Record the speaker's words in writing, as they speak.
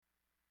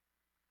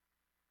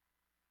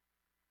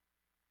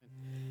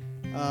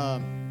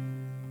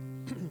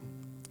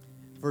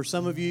For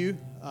some of you,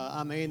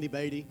 I'm Andy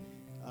Beatty,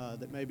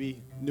 that may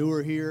be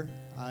newer here.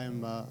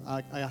 I'm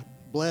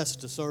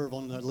blessed to serve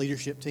on the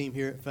leadership team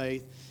here at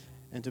Faith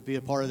and to be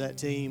a part of that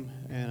team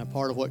and a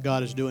part of what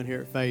God is doing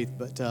here at Faith.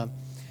 But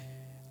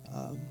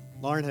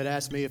Lauren had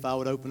asked me if I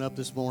would open up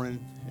this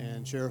morning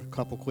and share a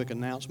couple quick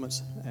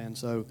announcements. And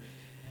so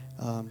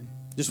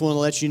just want to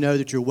let you know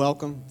that you're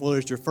welcome, whether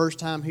it's your first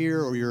time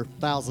here or your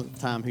 1,000th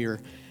time here.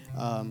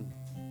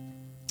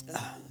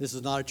 This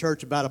is not a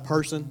church about a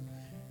person.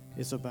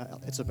 It's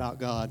about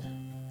God.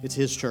 It's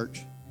His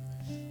church.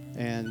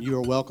 And you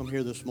are welcome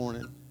here this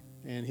morning.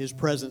 And His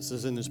presence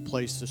is in this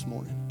place this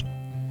morning.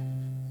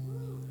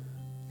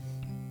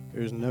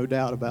 There's no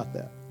doubt about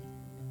that.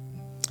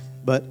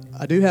 But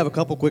I do have a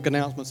couple quick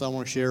announcements I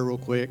want to share real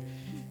quick.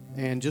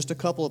 And just a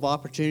couple of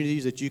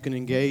opportunities that you can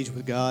engage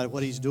with God,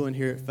 what He's doing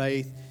here at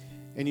Faith.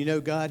 And you know,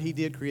 God, He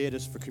did create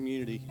us for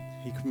community.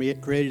 He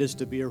created us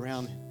to be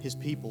around His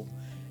people.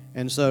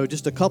 And so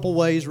just a couple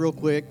ways real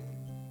quick.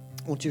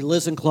 I want you to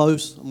listen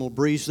close. I'm going to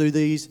breeze through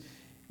these.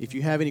 If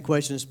you have any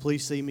questions,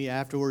 please see me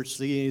afterwards.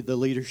 See any of the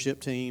leadership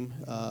team,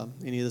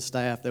 any of the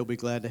staff. They'll be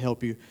glad to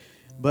help you.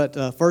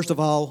 But first of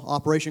all,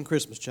 Operation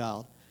Christmas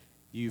Child.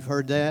 You've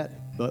heard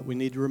that, but we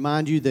need to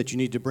remind you that you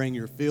need to bring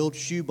your filled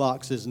shoe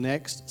boxes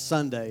next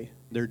Sunday.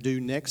 They're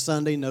due next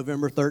Sunday,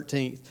 November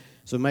 13th.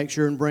 So make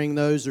sure and bring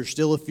those. There's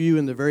still a few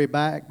in the very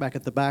back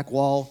at the back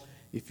wall.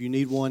 If you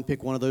need one,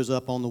 pick one of those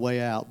up on the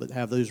way out, but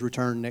have those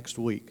returned next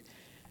week.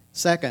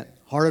 Second,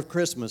 Heart of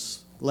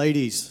Christmas.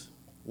 Ladies,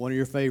 one of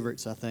your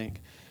favorites, I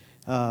think.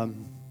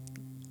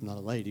 Not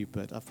a lady,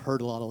 but I've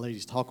heard a lot of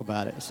ladies talk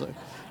about it. So,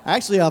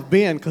 actually, I've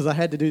been because I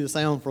had to do the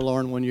sound for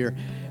Lauren one year,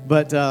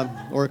 but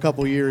or a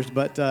couple years.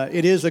 But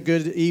it is a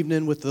good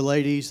evening with the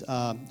ladies.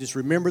 Just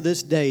remember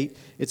this date.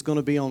 It's going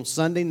to be on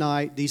Sunday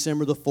night,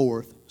 December the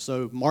 4th.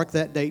 So mark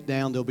that date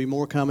down. There'll be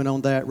more coming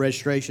on that.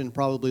 Registration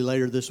probably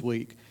later this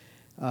week.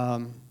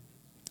 All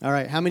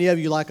right, how many of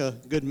you like a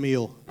good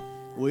meal?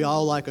 We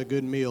all like a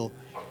good meal.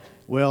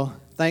 Well,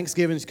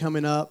 Thanksgiving's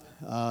coming up.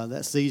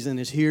 That season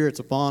is here. It's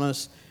upon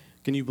us.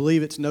 Can you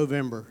believe it's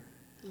November?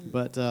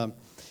 But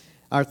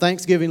our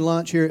Thanksgiving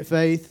lunch here at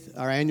Faith,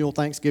 our annual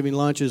Thanksgiving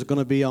lunch is going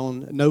to be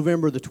on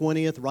November the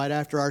 20th, right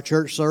after our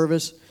church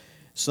service.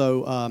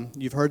 So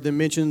you've heard them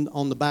mentioned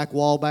on the back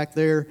wall back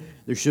there.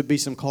 There should be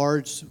some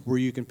cards where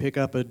you can pick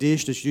up a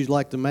dish that you'd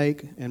like to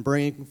make and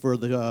bring for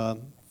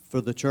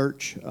the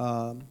church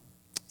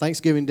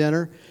Thanksgiving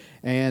dinner.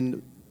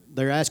 And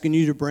they're asking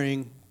you to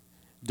bring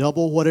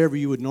double whatever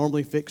you would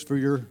normally fix for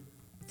your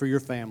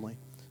family.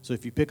 So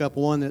if you pick up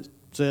one that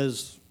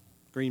says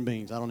green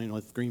beans, I don't even know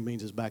if green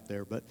beans is back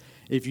there, but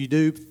if you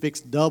do,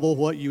 fix double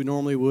what you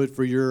normally would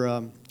for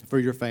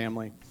your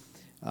family.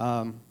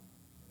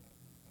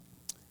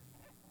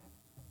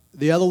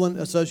 The other one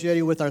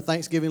associated with our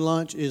Thanksgiving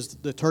lunch is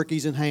the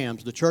turkeys and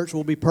hams. The church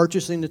will be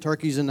purchasing the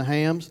turkeys and the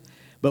hams,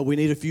 but we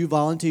need a few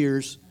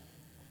volunteers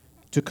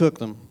to cook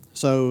them.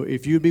 So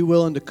if you'd be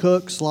willing to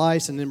cook,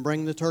 slice, and then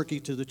bring the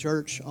turkey to the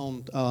church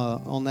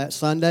on that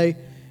Sunday,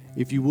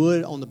 if you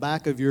would, on the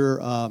back of your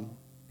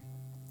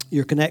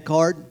Connect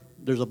card,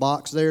 there's a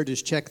box there.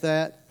 Just check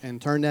that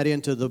and turn that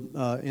into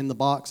in the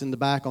box in the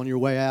back on your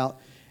way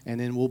out, and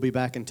then we'll be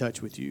back in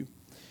touch with you.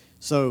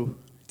 So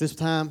at this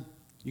time,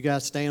 you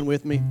guys stand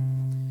with me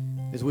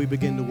as we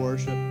begin to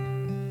worship.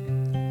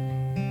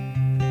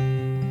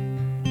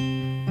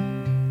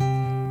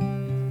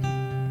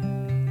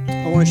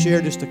 I want to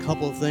share just a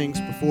couple of things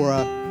before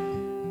I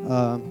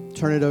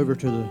turn it over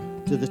to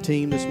the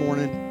team this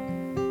morning.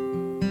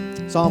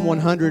 Psalm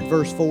 100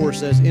 verse 4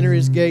 says, "Enter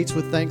His gates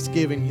with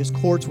thanksgiving, His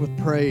courts with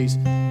praise.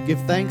 Give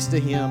thanks to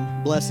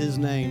Him, bless His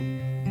name."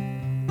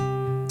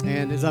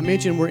 And as I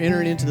mentioned, we're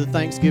entering into the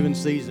Thanksgiving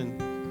season.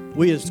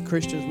 We as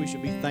Christians, we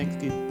should be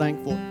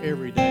thankful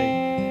every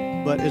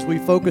day. But as we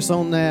focus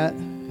on that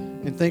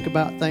and think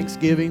about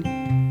Thanksgiving,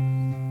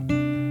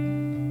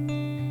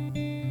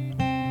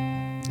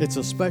 it's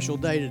a special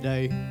day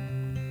today,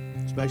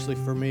 especially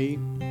for me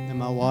and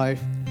my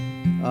wife.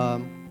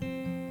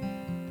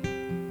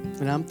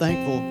 And I'm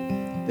thankful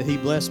that He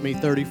blessed me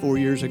 34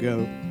 years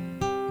ago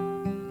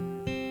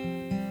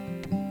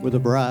with a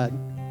bride.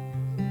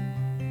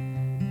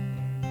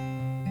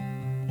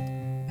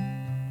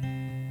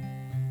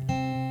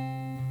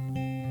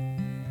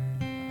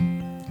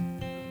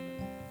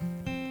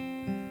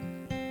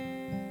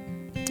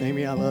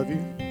 Amy, I love you.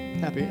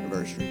 Happy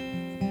anniversary.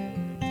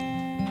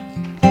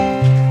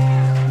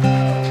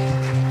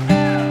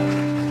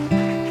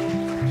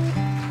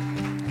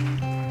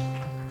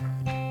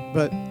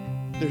 But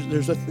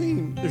there's a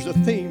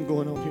theme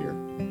going on here.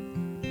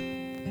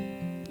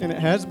 And it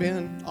has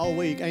been all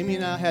week. Amy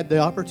and I had the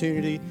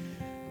opportunity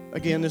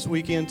again this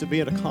weekend to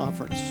be at a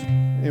conference.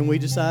 And we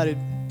decided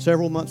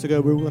several months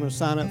ago we were going to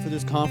sign up for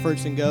this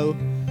conference and go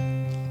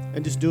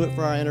and just do it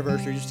for our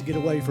anniversary, just to get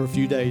away for a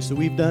few days. So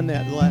we've done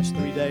that the last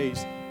 3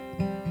 days.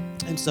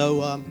 And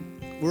so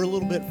we're a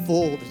little bit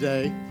full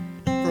today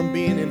from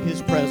being in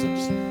His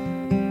presence.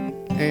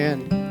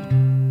 And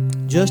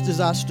just as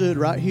I stood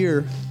right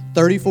here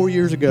 34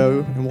 years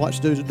ago and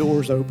watched those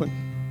doors open.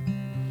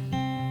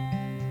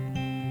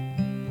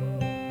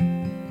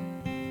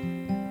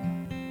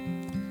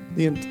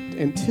 The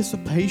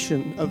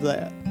anticipation of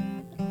that.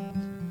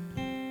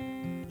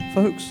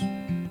 Folks,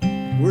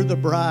 we're the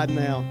bride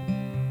now.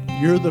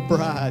 You're the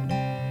bride.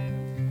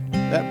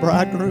 That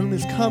bridegroom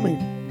is coming.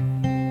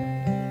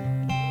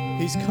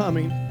 He's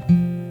coming.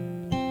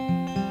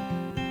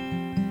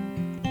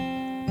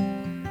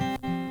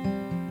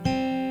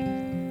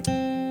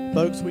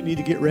 Folks, we need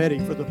to get ready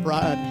for the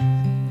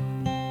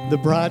bridegroom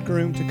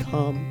to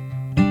come.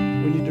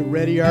 We need to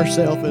ready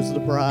ourselves as the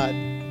bride.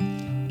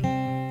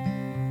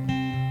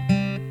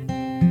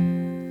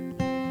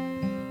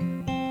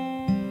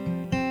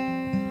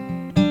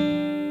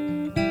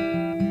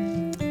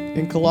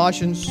 In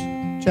Colossians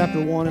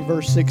chapter 1 and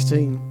verse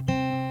 16,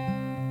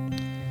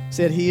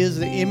 said, He is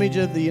the image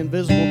of the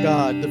invisible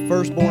God, the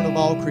firstborn of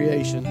all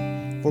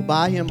creation. For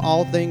by him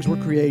all things were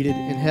created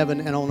in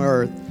heaven and on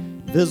earth,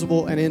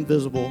 visible and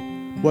invisible,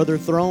 whether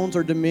thrones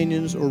or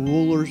dominions or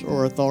rulers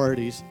or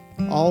authorities.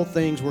 All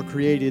things were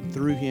created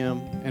through him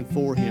and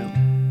for him.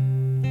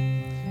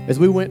 As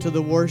we went to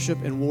the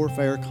Worship and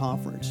Warfare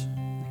Conference,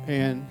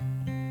 and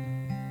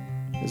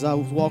as I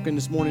was walking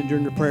this morning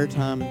during the prayer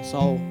time and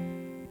saw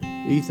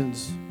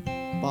Ethan's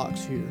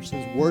box here, it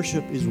says,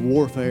 worship is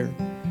warfare.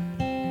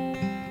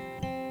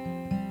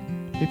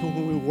 People,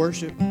 when we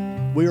worship,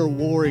 we are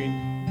warring.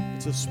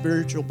 It's a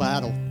spiritual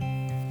battle.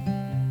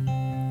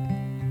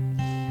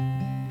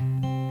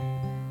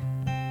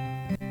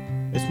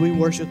 As we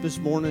worship this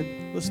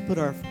morning, let's put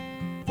our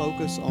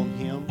focus on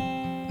him.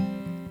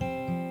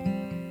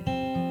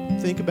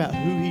 Think about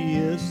who he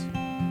is.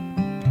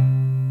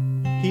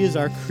 He is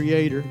our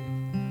creator.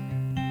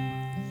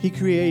 He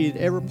created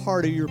every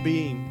part of your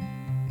being.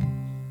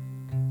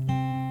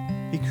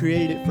 He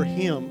created it for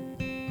him.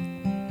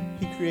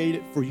 He created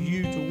it for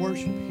you to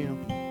worship him.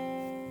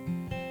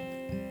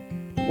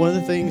 One of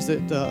the things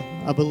that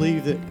I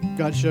believe that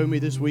God showed me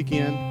this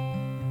weekend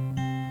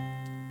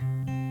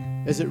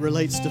as it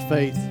relates to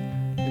faith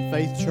and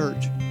Faith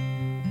Church.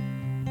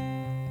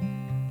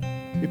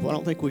 People, I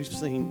don't think we've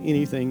seen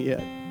anything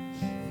yet.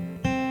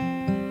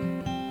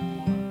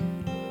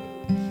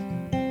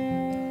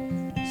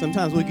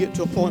 Sometimes we get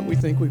to a point we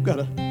think we've got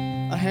a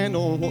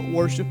handle on what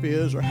worship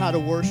is or how to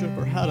worship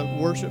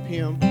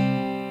him.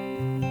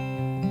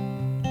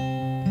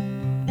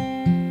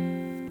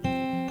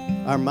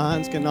 Our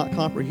minds cannot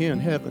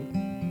comprehend heaven.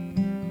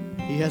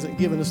 He hasn't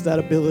given us that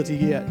ability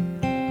yet.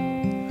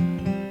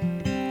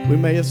 We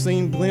may have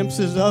seen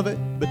glimpses of it,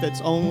 but that's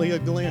only a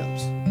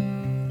glimpse.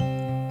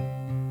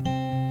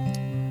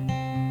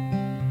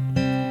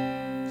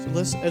 So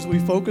as we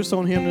focus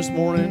on him this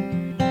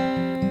morning,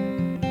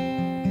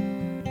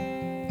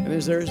 and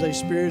as there is a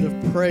spirit of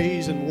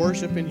praise and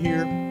worship in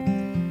here,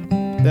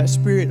 that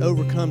spirit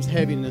overcomes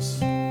heaviness.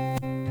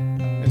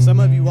 And some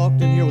of you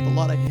walked in here with a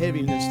lot of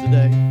heaviness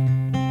today.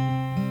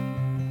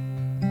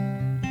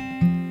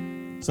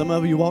 Some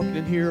of you walked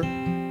in here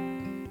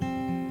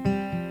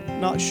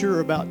not sure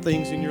about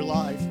things in your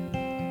life.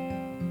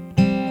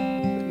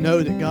 But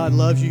know that God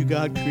loves you,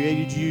 God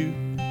created you.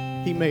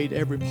 He made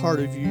every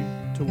part of you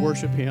to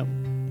worship him.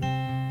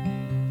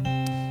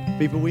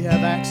 People, we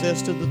have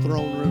access to the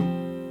throne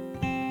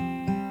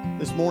room.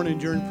 This morning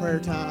during prayer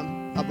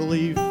time, I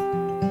believe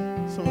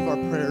some of our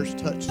prayers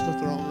touched the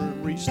throne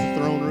room, reached the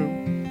throne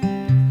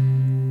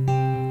room.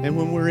 And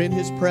when we're in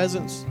his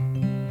presence,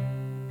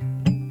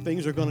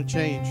 things are going to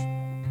change.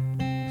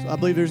 So I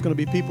believe there's going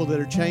to be people that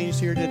are changed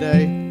here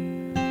today.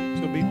 There's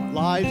going to be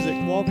lives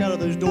that walk out of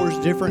those doors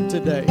different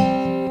today.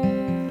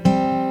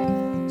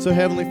 So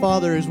Heavenly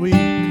Father, as we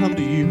come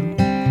to you,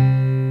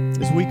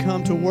 as we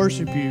come to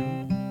worship you,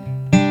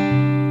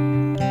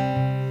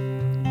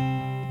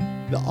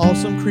 the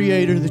awesome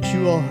creator that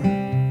you are,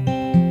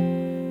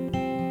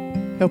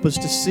 help us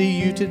to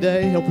see you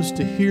today. Help us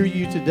to hear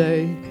you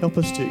today. Help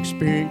us to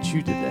experience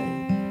you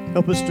today.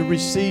 Help us to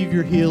receive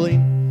your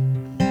healing.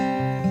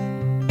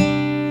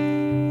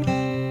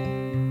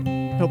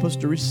 Help us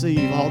to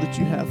receive all that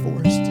you have for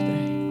us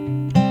today.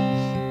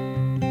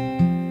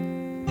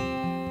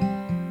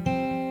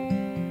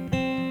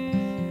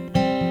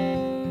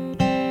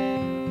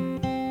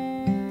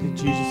 In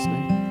Jesus'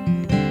 name.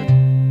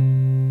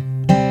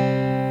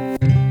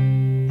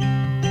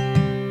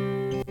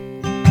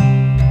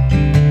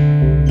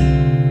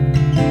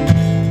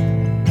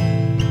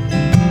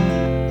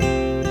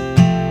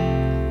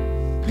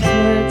 His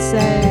word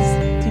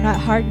says, do not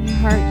harden your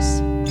hearts.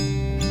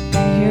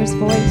 Hear his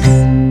voice.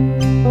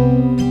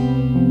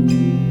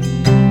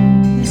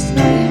 Let's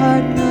not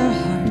harden our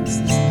hearts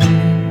this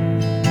morning.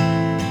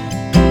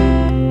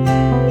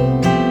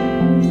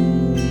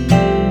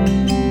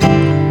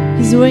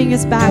 He's wooing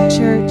us back,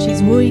 church.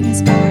 He's wooing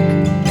us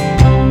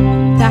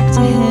back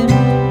to him.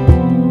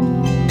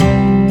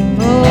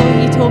 Oh,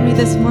 he told me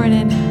this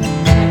morning,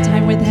 that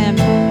time with him,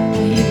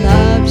 he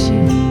loves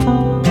you.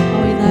 Oh,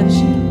 he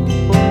loves you.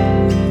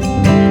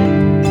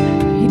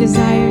 He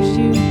desires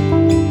you.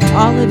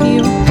 All of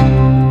you.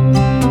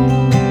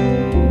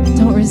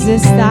 Don't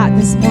resist that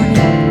this morning.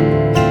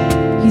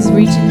 He's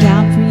reaching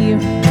down for you.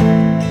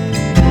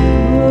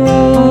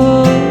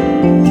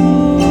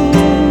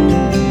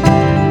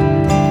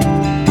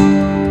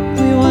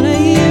 We want to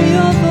hear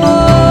your voice.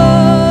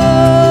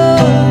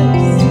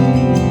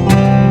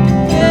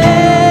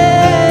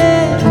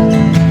 Yeah.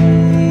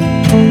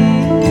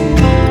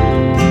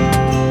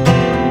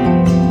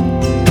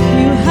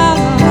 You have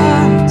our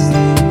hearts.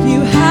 You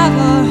have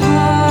our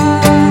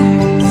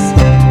hearts.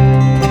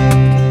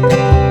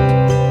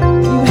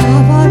 You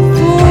have our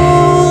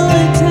full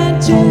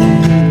attention.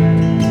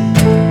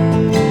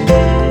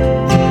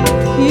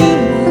 You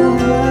are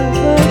our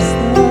first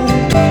love.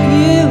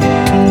 You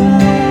are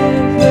our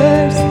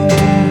first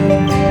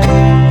love.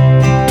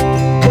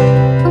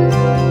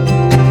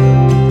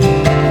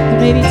 There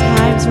may be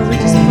times where we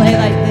just play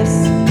like this.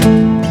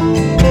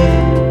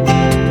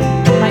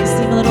 It might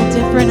seem a little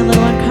different, a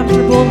little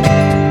uncomfortable.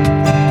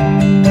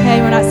 Hey,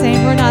 we're not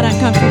saying we're not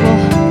uncomfortable,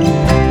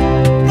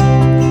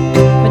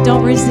 but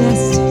don't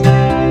resist.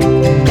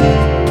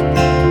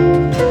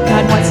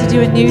 God wants to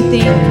do a new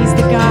thing. He's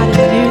the God of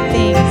new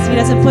things. He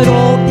doesn't put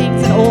old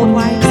things in old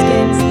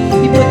wineskins.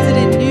 He puts it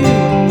in new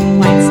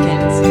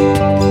wineskins.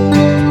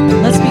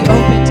 Let's be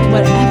open to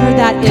whatever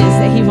that is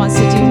that He wants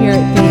to do here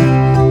at Faith,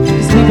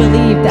 because we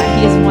believe that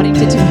He is wanting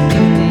to do a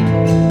new thing.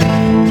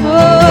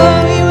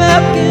 Oh, we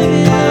welcome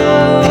You,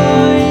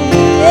 Lord.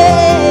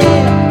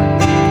 Yeah.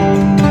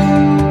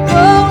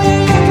 Oh,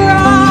 we're Your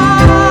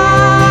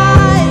bride.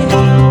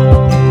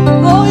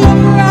 Oh, Your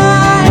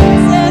bride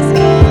says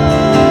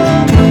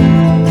come.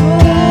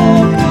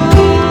 Oh, come.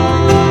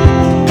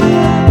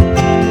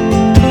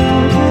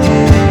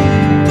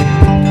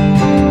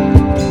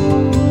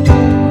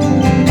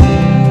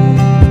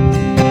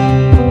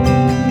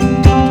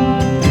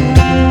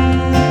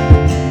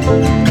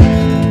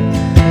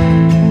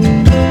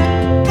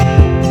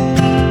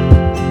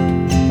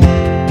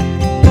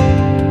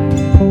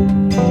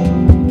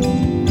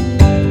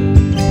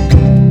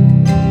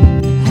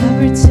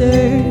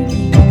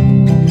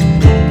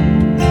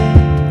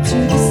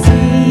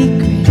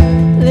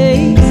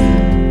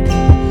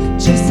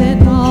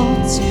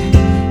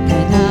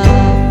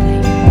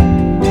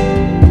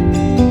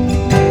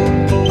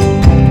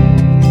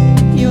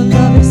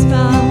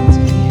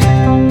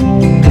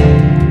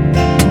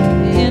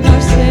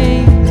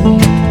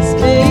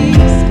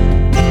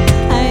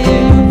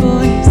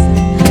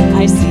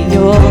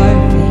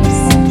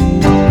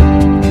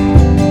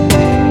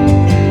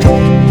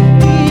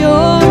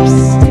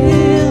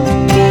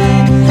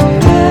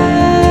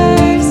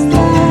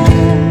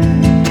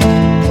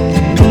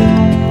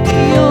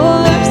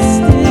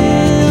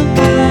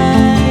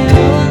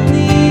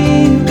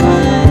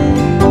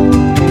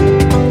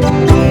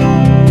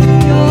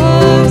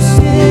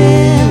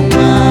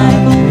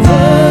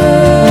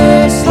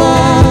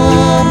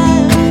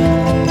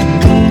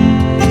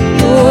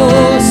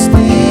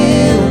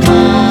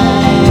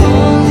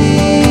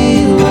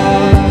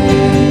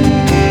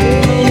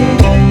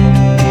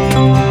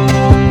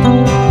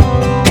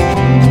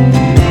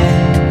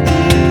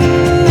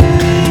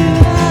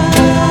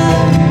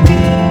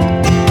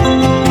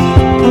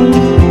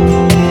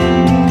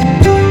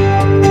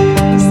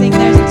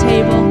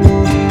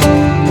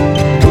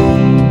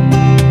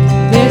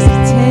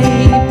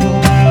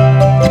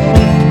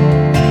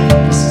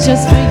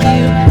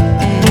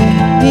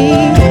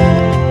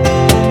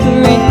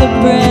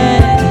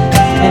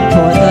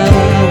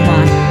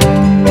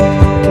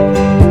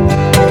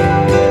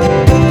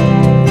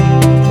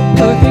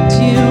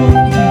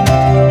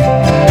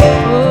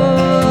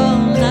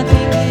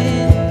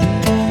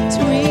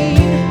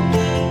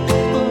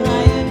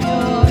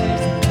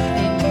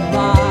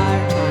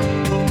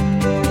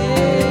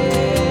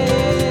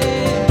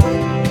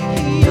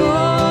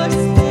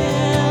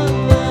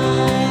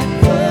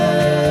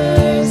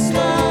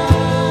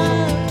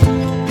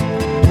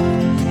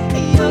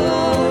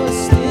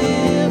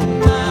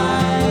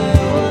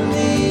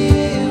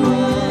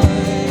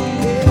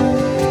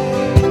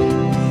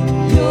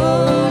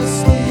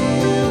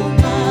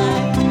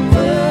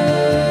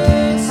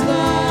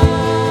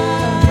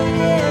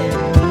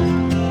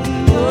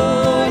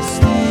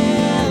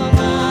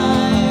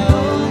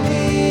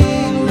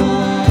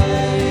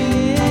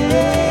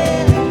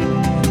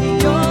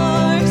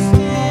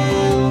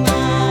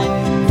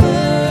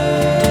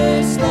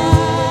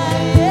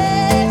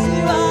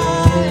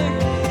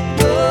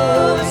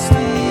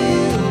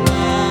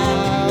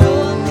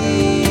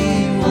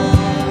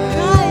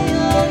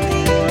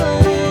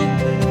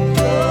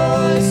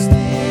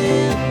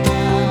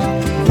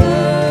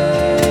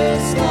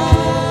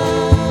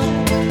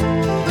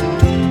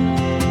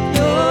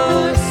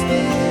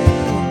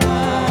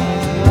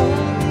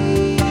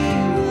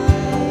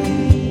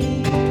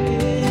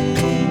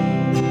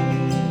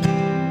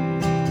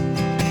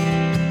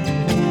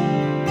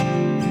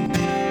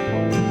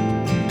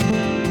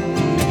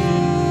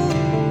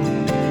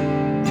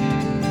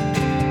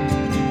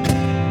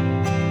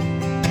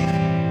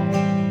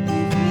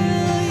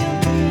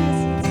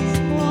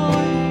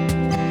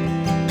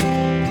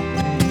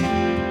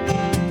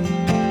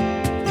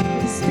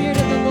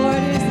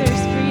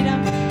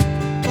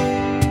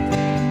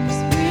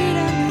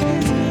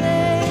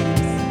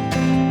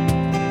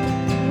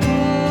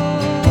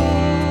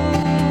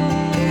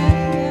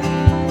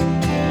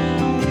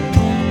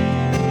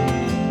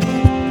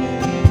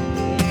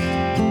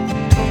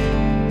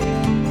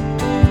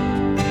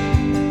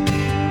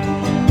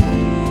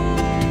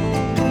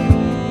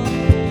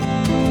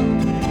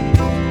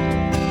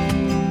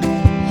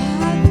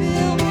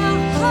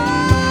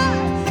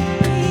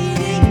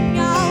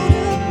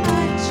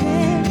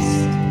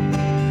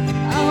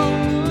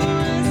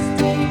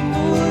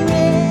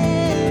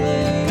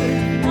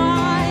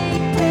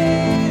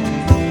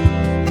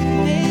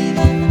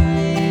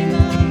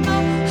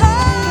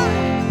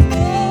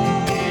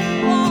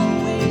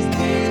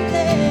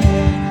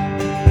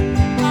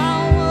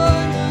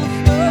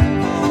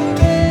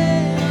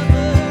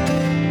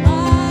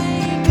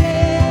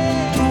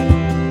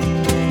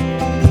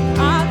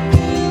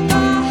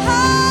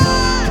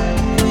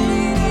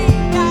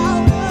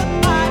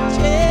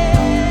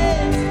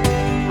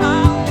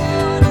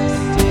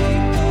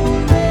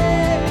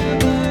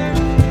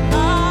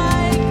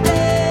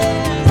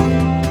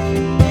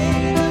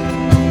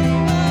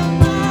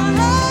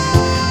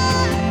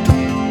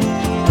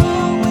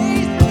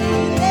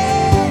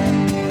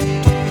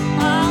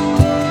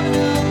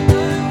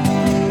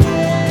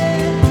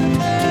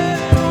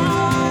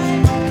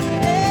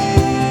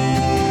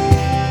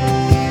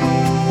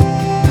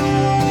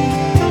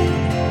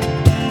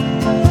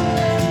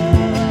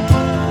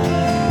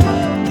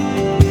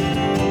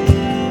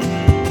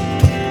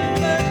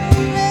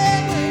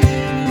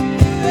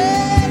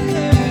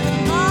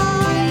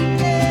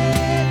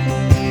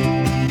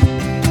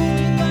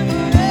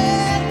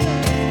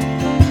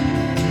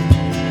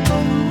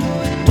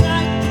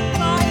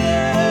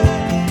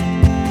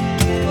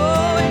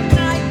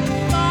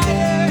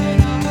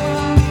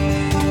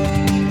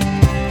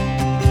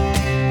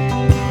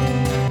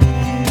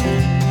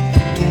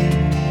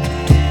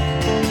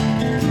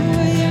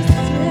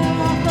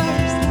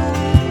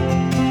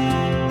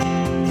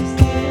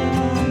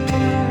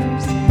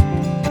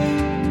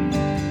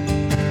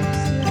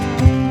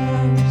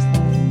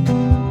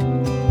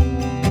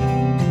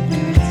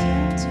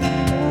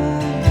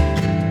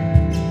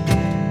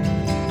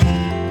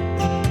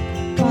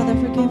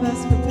 Forgive us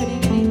for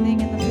putting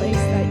anything in the place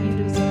that you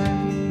deserve.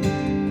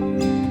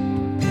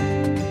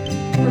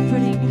 For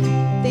putting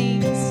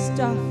things,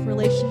 stuff,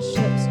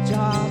 relationships,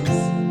 jobs,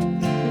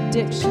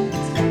 addictions.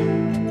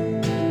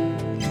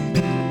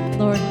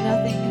 Lord,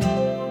 nothing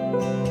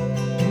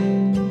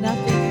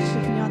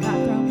should be on that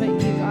throne but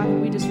you, God,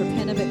 and we just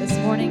repent of it this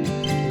morning.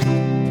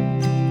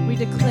 We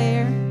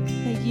declare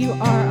that you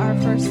are our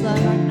first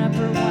love, our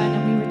number one,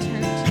 and we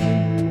return to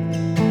you.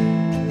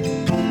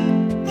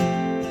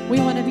 We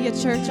want to be a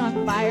church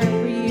on fire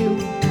for you.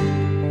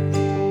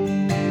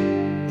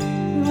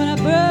 We want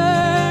to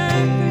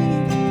burn for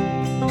you.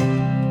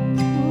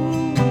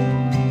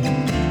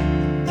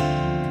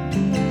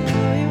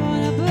 We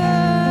want to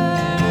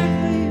burn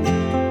for you.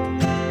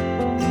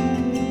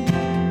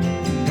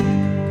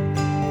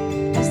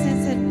 I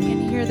sense it and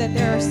hear that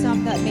there are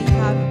some that may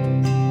have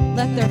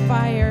let their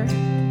fire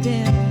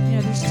dim. You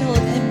know, there's still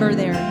an ember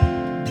there.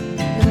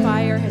 The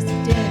fire has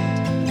dimmed.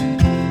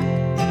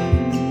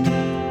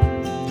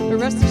 But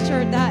rest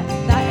assured that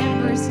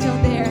ember is still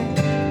there.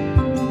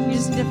 You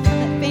just need to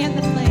fan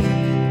the flame.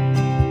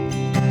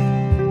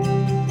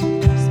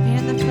 Just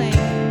fan the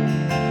flame.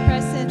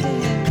 Press into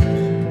him.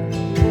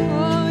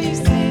 Oh, we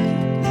seek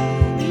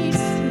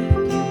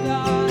you,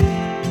 God.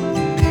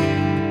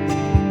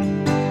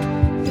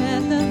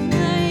 Fan the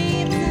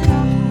flames in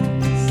our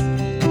hearts.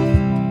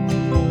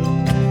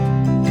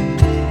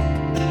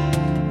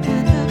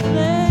 Fan the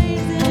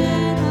blaze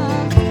in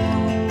our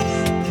hearts.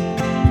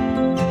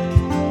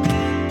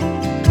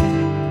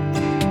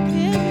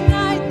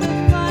 Ignite the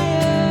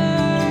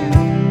fire.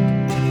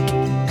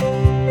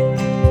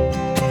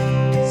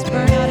 Just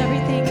burn out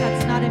everything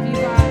that's not of you,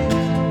 God.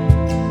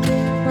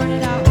 Burn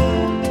it out, God.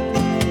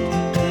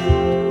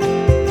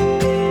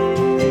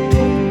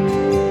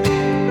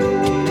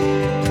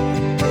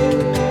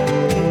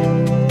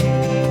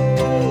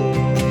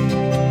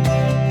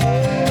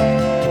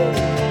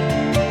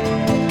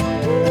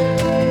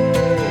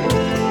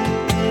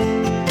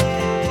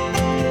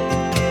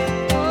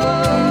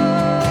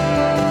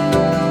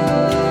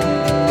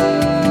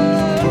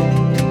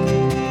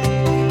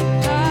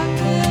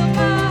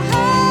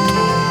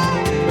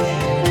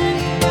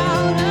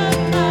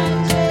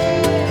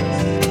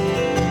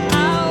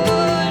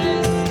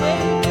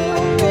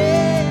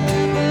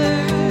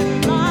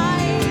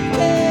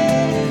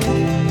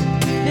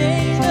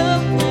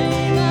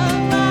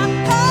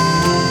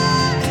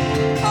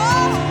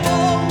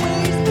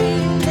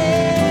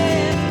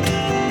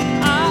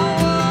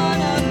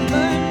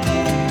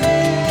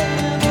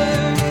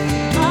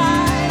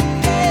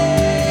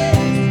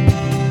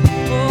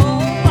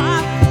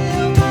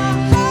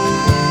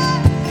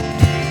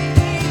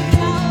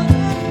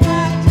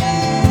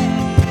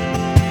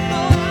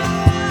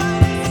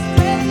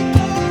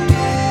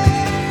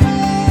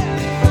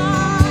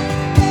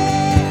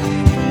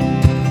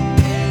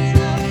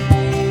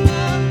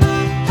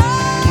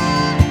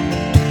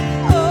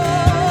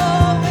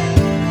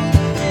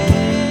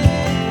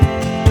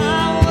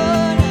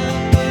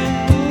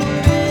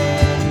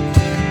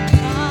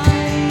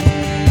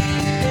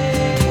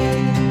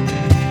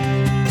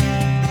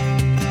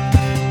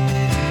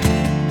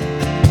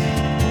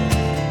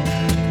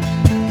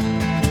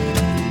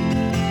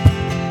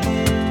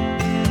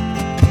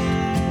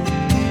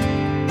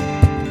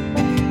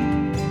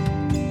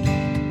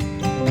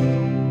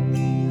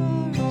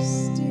 You're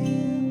still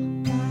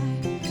my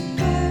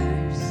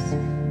first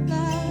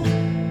love.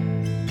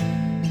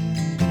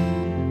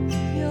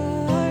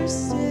 You're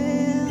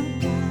still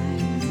my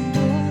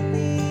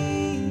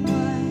only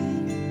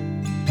one.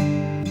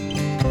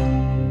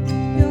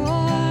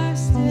 You're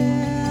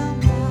still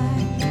my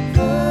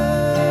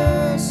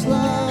first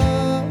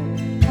love.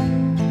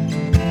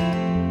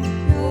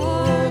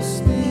 You're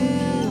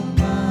still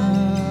my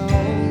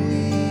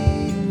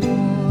only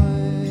one.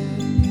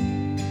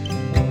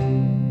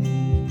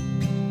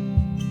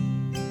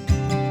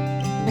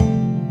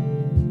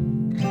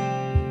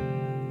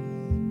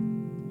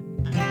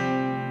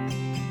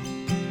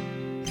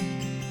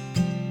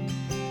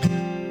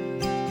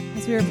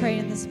 As we were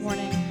praying this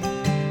morning,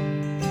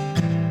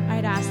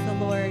 I'd asked the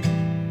Lord,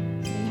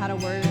 He had a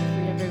word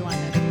for everyone.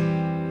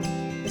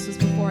 And this was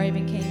before I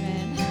even came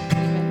in.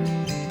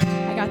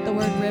 I got the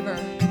word river.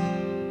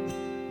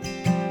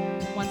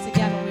 Once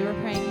again, when we were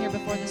praying here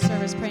before the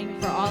service, praying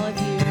for all of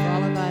you, for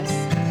all of us,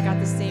 I got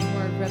the same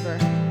word, river.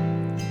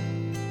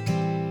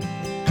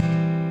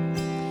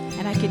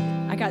 And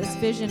I got this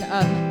vision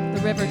of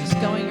the river just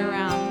going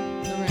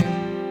around the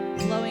room,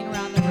 flowing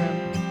around the room.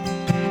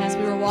 And as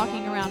we were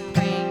walking around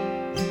praying,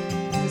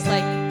 it was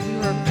like we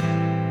were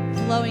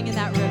flowing in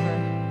that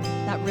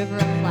river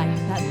of life,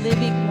 that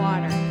living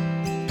water.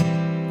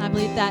 And I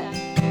believe that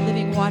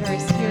living water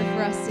is here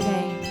for us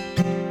today.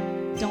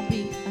 Don't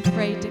be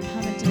afraid to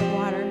come into the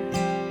water.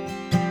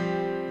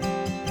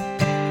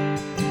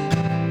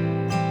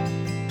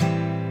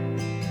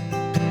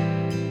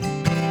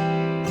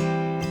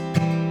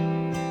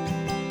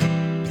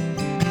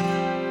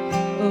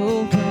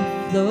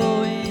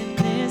 Overflow in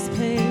this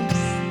place.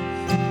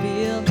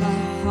 Fill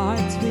our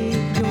hearts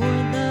with your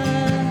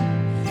love.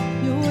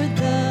 Your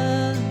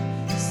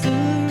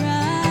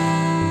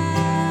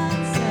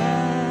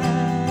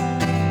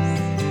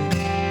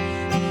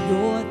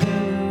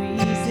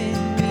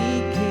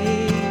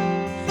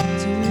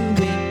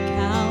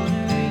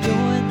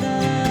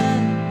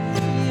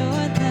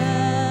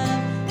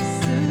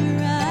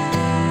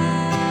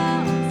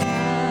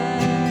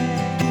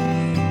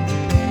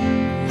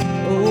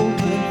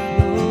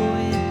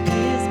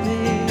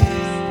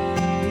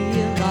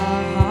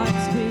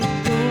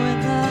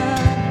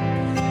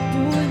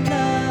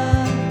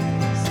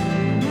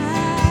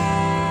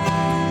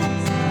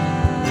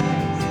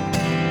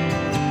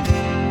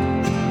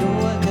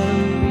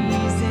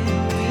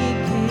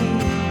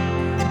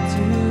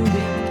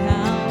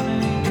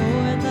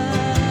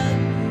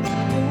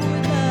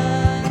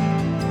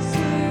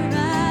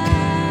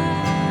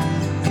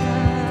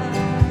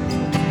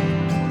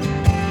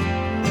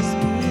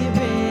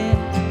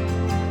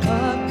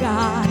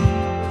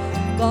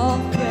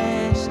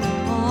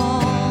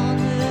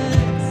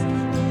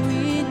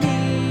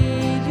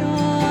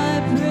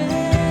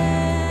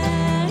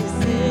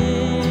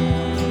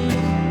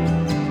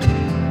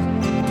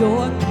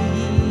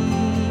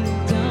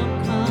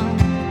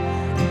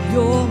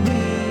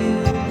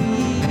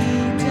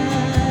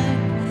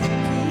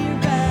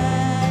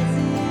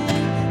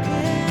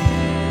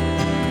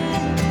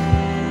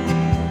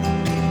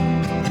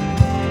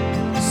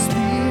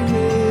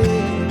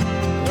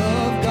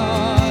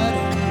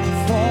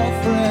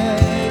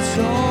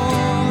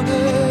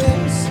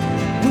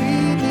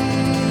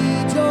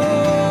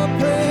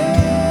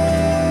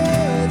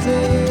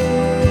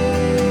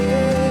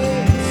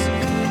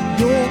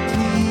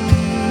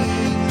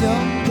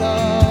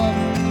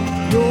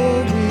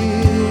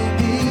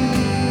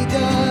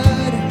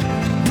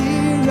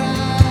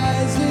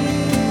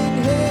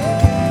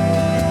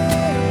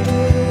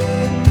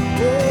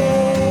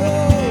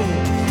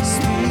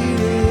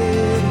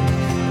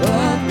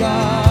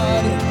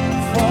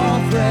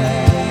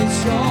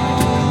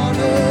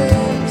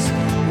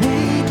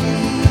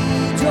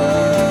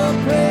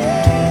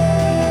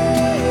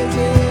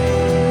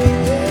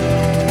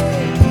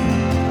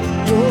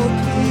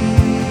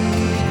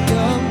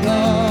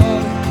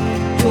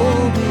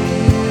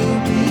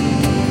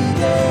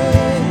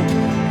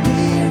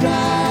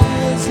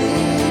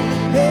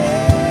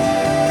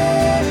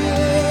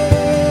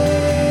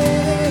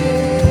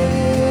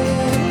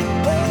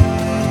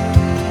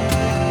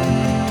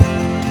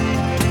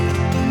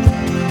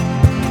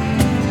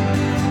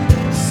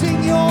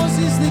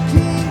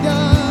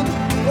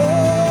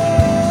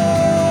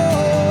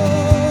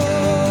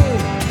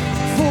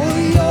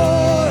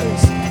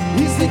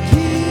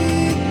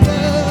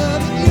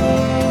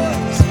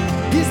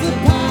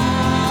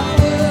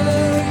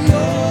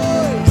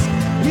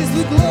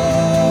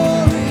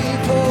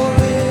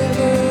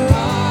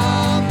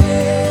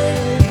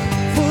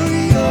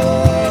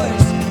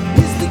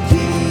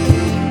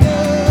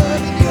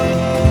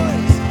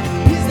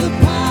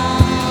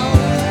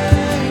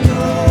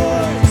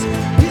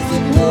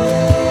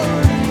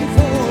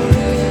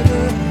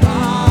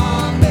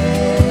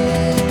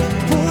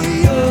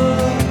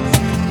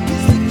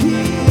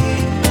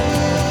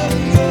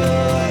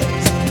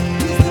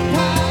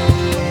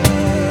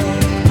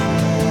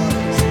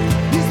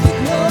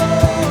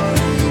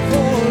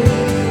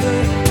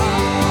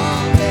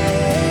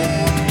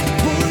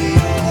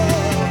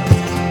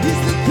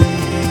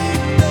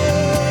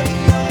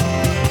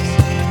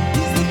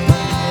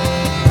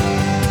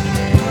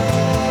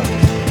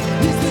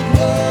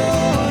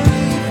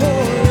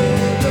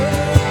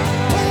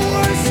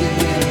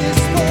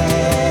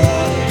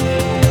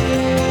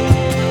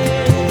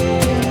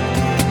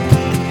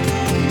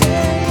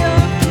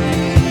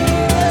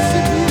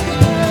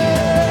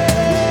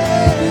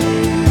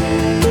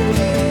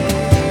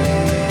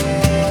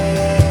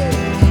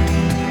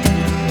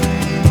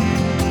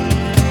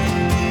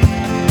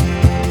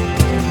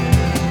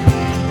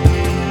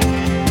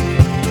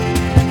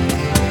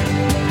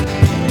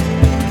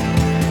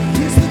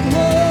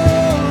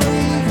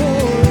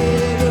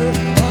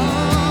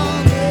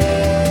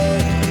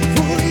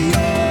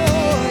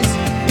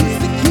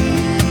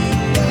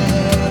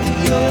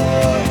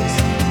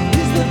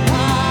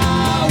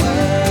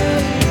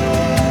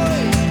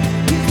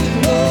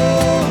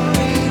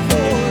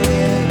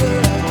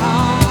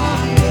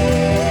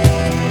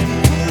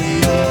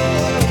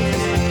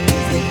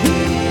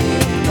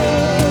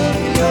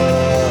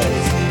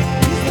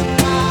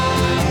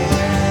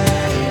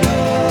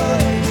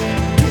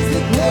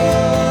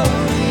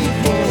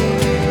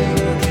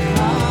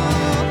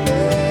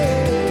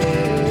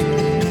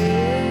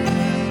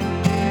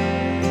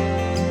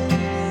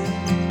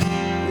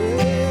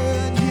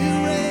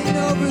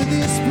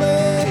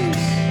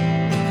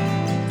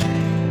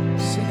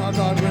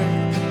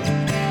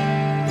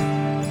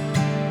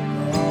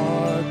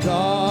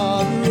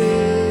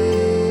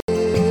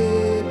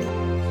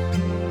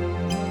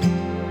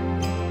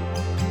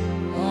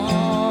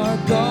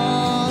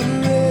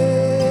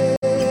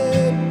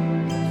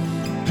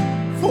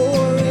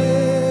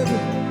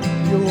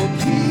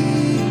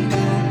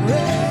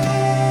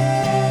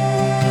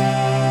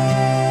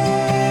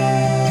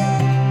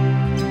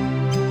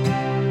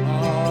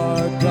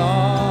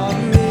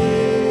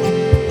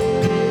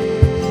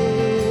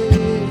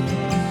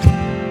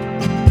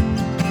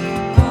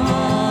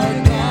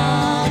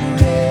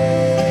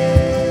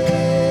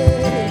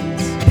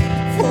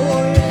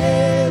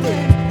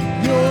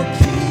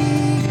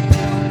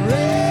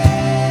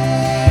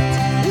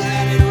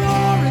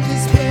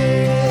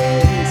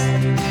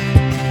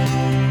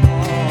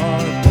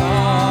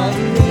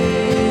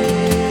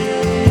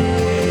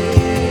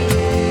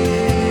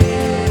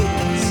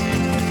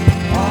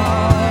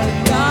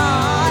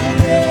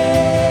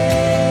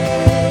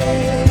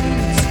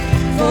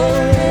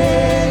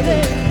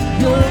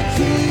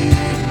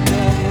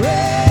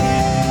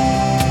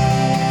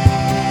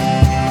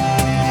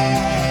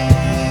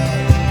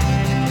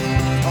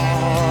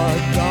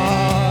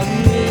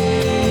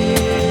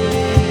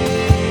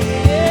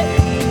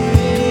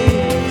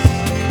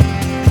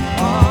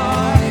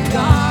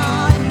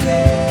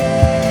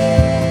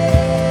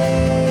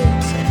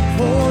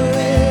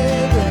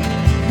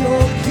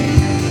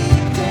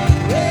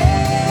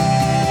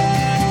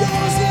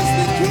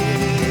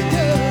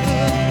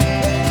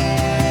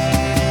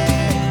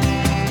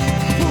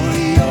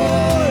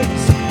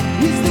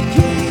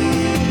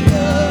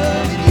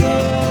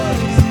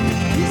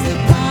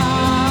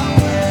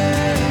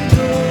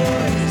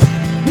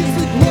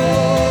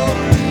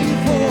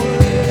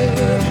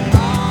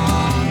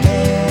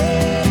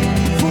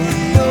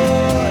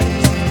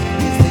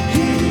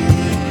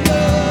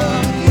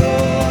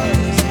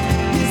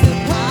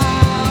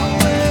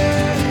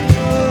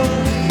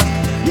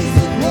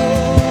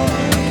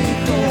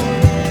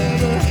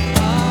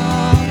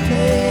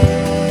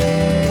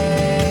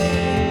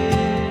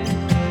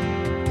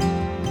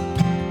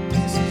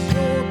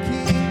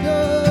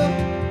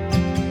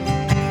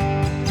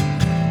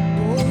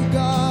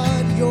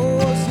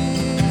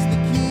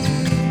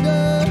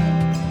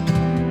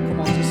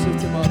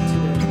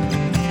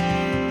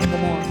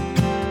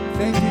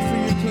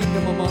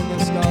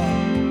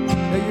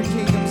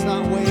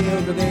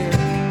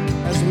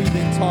as we've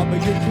been taught,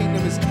 but your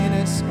kingdom is in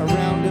us,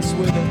 around us,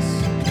 with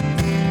us.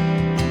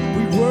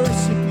 We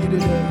worship you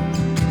today.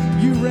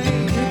 You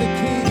reign, you're the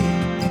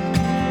King.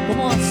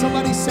 Come on,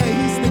 somebody say,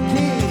 He's the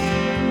King.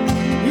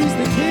 He's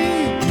the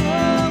King.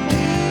 Oh,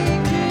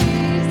 King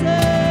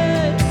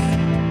Jesus.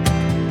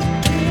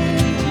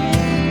 King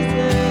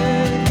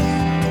Jesus.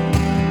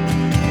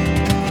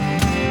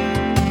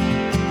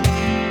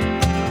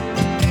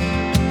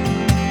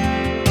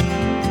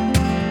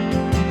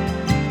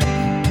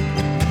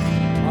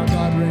 Our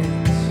God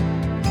reigns.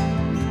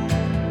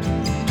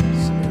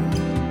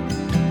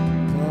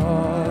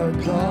 Our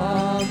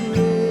God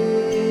reigns.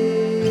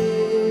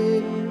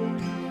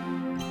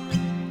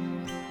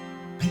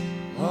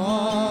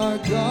 Our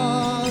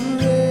God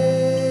reigns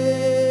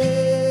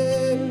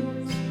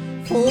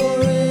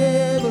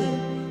forever.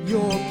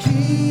 Your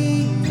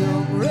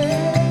kingdom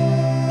reigns.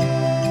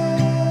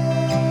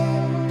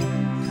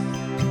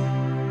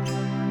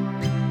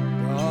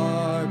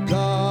 Our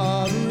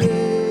God reigns.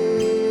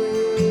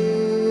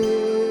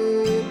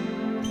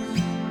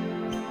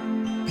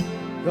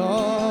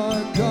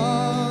 Our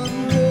God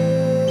reigns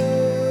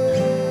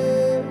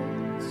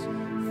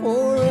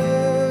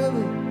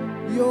forever.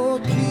 Your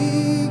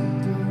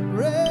kingdom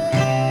reigns.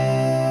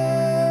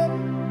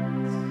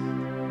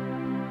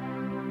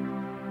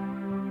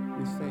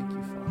 We thank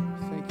you,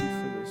 Father. Thank you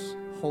for this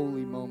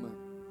holy moment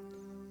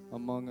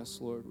among us,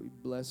 Lord. We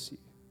bless you.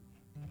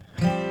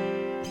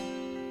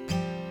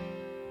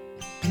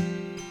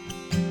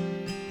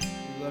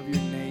 We love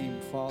your name,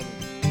 Father.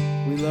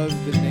 We love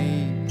the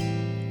name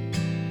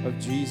of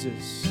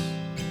Jesus.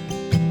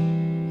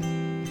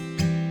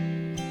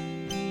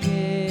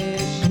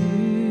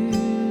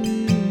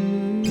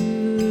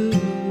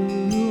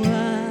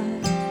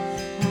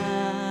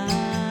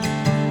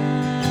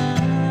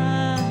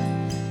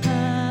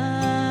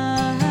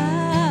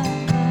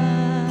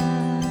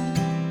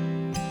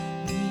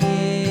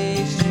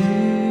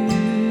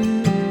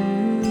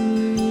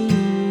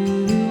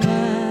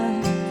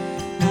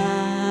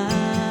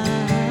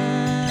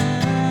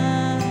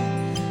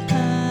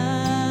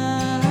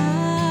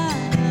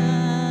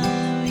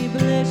 We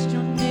bless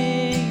your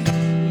name,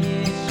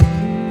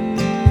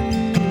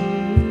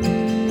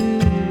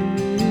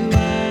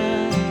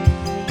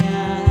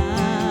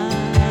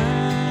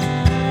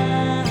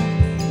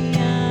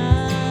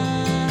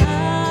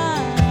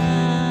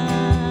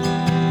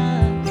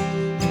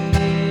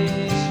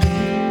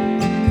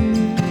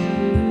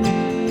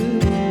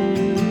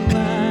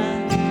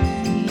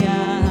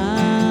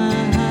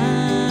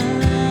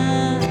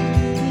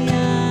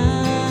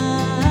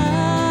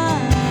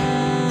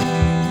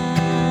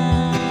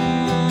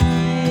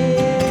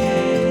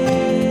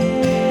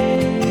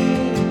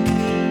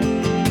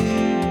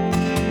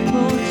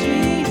 Oh,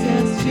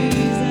 Jesus,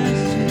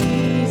 Jesus,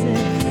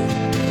 Jesus.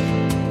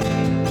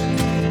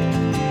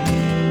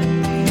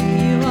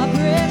 You are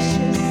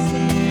precious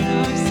in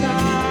our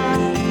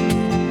sight.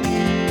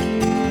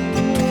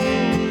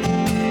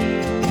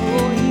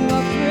 Oh, you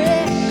are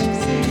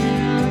precious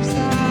in our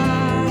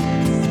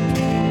sight.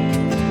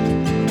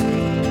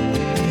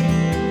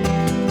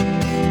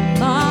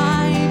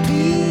 My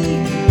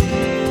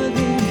beloved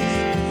is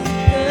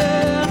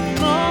the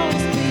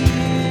most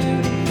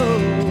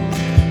beautiful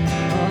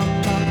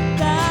among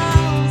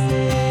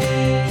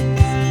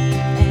thousands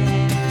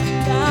and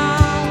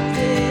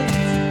thousands.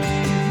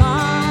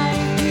 My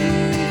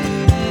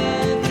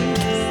beloved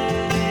is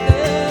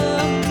the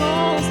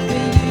most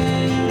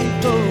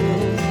beautiful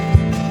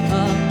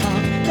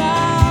among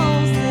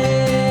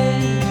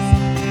thousands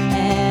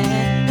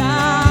and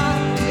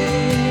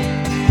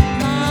thousands.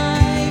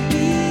 My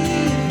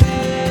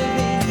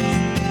beloved is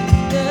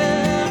the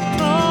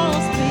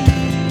most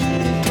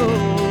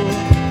beautiful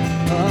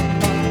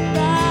among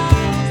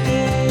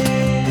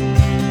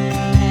thousands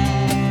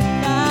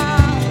and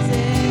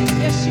thousands.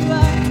 Yes, you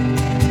are.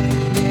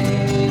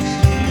 Yes,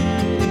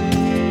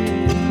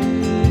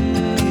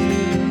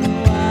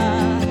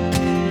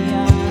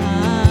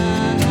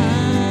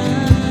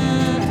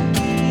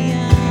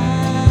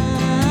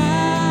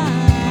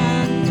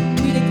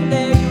 we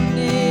declare your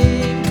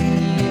name.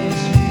 Yes,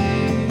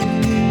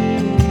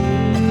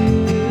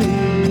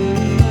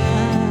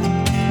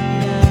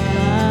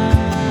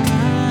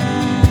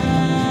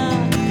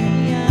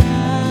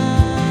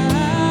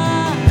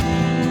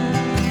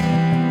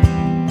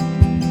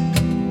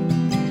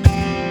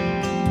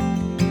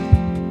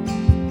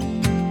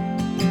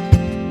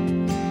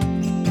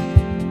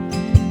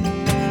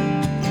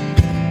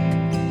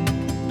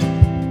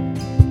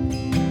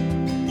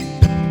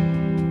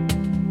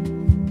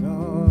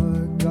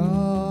 Our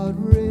God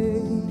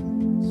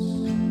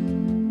reigns.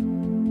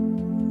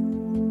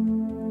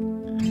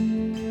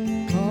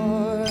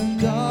 Our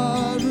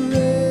God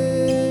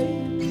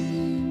reigns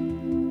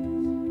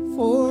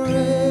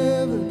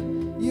forever.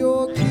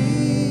 Your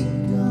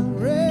kingdom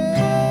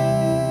reigns.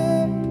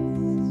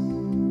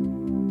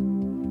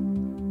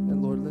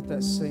 And Lord, let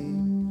that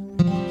same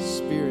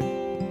spirit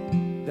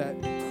that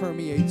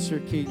permeates your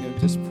kingdom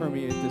just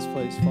permeate this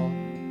place, Father.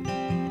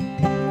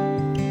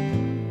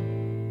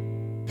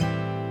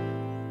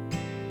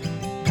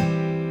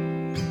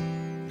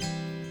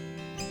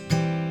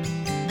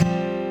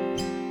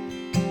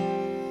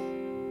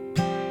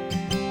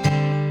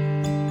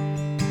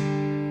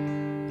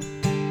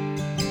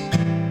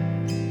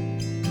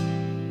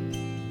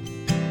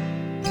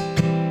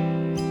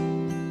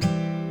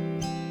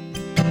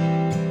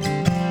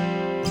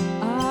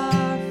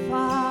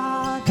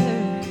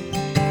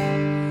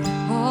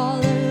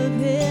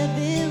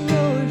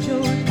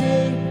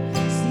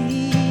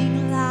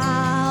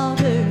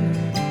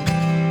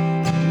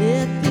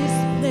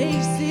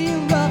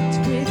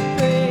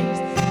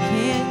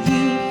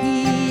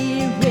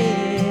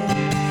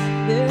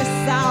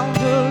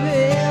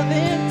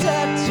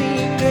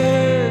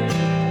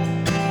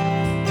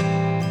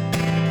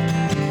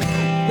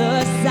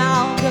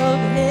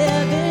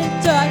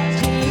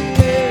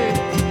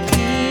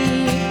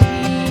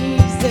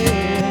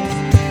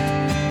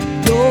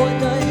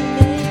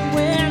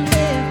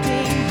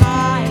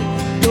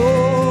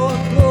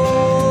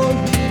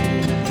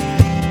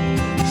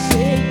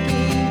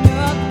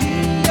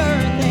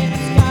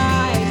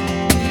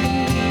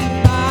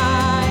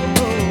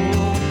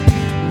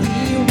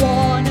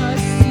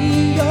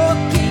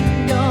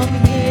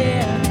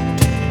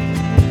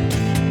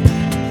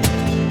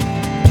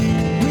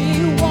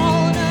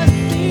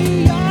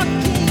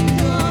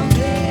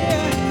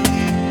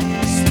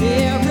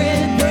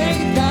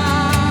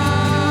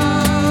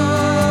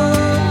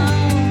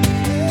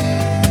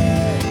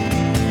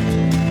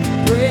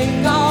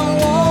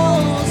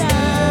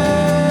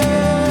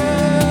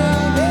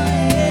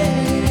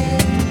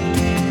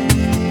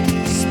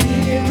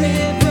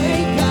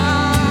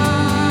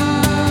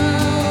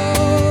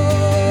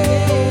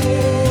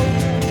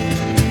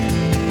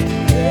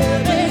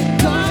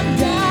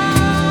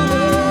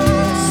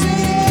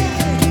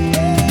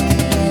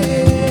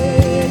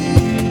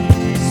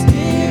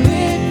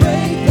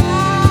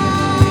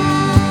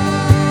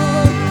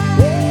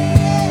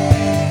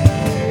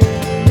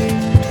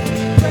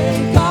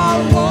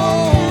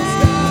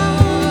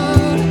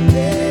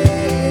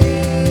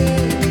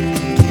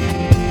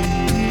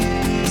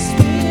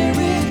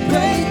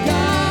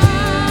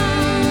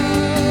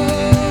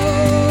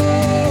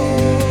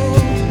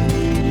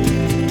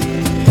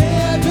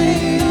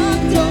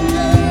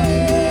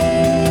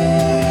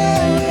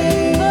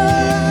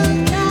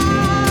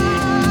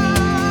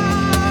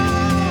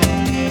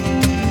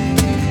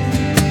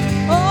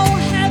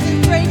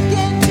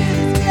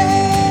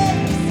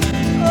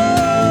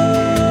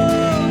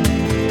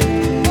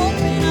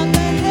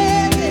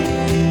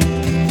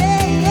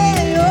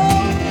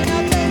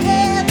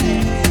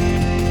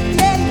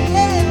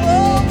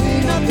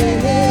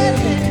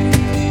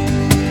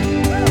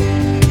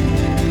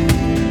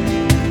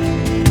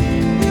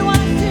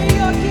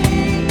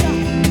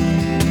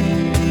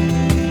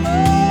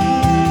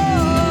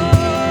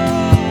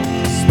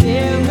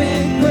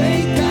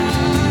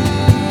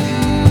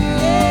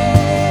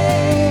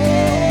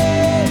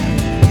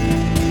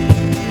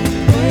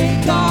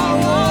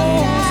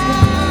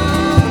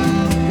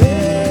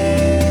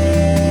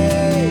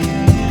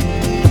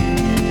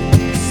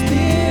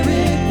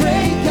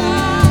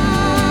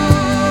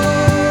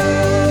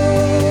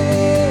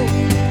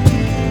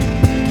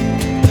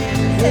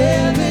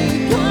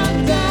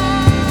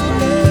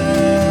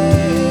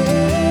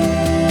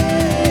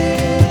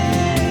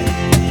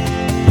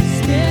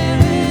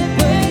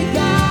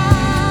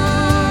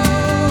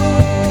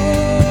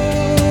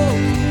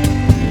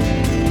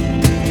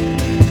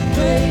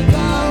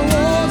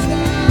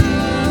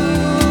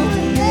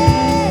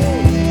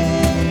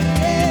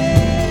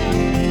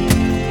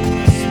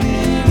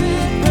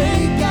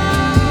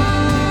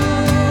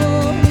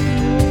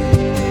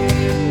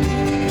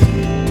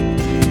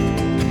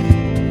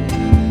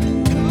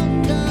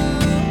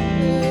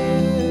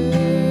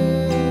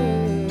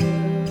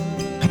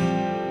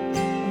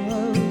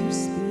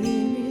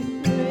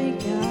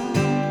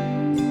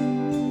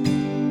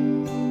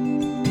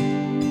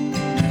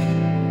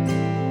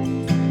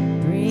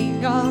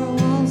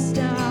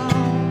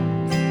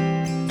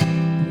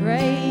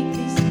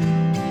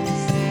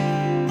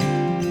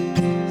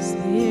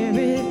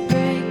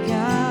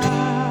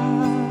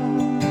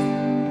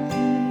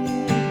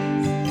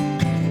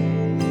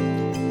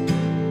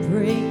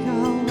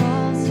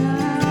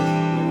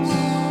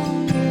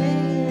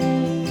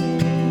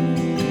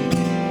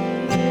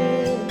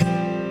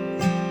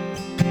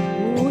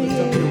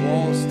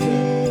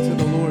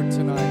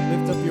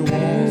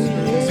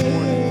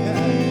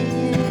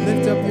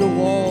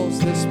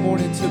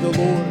 the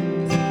Lord.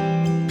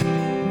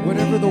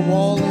 Whatever the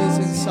wall is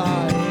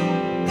inside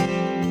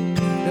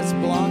that's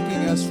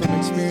blocking us from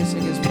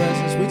experiencing His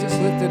presence, we just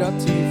lift it up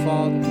to you,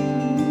 Father.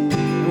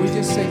 And we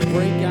just say,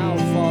 break out,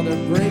 Father.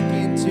 Break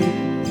into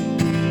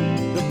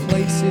the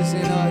places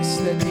in us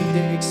that need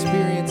to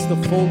experience the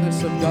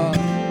fullness of God.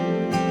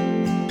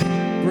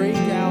 Break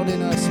out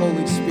in us,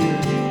 Holy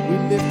Spirit. We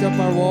lift up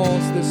our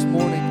walls this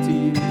morning to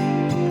you.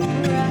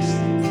 Crush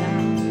them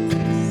down,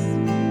 yes.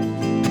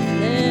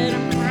 Let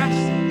 'em crush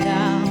them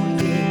down,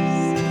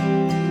 yes.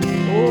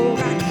 Oh,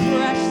 God,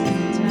 crush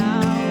them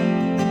down.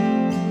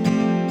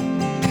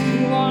 We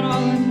want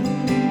all of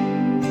you,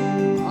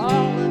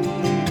 all of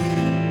you.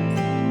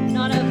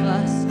 None of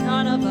us,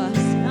 none of us,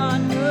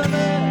 none of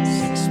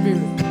us.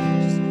 Spirit.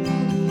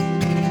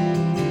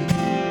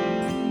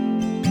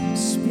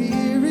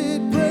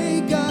 Spirit,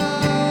 break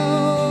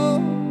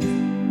out.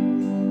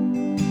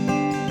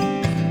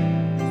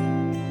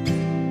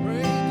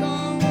 Break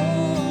our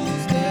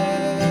walls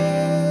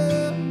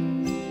down.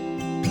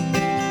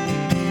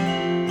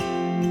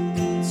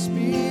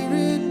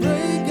 Spirit,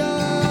 break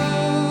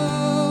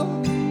out.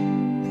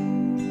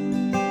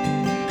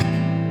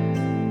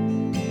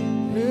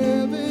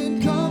 Heaven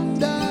come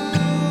down.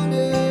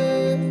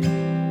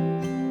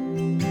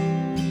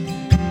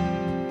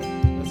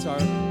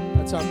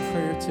 That's our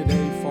prayer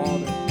today,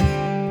 Father.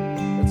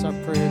 That's our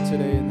prayer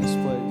today in this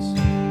place.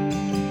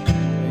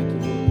 Thank you,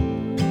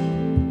 Lord.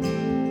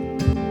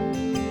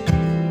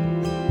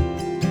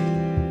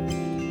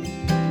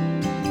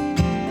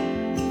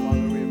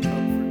 Father, we have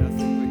come for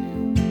nothing but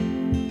you.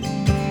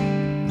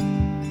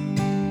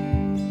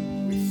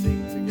 We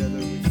sing together,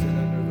 we sit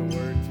under the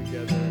word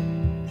together,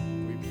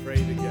 we pray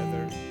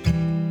together.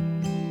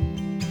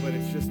 But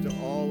it's just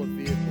all a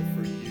vehicle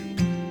for you.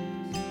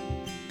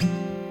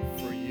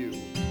 For you.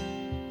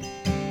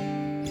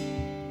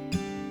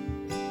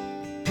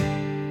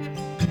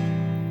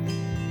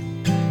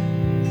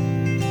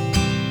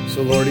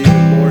 So Lord,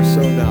 even more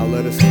so now,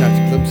 let us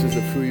catch glimpses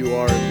of who you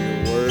are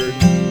in your word.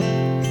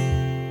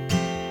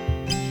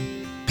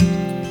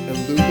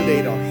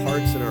 Illuminate our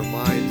hearts and our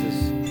minds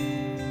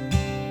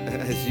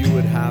as you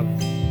would have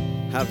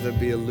them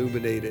be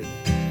illuminated.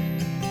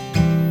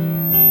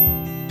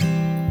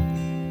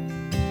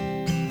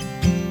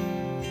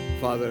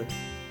 Father,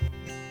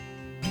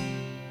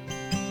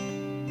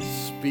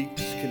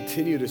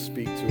 continue to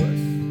speak to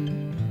us.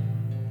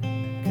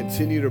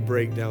 Continue to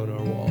break down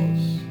our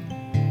walls.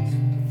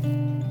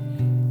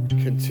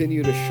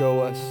 Continue to show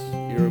us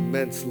your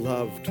immense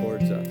love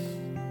towards us.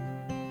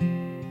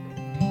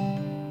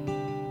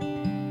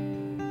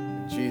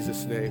 In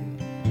Jesus' name.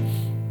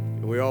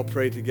 And we all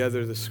pray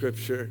together the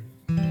scripture.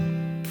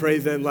 Pray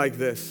then like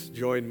this.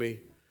 Join me.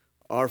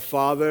 Our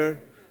Father,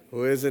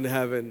 who is in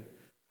heaven,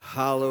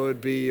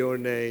 hallowed be your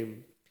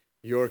name.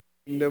 Your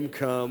kingdom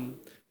come,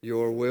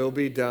 your will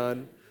be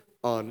done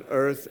on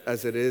earth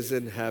as it is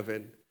in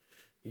heaven.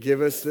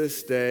 Give us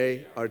this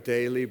day our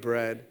daily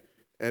bread,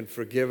 and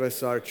forgive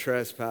us our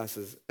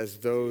trespasses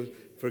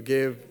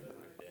forgive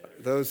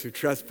those who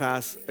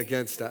trespass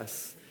against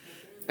us.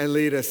 And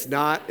lead us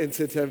not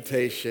into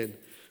temptation,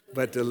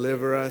 but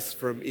deliver us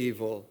from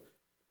evil.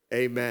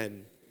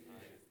 Amen.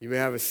 You may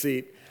have a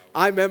seat.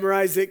 I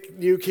memorize it,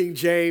 New King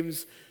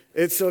James.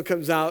 It still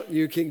comes out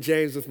New King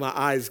James with my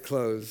eyes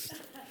closed.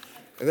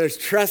 And there's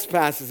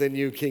trespasses in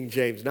New King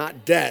James,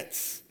 not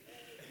debts.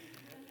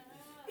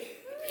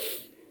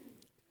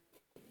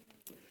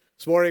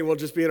 This morning we'll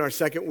just be in our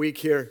second week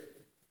here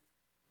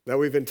that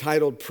we've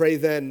entitled Pray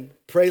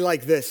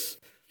Like This,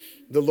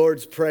 the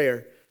Lord's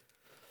Prayer.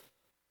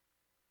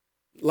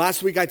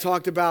 Last week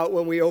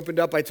when we opened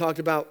up, I talked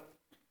about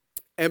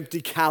empty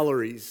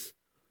calories.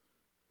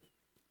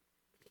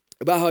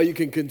 About how you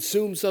can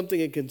consume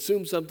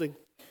something,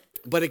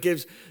 but it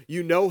gives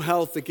you no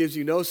health, it gives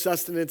you no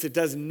sustenance, it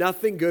does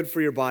nothing good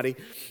for your body.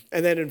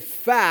 And then in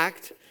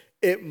fact,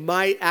 it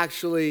might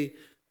actually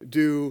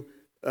do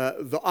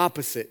the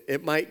opposite.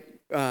 It might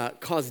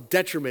cause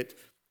detriment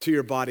to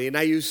your body. And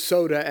I use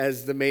soda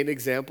as the main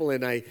example,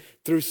 and I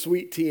threw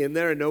sweet tea in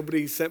there, and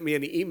nobody sent me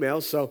any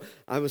emails, so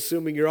I'm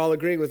assuming you're all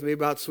agreeing with me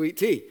about sweet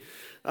tea.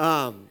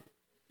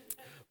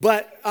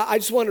 But I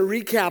just want to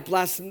recap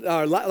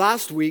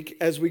last week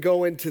as we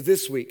go into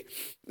this week.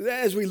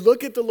 As we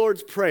look at the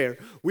Lord's Prayer,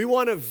 we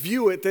want to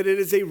view it that it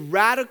is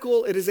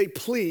a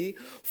plea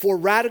for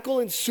radical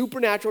and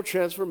supernatural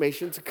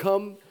transformation to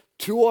come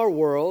to our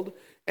world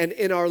and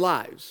in our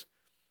lives.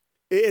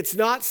 It's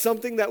not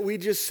something that we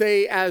just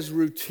say as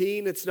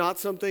routine. It's not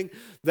something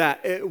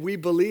that we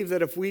believe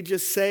that if we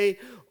just say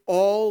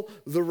all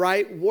the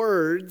right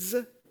words,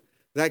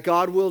 that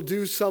God will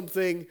do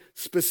something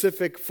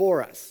specific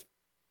for us.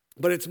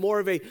 But it's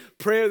more of a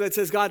prayer that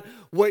says, God,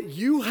 what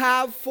you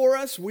have for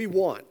us, we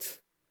want.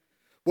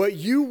 What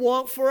you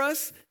want for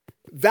us,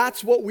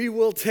 that's what we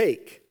will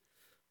take.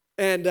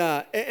 And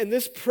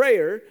this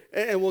prayer,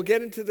 and we'll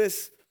get into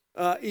this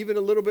even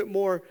a little bit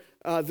more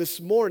this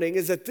morning,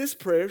 is that this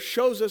prayer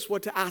shows us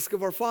what to ask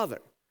of our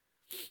Father.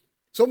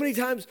 So many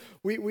times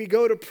we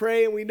go to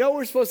pray and we know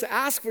we're supposed to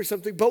ask for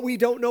something, but we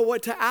don't know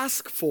what to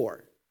ask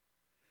for.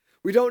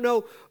 We don't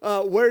know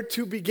where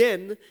to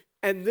begin.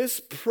 And this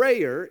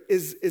prayer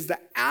is the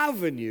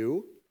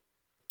avenue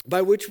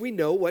by which we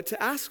know what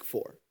to ask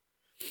for.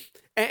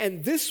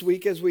 And this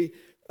week, as we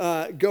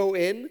go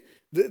in,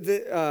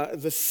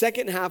 the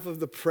second half of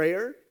the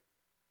prayer,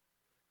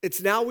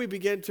 it's now we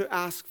begin to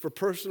ask for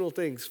personal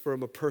things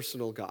from a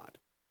personal God.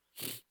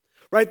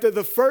 Right?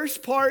 The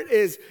first part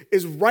is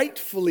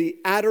rightfully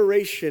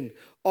adoration.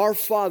 Our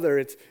Father,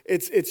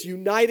 it's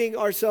uniting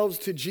ourselves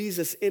to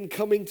Jesus in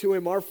coming to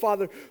him. Our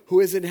Father who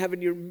is in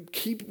heaven, you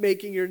keep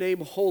making your name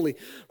holy.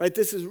 Right?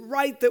 This is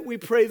right that we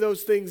pray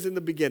those things in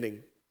the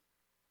beginning.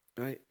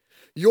 Right?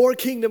 Your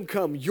kingdom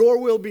come, your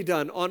will be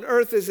done on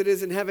earth as it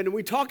is in heaven. And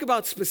we talk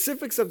about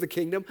specifics of the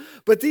kingdom,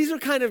 but these are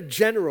kind of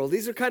general.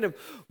 These are kind of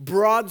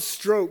broad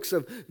strokes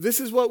of this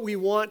is what we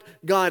want,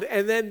 God.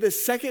 And then the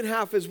second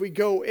half as we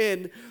go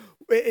in,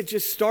 it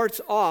just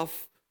starts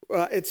off.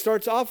 It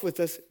starts off with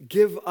us,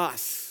 give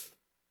us.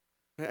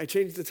 I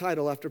changed the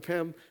title after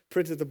Pam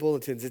printed the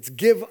bulletins. It's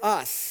give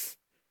us.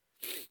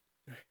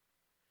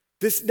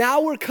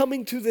 Now we're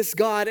coming to this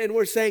God and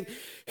we're saying,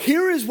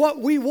 here is what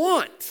we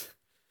want.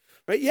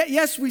 Right?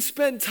 Yes, we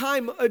spend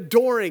time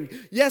adoring.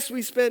 Yes,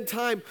 we spend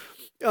time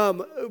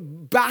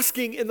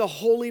basking in the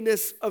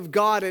holiness of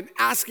God and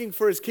asking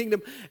for his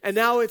kingdom. And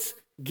now it's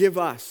give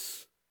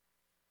us.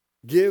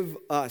 Give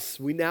us.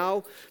 We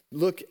now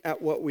look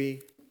at what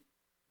we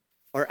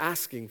are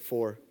asking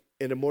for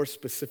in a more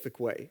specific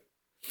way.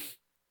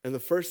 And the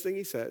first thing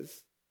he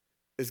says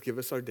is give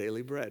us our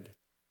daily bread.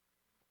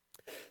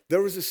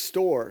 There was a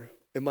store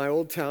in my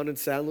old town of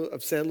San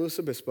Luis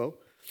Obispo,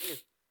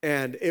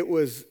 and it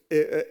was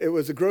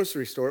a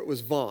grocery store. It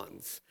was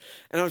Vons.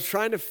 And I was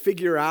trying to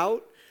figure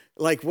out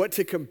like what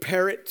to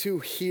compare it to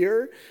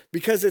here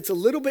because it's a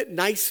little bit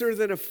nicer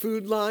than a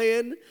Food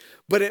Lion,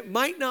 but it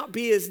might not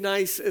be as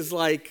nice as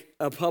like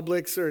a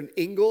Publix or an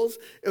Ingles.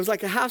 It was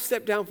like a half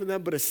step down from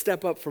them, but a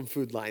step up from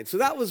Food Lion. So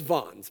that was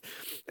Vons.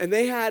 And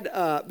they had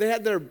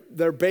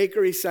their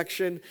bakery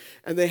section,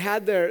 and they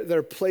had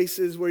their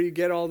places where you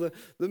get all the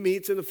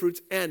meats and the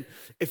fruits. And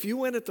if you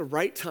went at the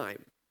right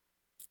time,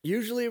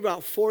 usually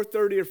about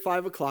 4:30 or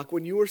 5 o'clock,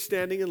 when you were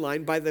standing in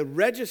line by the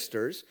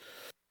registers,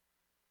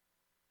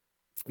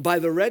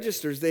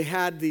 they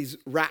had these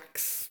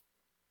racks.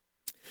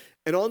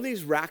 And on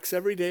these racks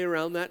every day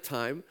around that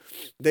time,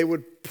 they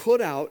would put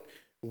out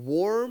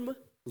warm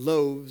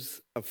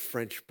loaves of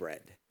French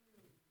bread.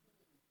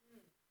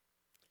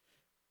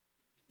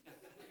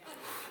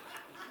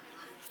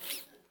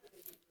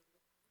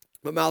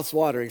 My mouth's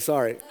watering,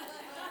 sorry.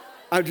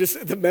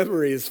 The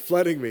memory is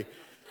flooding me.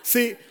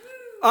 See,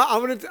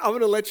 I'm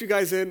gonna let you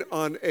guys in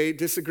on a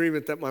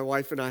disagreement that my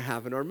wife and I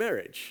have in our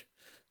marriage.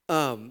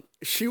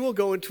 She will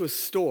go into a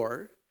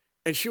store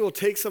and she will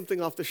take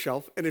something off the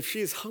shelf, and if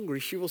she is hungry,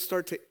 she will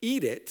start to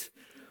eat it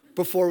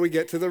before we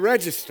get to the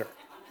register.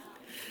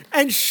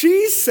 And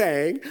she's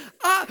saying,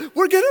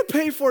 we're gonna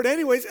pay for it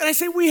anyways. And I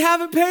say, we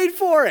haven't paid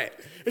for it.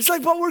 It's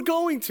like, but we're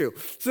going to.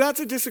 So that's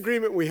a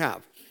disagreement we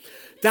have.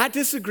 That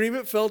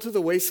disagreement fell to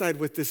the wayside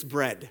with this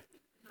bread.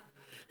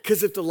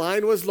 Because if the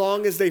line was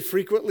long as they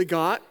frequently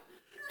got,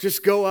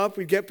 just go up,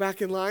 we get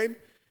back in line,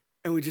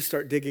 and we just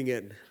start digging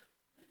in.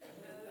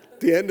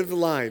 The end of the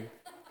line,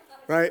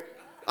 right?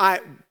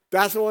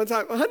 That's the one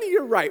time, honey,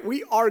 you're right.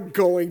 We are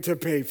going to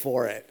pay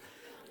for it.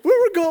 We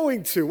were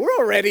going to. We're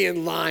already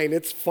in line.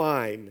 It's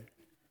fine.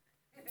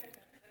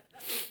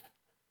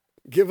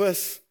 Give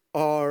us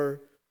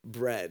our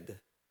bread.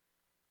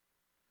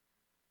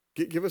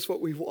 Give us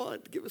what we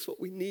want. Give us what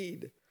we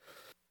need.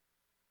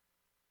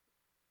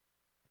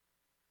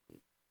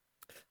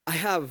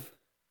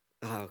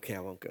 Okay, I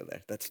won't go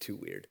there. That's too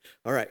weird.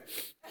 All right.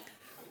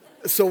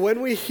 So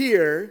when we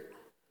hear,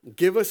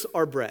 give us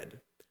our bread,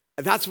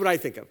 that's what I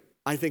think of.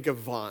 I think of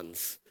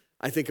Vons.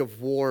 I think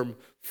of warm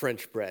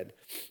French bread.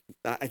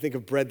 I think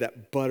of bread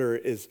that butter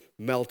is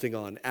melting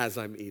on as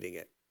I'm eating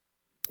it.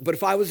 But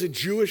if I was a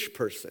Jewish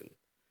person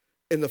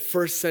in the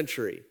first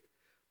century,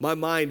 my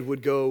mind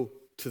would go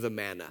to the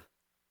manna.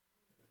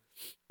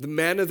 The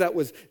manna that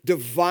was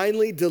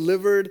divinely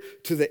delivered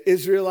to the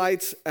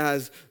Israelites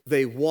as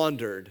they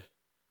wandered.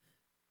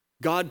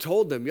 God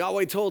told them,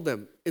 Yahweh told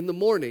them, in the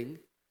morning,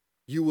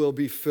 you will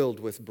be filled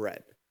with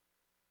bread.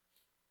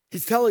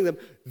 He's telling them,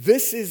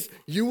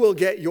 you will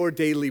get your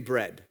daily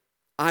bread.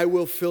 I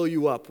will fill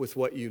you up with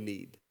what you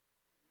need.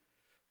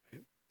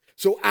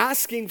 So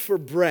asking for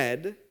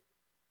bread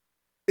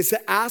is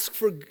to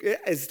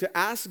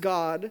ask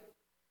God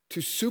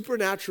to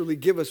supernaturally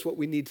give us what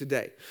we need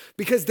today.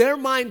 Because their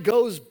mind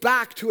goes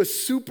back to a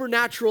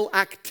supernatural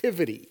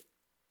activity,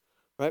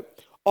 right?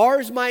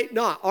 Ours might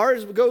not.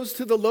 Ours goes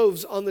to the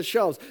loaves on the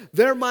shelves.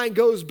 Their mind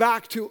goes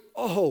back to,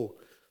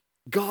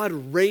 God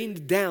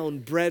rained down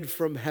bread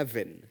from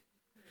heaven.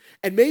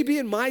 And maybe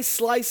in my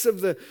slice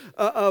of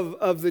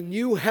the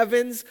new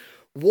heavens,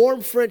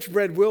 warm French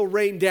bread will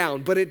rain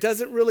down, but it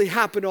doesn't really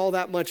happen all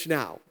that much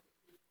now.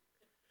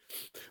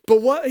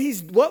 But what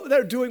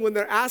they're doing when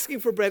they're asking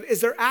for bread is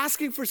they're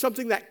asking for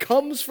something that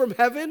comes from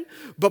heaven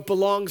but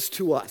belongs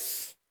to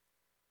us.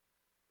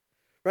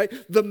 right?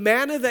 The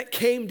manna that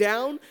came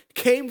down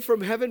came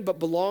from heaven but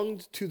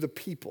belonged to the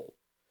people.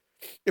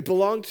 It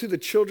belonged to the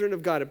children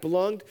of God. It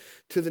belonged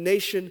to the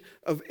nation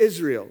of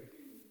Israel.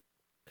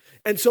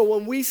 And so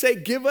when we say,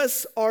 give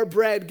us our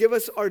bread, give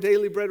us our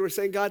daily bread, we're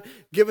saying, God,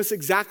 give us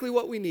exactly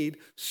what we need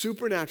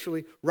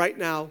supernaturally right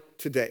now,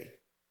 today.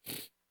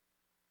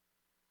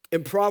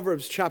 In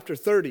Proverbs chapter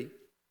 30,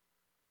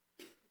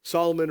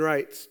 Solomon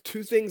writes,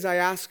 2 things I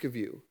ask of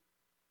you.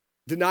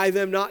 Deny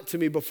them not to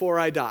me before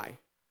I die.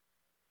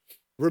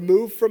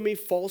 Remove from me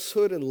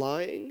falsehood and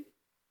lying,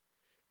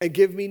 and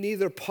give me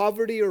neither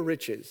poverty or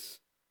riches.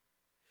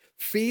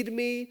 Feed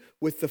me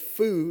with the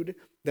food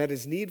that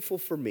is needful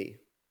for me,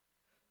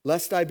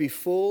 lest I be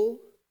full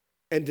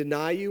and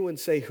deny you and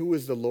say, who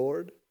is the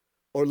Lord?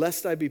 Or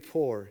lest I be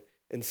poor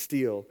and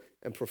steal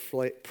and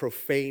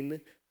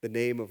profane the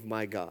name of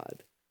my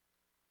God.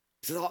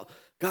 He says, oh,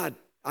 God,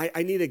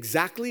 I need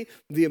exactly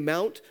the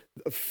amount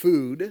of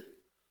food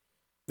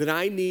that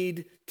I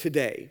need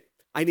today.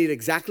 I need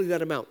exactly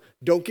that amount.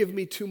 Don't give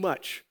me too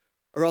much,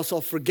 or else I'll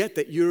forget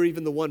that you're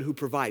even the one who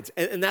provides.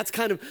 And that's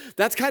kind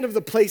of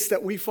the place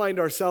that we find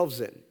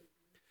ourselves in.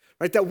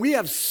 Right, that we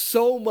have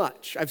so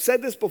much. I've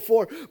said this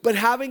before, but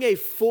having a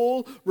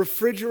full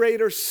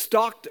refrigerator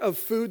stocked of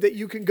food that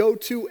you can go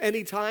to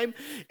anytime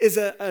is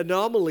an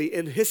anomaly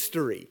in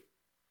history.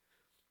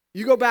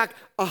 You go back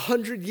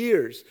 100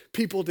 years,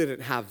 people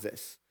didn't have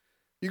this.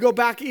 You go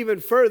back even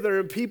further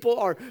and people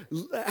are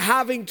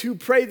having to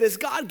pray this,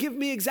 God, give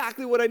me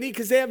exactly what I need,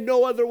 because they have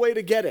no other way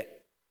to get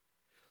it.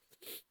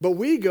 But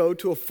we go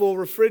to a full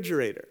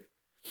refrigerator.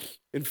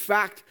 In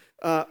fact,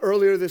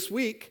 earlier this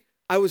week,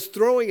 I was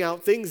throwing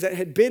out things that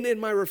had been in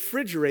my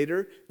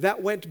refrigerator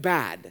that went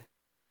bad.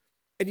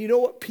 And you know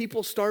what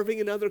people starving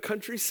in other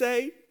countries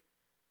say?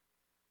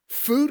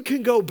 Food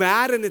can go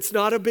bad and it's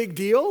not a big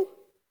deal.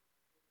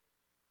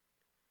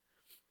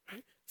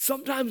 Right?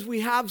 Sometimes we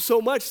have so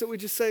much that we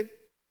just say,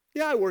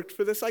 yeah, I worked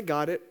for this, I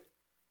got it.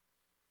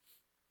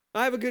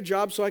 I have a good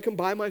job so I can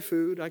buy my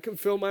food, I can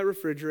fill my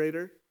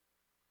refrigerator.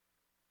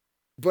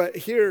 But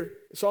here,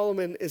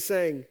 Solomon is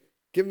saying,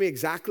 give me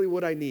exactly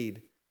what I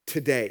need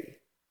today.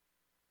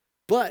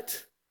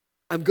 But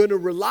I'm going to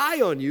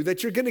rely on you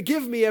that you're going to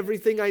give me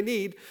everything I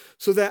need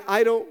so that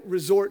I don't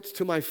resort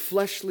to my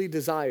fleshly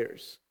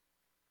desires,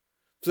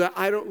 so that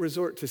I don't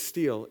resort to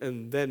steal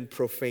and then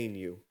profane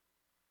you.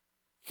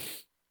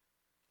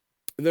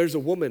 And there's a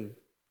woman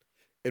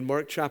in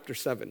Mark chapter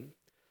 7,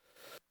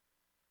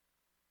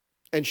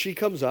 and she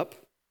comes up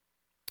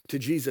to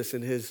Jesus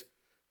and his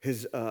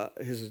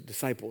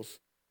disciples,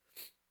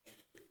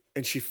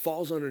 and she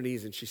falls on her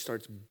knees and she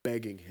starts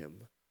begging him.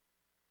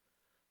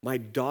 My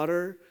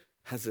daughter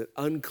has an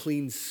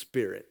unclean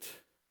spirit.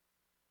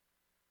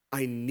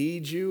 I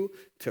need you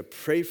to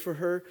pray for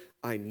her.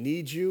 I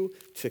need you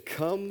to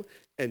come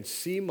and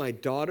see my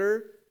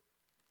daughter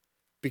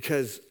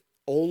because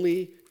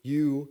only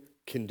you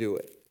can do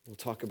it. We'll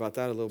talk about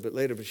that a little bit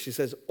later, but she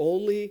says,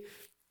 only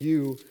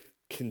you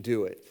can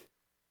do it.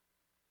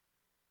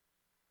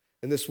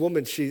 And this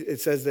woman,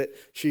 it says that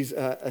she's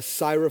a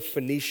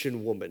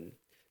Syrophoenician woman.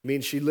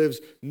 Means she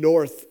lives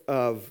north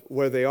of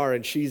where they are,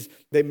 and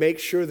they make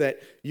sure that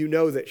you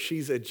know that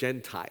she's a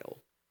Gentile.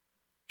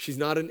 She's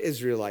not an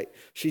Israelite.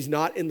 She's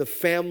not in the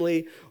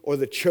family or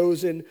the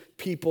chosen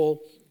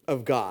people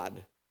of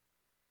God.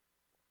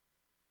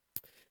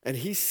 And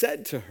he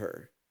said to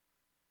her,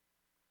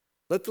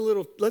 let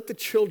the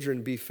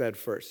children be fed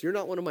first. You're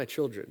not one of my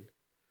children.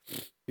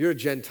 You're a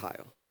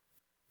Gentile.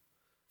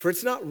 For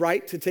it's not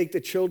right to take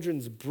the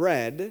children's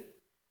bread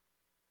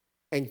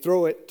and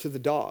throw it to the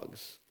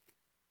dogs.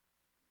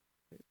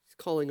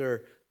 Calling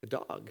her a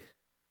dog.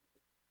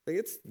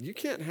 You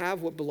can't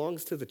have what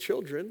belongs to the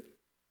children.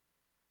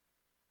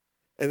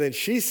 And then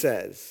she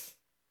says,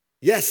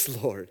 yes,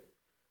 Lord,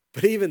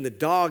 but even the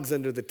dogs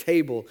under the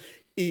table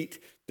eat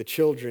the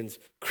children's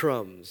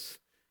crumbs.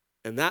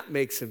 And that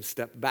makes him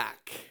step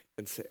back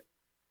and say,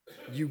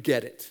 you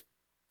get it.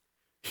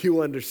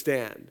 You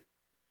understand.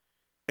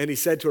 And he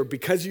said to her,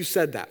 because you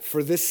said that,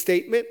 for this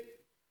statement,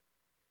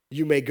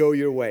 you may go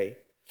your way.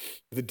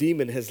 The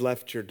demon has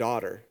left your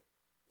daughter.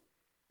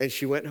 And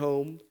she went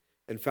home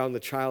and found the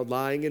child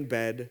lying in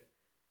bed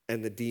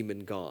and the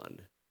demon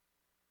gone.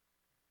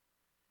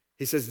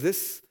 He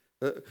says,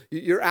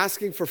 you're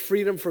asking for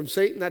freedom from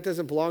Satan? That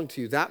doesn't belong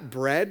to you. That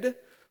bread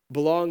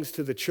belongs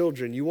to the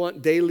children. You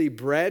want daily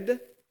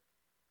bread?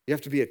 You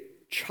have to be a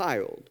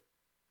child.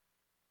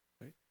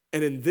 Right?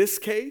 And in this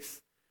case,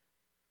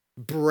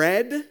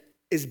 bread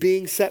is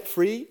being set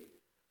free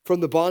from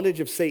the bondage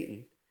of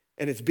Satan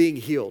and it's being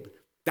healed.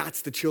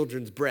 That's the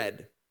children's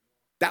bread.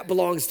 That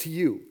belongs to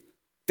you.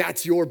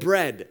 That's your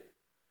bread.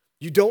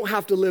 You don't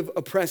have to live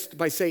oppressed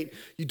by Satan.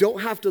 You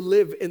don't have to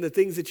live in the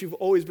things that you've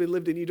always been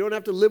lived in. You don't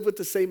have to live with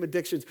the same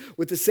addictions,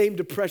 with the same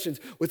depressions,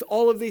 with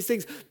all of these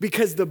things,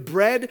 because the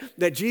bread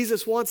that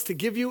Jesus wants to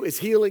give you is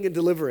healing and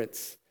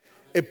deliverance.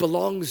 It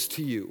belongs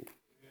to you.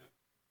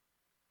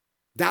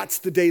 That's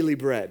the daily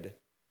bread.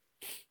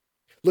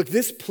 Look,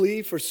 this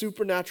plea for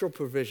supernatural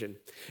provision,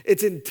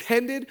 it's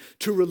intended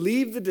to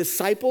relieve the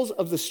disciples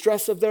of the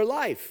stress of their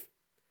life.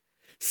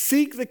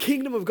 Seek the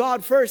kingdom of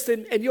God first,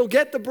 and you'll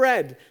get the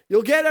bread.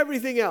 You'll get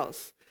everything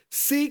else.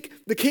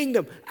 Seek the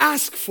kingdom.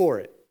 Ask for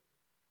it.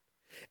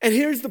 And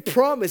here's the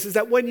promise, is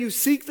that when you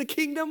seek the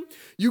kingdom,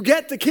 you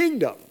get the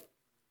kingdom.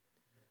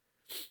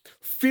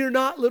 Fear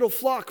not, little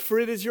flock, for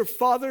it is your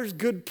Father's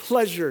good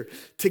pleasure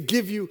to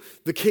give you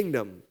the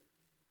kingdom.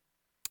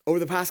 Over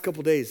the past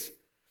couple days,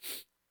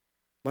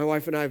 my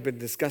wife and I have been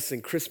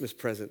discussing Christmas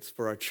presents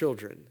for our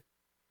children.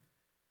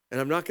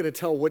 And I'm not going to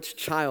tell which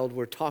child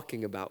we're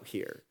talking about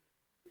here,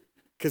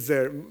 because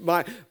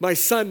my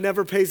son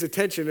never pays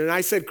attention. And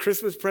I said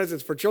Christmas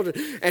presents for children,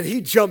 and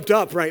he jumped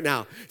up right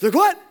now. He's like,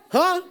 what?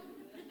 Huh?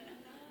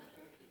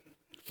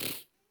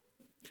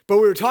 But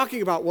we were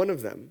talking about one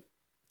of them.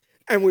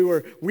 And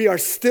we are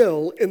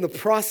still in the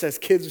process,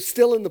 kids are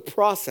still in the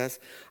process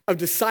of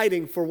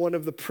deciding for one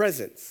of the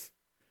presents.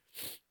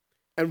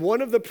 And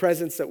one of the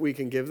presents that we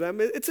can give them,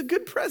 it's a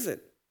good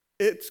present.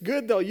 It's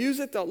good, they'll use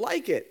it, they'll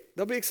like it,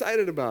 they'll be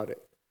excited about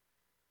it.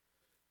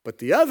 But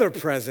the other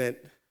present,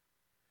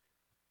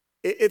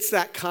 it's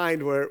that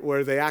kind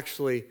where they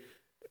actually,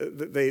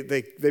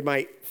 they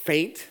might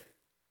faint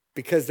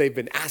because they've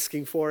been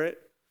asking for it.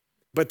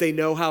 But they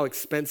know how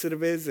expensive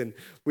it is, and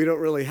we don't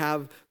really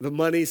have the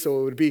money,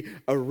 so it would be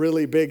a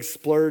really big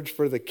splurge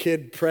for the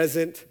kid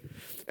present.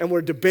 And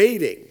we're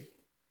debating.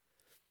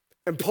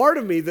 And part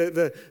of me,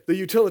 the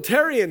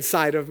utilitarian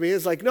side of me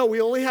is like, no, we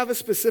only have a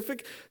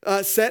specific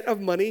set of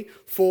money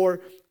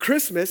for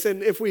Christmas,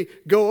 and if we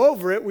go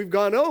over it, we've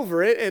gone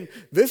over it, and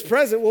this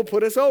present will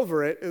put us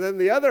over it. And then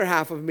the other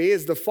half of me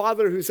is the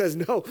father who says,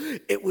 no,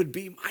 it would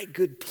be my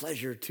good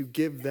pleasure to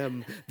give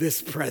them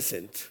this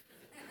present.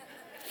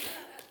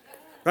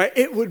 Right?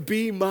 It would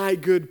be my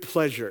good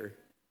pleasure.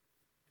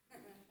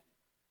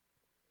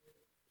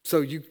 So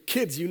you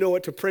kids, you know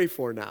what to pray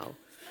for now.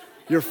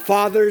 Your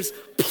Father's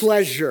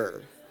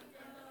pleasure.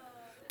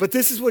 But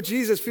this is what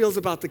Jesus feels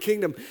about the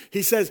kingdom.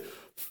 He says,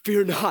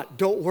 fear not.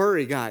 Don't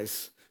worry,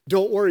 guys.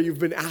 Don't worry. You've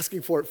been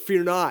asking for it.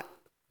 Fear not.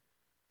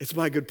 It's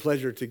my good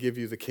pleasure to give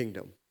you the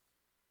kingdom.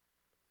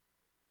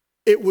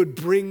 It would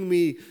bring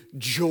me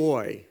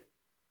joy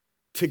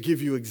to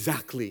give you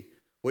exactly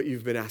what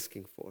you've been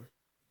asking for.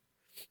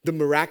 The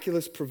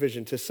miraculous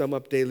provision, to sum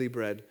up daily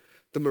bread,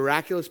 the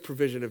miraculous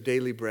provision of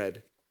daily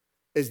bread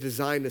is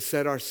designed to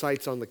set our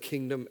sights on the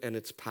kingdom and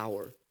its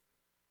power.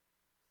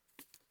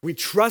 We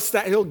trust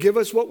that he'll give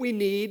us what we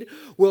need.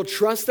 We'll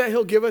trust that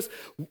he'll give us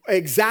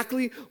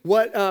exactly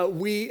what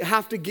we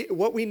have to get,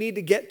 what we need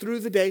to get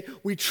through the day.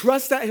 We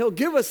trust that he'll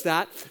give us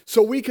that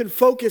so we can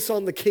focus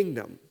on the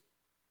kingdom.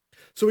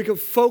 So we can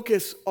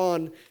focus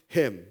on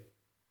him.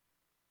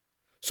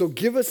 So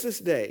give us this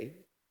day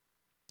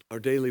our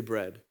daily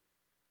bread.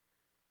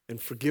 And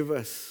forgive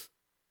us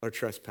our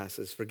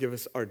trespasses. Forgive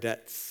us our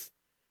debts.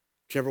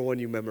 Whichever one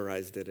you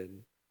memorized it in.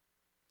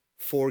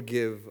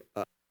 Forgive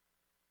us.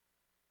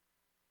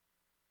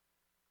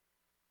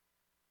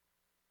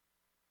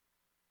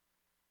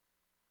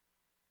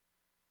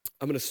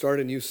 I'm going to start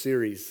a new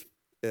series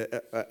in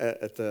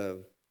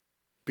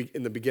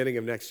the beginning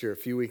of next year, a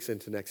few weeks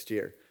into next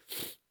year.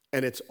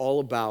 And it's all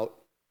about,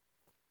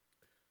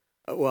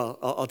 well,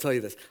 I'll tell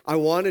you this. I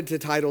wanted to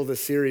title the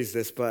series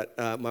this, but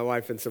my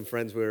wife and some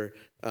friends we were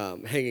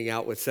hanging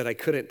out with said I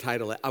couldn't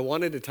title it. I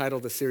wanted to title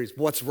the series,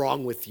 What's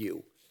Wrong With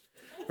You?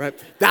 Right?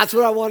 That's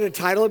what I wanted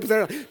to title it, but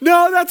they're like,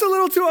 no, that's a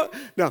little too,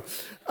 no.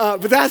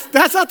 But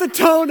that's not the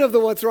tone of the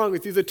What's Wrong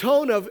With You. The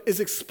tone of is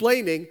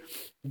explaining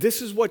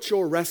this is what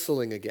you're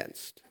wrestling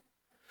against.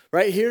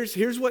 Right?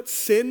 Here's what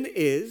sin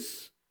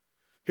is.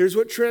 Here's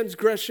what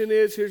transgression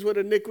is, here's what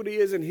iniquity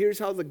is, and here's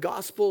how the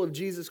gospel of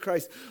Jesus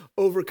Christ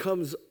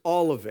overcomes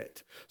all of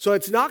it. So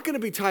it's not going to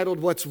be titled,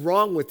 What's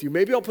Wrong With You?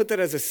 Maybe I'll put that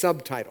as a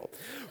subtitle,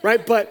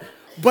 right? But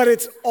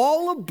it's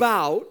all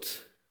about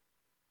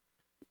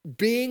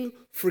being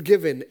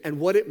forgiven and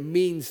what it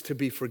means to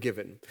be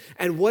forgiven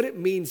and what it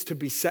means to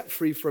be set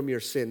free from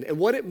your sin and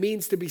what it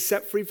means to be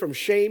set free from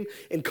shame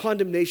and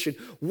condemnation,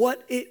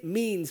 what it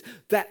means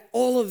that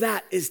all of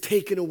that is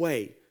taken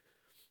away.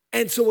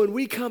 And so when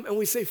we come and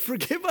we say,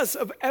 forgive us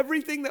of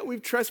everything that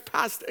we've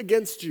trespassed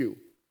against you,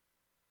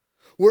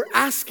 we're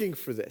asking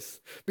for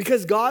this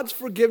because God's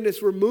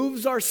forgiveness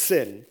removes our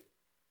sin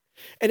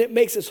and it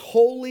makes us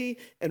holy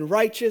and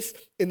righteous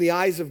in the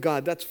eyes of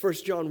God. That's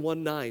 1 John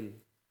 1:9,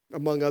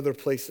 among other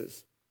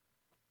places.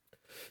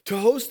 To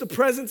host the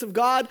presence of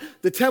God,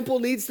 the temple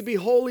needs to be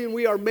holy, and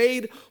we are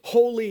made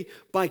holy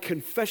by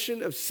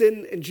confession of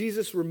sin and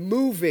Jesus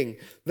removing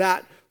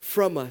that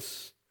from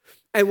us.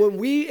 And when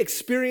we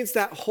experience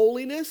that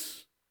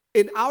holiness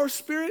in our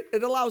spirit,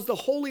 it allows the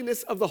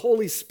holiness of the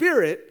Holy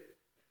Spirit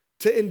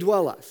to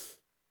indwell us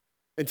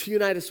and to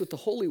unite us with the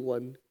Holy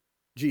One,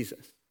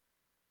 Jesus.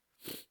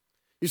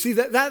 You see,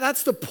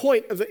 that's the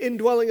point of the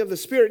indwelling of the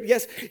Spirit.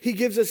 Yes, he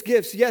gives us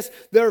gifts. Yes,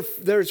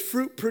 there's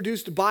fruit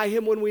produced by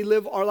him when we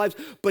live our lives,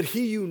 but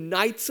he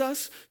unites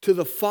us to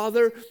the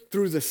Father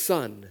through the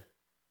Son.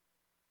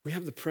 We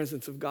have the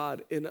presence of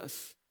God in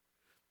us.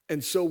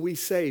 And so we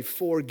say,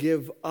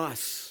 forgive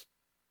us.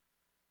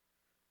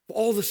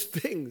 All these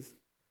things.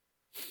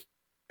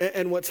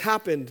 And what's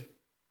happened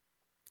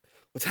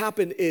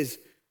is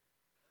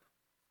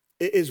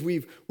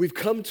we've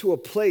come to a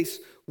place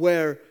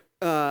where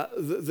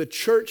the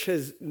church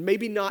has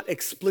maybe not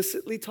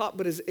explicitly taught,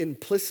 but is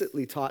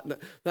implicitly taught.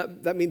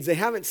 That means they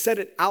haven't said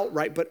it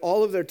outright, but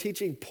all of their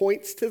teaching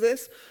points to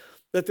this,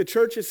 that the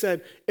church has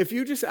said, if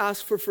you just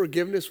ask for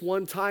forgiveness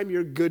one time,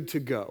 you're good to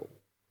go.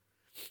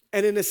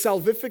 And in a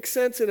salvific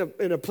sense,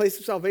 in a place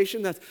of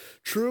salvation, that's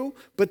true,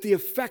 but the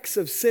effects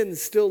of sin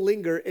still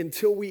linger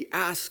until we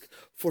ask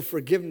for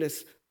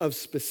forgiveness of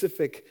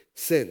specific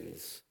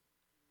sins.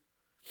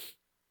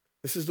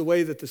 This is the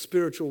way that the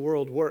spiritual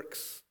world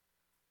works.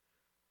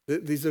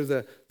 These are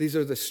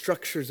the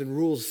structures and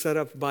rules set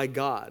up by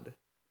God.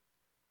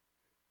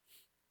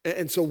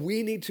 And so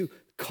we need to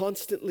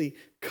constantly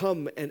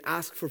come and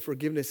ask for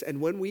forgiveness.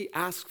 And when we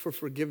ask for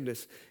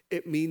forgiveness,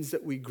 it means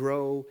that we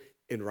grow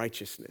in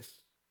righteousness.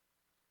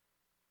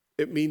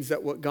 It means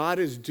that what God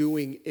is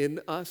doing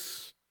in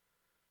us,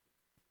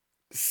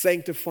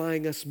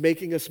 sanctifying us,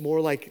 making us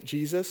more like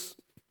Jesus,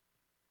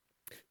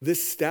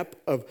 this step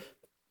of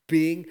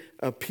being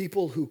a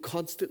people who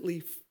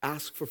constantly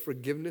ask for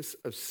forgiveness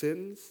of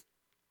sins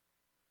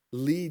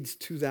leads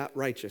to that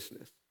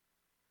righteousness.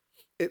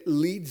 It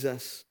leads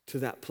us to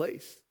that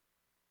place.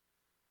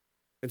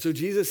 And so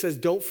Jesus says,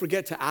 don't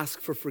forget to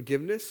ask for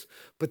forgiveness,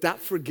 but that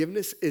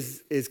forgiveness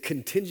is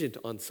contingent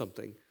on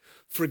something.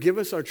 Forgive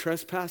us our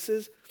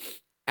trespasses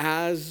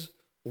as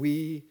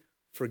we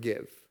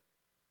forgive.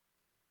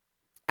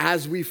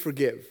 As we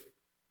forgive.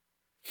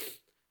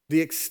 The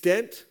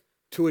extent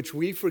to which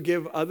we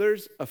forgive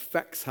others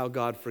affects how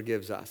God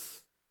forgives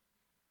us.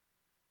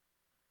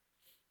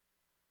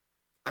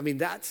 I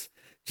mean,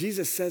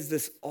 Jesus says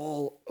this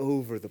all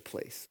over the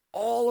place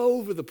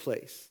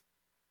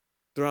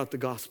throughout the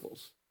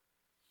Gospels.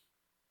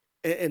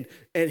 And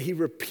he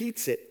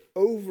repeats it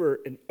over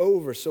and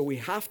over, so we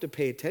have to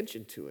pay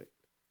attention to it.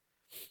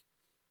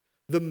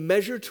 The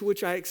measure to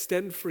which I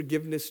extend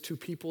forgiveness to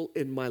people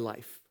in my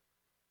life,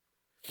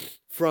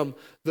 from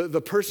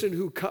the person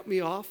who cut me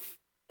off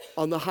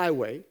on the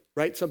highway,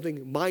 right?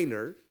 Something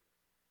minor,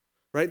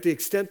 right? The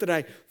extent that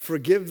I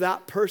forgive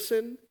that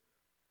person,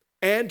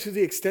 and to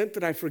the extent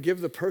that I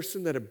forgive the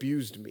person that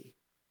abused me.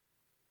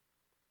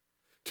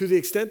 To the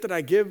extent that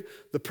I give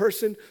the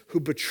person who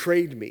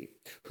betrayed me,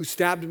 who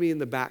stabbed me in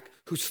the back,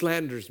 who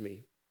slanders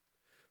me.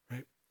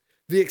 Right?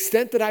 The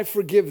extent that I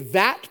forgive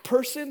that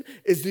person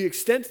is the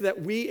extent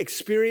that we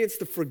experience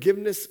the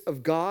forgiveness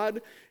of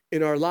God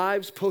in our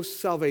lives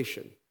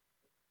post-salvation.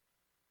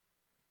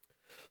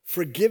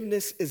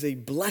 Forgiveness is a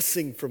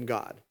blessing from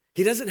God.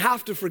 He doesn't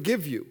have to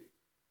forgive you,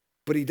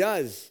 but he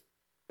does.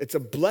 It's a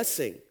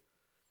blessing.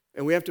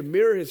 And we have to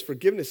mirror his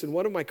forgiveness. In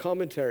one of my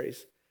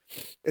commentaries,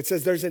 it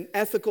says there's an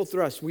ethical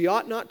thrust. We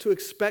ought not to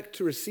expect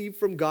to receive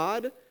from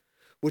God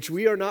which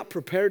we are not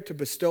prepared to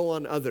bestow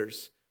on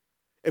others.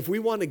 If we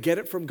want to get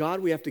it from God,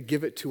 we have to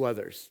give it to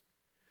others.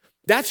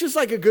 That's just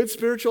like a good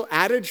spiritual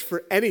adage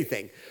for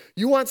anything.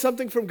 You want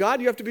something from God,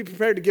 you have to be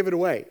prepared to give it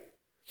away.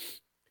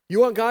 You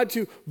want God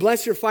to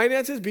bless your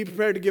finances, be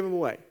prepared to give them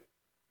away.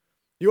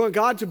 You want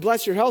God to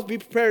bless your health, be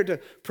prepared to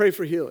pray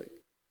for healing.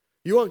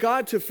 You want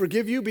God to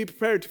forgive you, be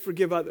prepared to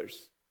forgive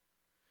others.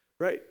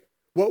 Right?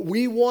 What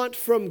we want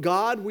from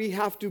God, we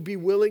have to be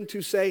willing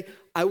to say,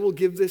 I will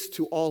give this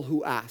to all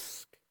who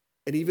ask.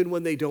 And even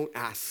when they don't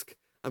ask,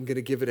 I'm going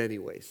to give it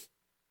anyways.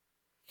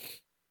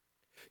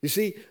 You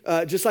see,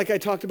 just like I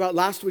talked about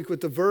last week with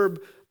the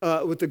verb,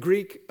 with the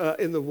Greek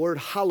in the word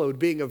hallowed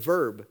being a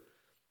verb.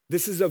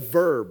 This is a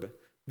verb.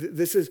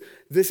 This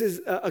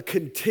is a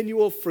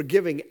continual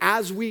forgiving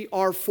as we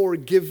are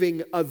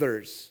forgiving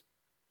others.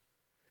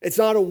 It's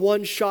not a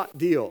one-shot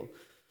deal.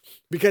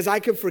 Because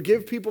I can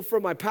forgive people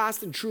from my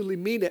past and truly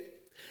mean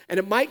it. And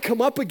it might come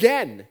up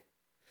again.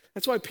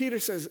 That's why Peter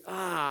says,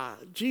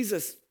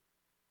 Jesus,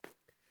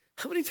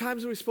 how many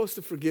times are we supposed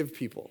to forgive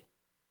people?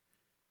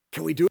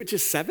 Can we do it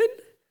just 7?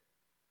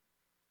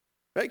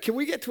 Right? Can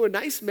we get to a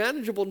nice,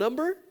 manageable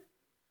number?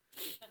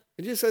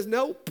 And Jesus says,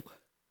 nope.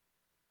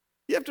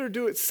 You have to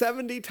do it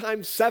 70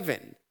 times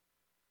 7.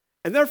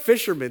 And they're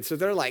fishermen, so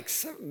they're like,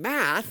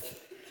 math?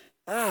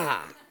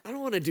 I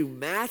don't want to do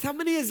math. How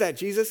many is that,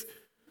 Jesus?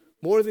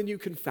 More than you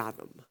can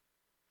fathom.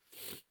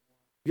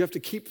 You have to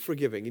keep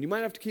forgiving. And you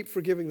might have to keep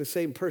forgiving the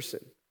same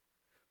person.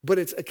 But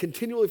it's a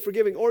continually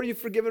forgiving. Or you've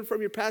forgiven from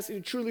your past and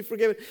you're truly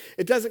forgiven.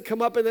 It doesn't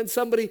come up and then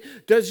somebody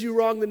does you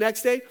wrong the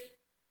next day.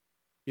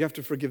 You have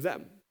to forgive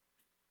them.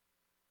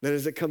 Then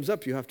as it comes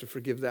up, you have to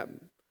forgive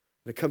them.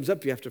 When it comes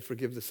up, you have to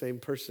forgive the same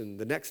person,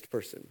 the next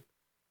person.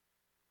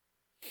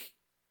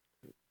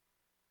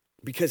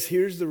 Because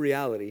here's the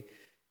reality.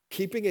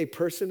 Keeping a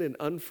person in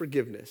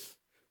unforgiveness,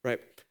 right?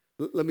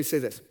 Let me say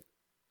this.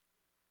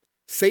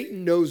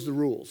 Satan knows the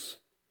rules.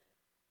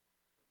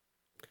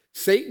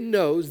 Satan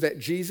knows that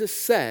Jesus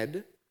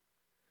said,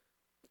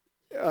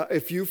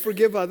 if you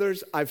forgive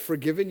others, I've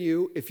forgiven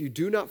you. If you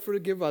do not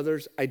forgive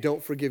others, I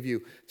don't forgive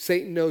you.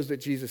 Satan knows that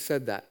Jesus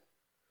said that.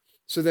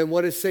 So then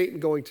what is Satan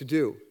going to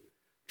do?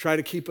 try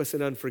to keep us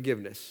in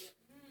unforgiveness.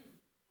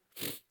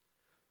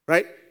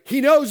 Right? He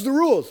knows the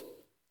rules.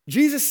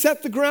 Jesus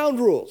set the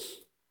ground rules.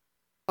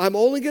 I'm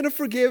only going to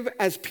forgive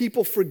as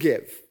people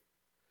forgive.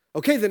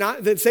 Okay, then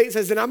Satan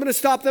says, then I'm going to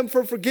stop them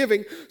from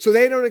forgiving so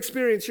they don't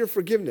experience your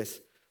forgiveness.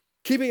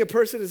 Keeping a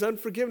person as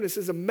unforgiveness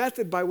is a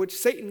method by which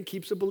Satan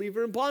keeps a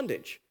believer in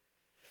bondage.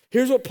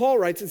 Here's what Paul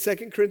writes in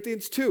 2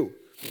 Corinthians 2.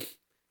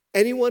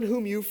 Anyone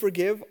whom you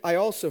forgive, I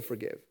also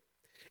forgive.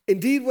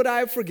 Indeed, what I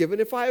have forgiven,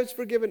 if I have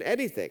forgiven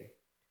anything,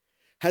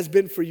 has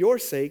been for your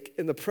sake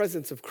in the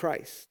presence of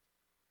Christ,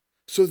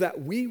 so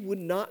that we would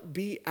not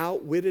be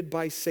outwitted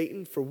by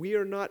Satan, for we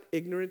are not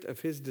ignorant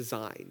of his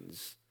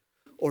designs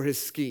or his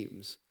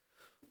schemes.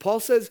 Paul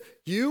says,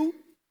 you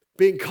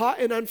being caught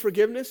in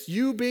unforgiveness,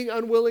 you being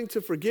unwilling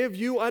to forgive,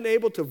 you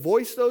unable to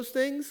voice those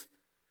things,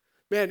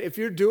 man, if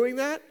you're doing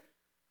that,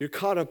 you're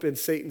caught up in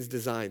Satan's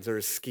designs or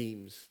his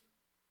schemes.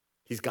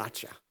 He's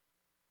got you.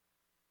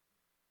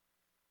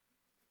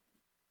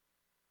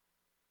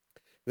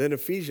 Then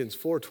Ephesians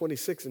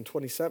 4:26 and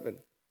 27.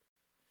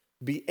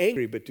 Be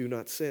angry, but do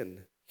not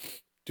sin.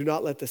 Do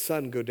not let the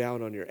sun go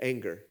down on your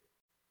anger.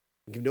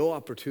 Give no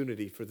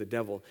opportunity for the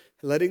devil.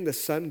 Letting the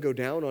sun go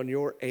down on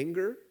your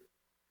anger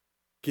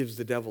gives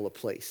the devil a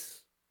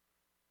place.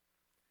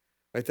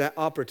 Right? That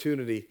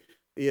opportunity,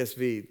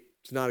 ESV,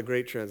 it's not a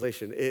great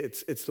translation.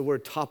 It's the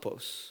word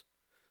topos,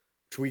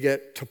 which we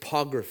get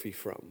topography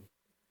from,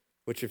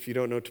 which if you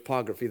don't know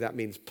topography, that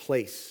means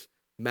place,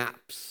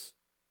 maps,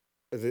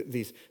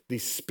 these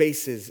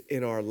spaces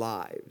in our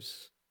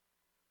lives.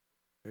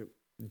 Right?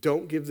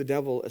 Don't give the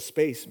devil a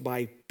space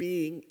by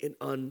being in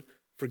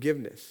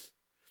unforgiveness.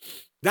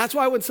 That's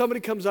why when somebody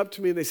comes up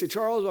to me and they say,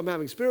 Charles, I'm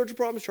having spiritual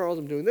problems. Charles,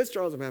 I'm doing this.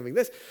 Charles, I'm having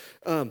this.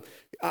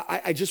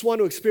 I just want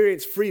to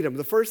experience freedom.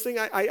 The first thing,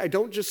 I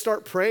don't just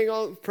start praying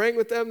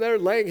with them there,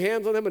 laying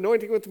hands on them,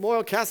 anointing with them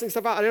oil, casting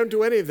stuff out. I don't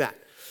do any of that.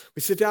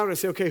 We sit down and I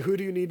say, okay, who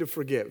do you need to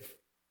forgive?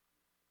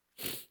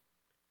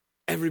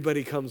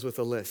 Everybody comes with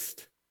a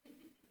list.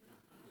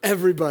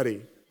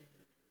 Everybody.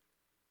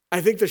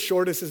 I think the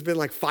shortest has been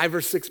like 5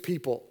 or 6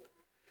 people.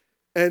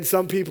 And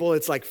some people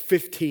it's like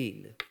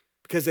 15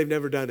 because they've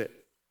never done it.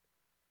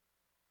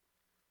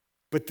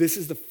 But this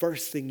is the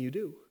first thing you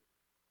do.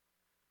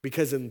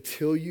 Because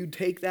until you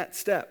take that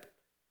step,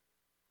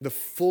 the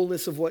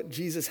fullness of what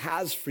Jesus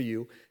has for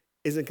you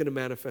isn't going to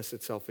manifest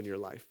itself in your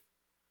life.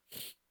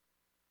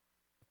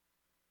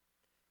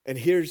 And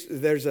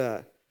there's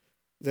a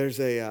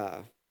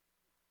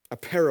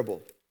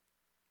parable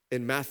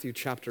in Matthew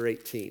chapter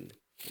 18.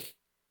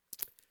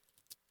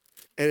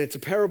 And it's a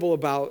parable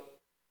about,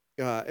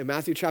 in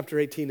Matthew chapter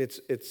 18,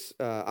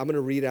 I'm going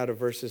to read out of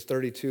verses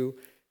 32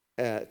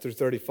 through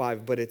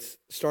 35, but it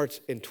starts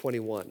in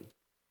 21.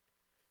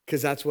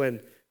 Because that's when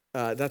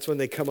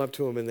they come up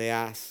to him and they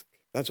ask.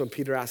 That's when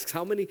Peter asks,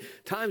 how many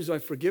times do I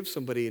forgive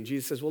somebody? And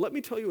Jesus says, well, let me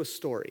tell you a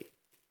story.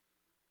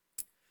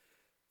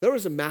 There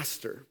was a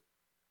master,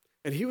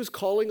 and he was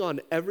calling on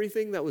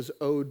everything that was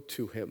owed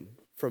to him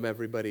from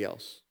everybody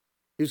else.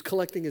 He was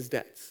collecting his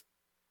debts.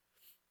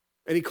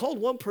 And he called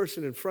one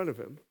person in front of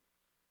him,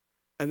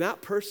 and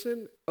that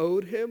person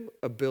owed him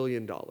 $1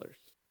 billion.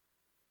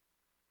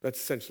 That's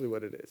essentially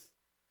what it is.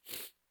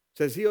 It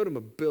says he owed him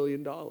 $1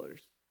 billion.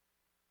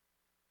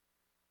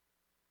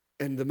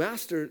 And the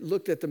master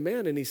looked at the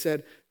man and he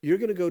said, you're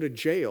going to go to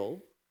jail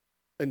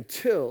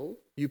until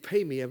you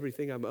pay me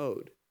everything I'm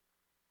owed.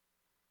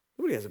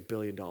 Nobody has $1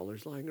 billion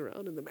lying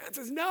around. And the man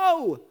says,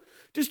 no,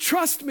 just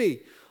trust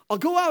me. I'll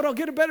go out, I'll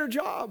get a better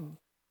job.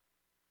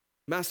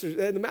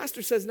 And the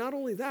master says, not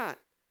only that,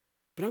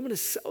 but I'm going to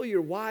sell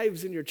your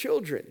wives and your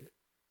children.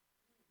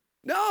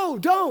 No,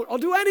 don't. I'll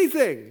do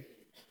anything.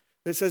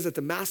 And it says that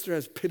the master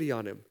has pity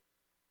on him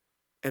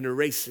and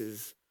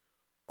erases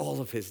all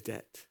of his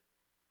debt.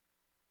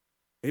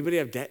 Anybody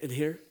have debt in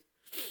here?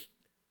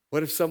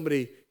 What if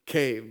somebody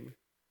came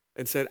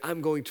and said,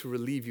 I'm going to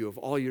relieve you of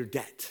all your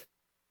debt,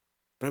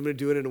 but I'm going to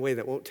do it in a way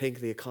that won't tank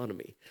the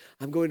economy.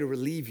 I'm going to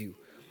relieve you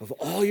of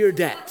all your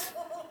debt.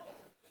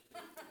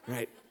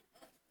 Right?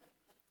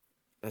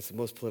 That's the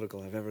most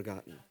political I've ever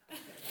gotten.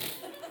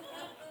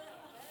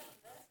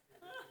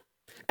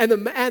 And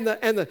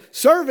the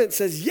servant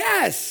says,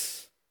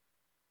 yes,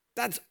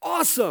 that's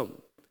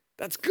awesome.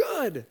 That's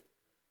good.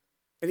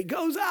 And he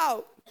goes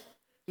out.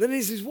 And then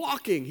he's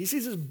walking. He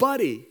sees his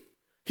buddy.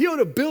 He owed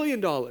 $1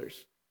 billion.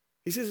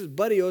 He sees his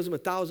buddy owes him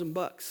 $1,000. And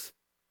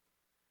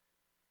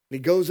he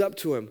goes up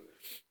to him. And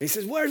he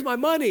says, where's my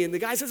money? And the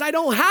guy says, I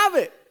don't have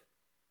it.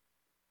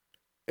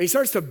 And he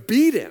starts to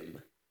beat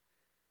him.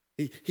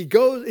 He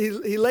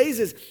lays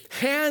his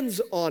hands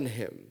on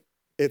him,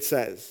 it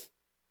says.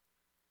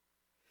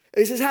 And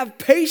he says, have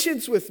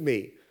patience with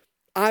me.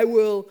 I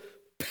will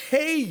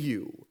pay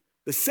you.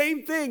 The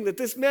same thing that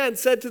this man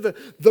said to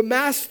the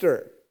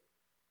master.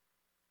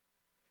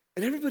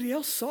 And everybody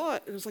else saw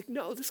it and was like,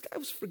 no, this guy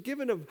was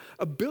forgiven of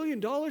 $1 billion.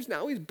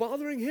 Now he's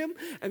bothering him.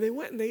 And they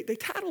went and they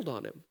tattled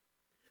on him.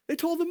 They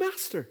told the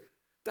master,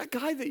 that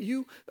guy that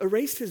you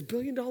erased his $1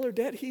 billion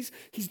debt, he's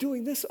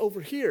doing this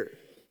over here.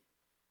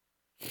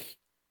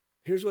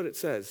 Here's what it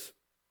says.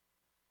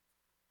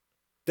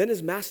 Then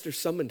his master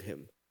summoned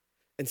him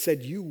and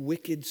said, "You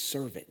wicked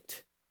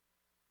servant,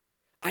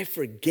 I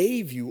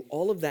forgave you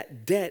all of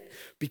that debt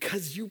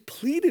because you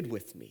pleaded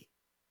with me.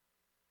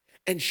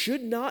 And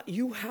should not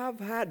you have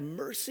had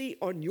mercy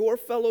on your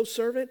fellow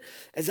servant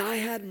as I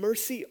had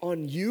mercy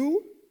on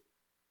you?"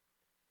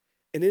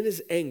 And in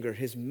his anger,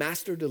 his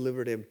master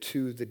delivered him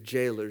to the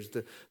jailers.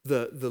 The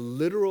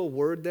literal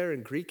word there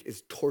in Greek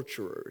is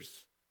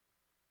torturers.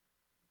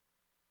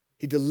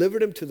 He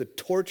delivered him to the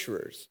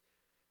torturers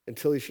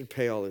until he should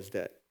pay all his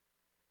debt.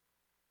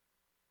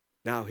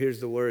 Now, here's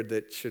the word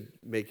that should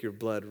make your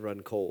blood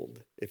run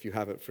cold if you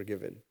haven't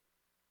forgiven.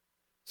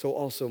 "So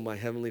also my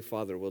heavenly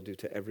Father will do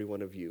to every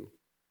one of you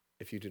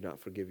if you do not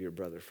forgive your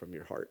brother from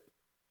your heart."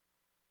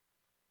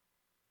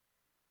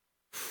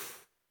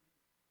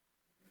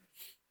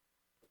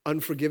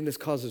 Unforgiveness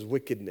causes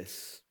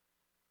wickedness.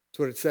 That's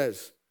what it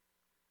says.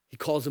 He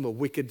calls him a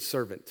wicked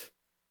servant.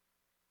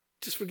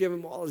 Just forgive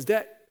him all his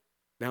debt.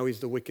 Now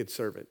he's the wicked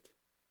servant.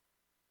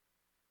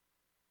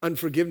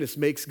 Unforgiveness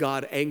makes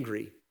God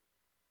angry.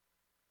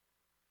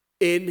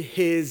 In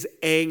his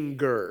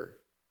anger,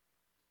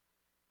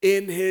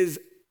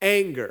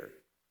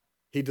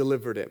 he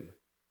delivered him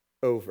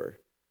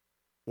over.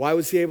 Why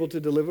was he able to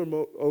deliver him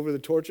over the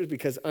tortures?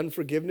 Because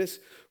unforgiveness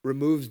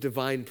removes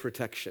divine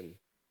protection.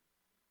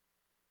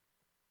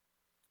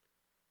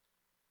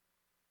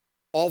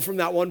 All from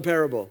that one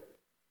parable.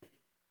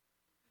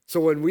 So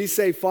when we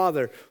say,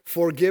 "Father,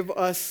 forgive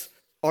us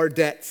our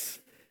debts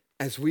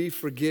as we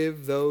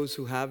forgive those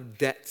who have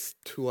debts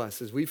to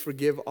us," as we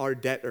forgive our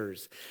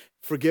debtors,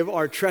 forgive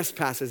our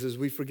trespasses as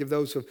we forgive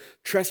those who have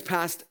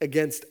trespassed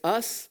against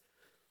us,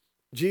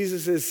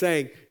 Jesus is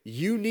saying,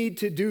 you need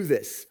to do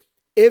this.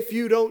 If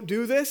you don't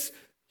do this,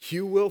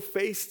 you will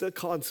face the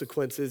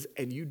consequences,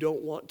 and you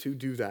don't want to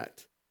do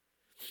that.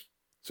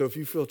 So if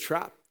you feel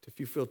trapped, if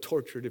you feel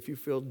tortured, if you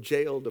feel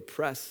jailed,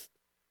 oppressed,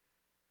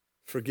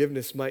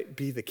 forgiveness might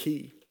be the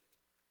key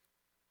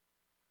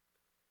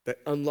that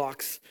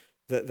unlocks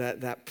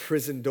that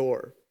prison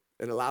door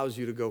and allows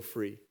you to go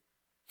free.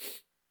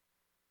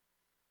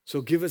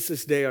 So give us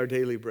this day our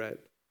daily bread.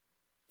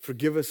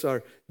 Forgive us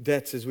our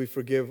debts as we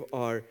forgive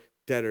our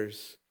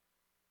debtors.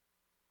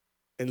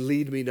 And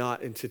lead me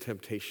not into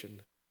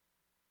temptation.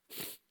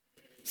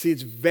 See,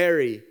 it's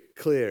very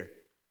clear.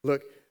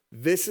 Look,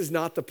 this is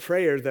not the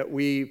prayer that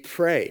we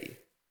pray.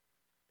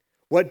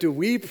 What do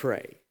we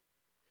pray?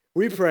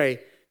 We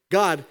pray,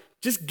 "God,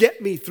 just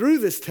get me through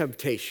this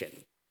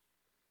temptation."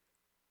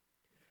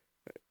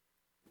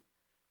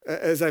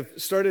 As I've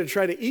started to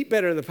try to eat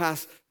better in the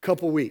past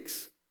couple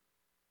weeks,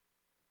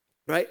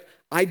 right?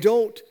 I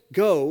don't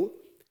go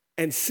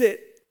and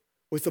sit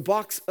with a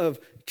box of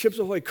Chips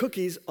Ahoy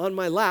cookies on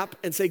my lap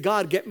and say,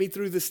 "God, get me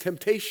through this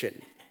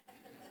temptation."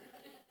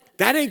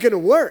 That ain't gonna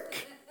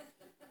work.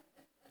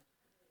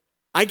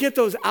 I get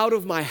those out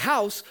of my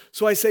house,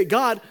 so I say,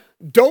 "God,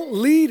 don't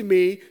lead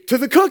me to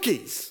the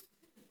cookies.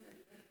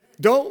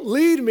 Don't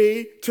lead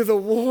me to the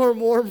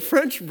warm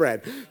French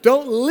bread.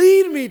 Don't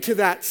lead me to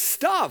that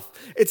stuff.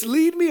 It's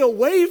lead me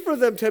away from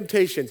them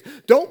temptations.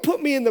 Don't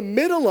put me in the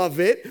middle of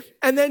it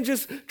and then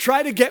just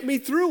try to get me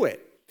through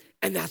it."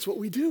 And that's what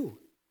we do.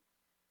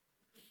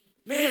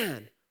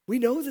 Man, we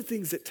know the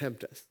things that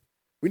tempt us.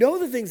 We know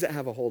the things that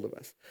have a hold of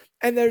us.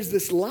 And there's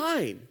this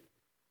line,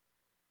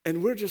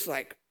 and we're just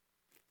like,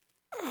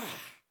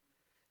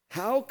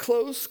 how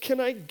close can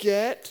I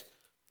get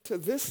to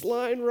this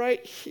line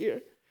right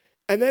here?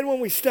 And then when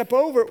we step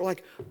over it, we're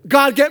like,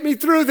 "God, get me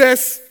through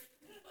this.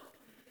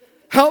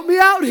 Help me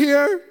out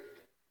here."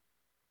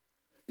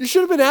 You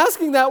should have been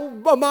asking that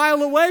a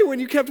mile away when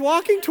you kept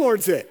walking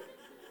towards it.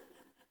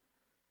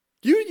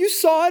 You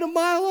saw it a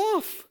mile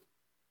off.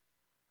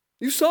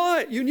 You saw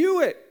it. You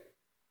knew it.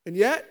 And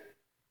yet,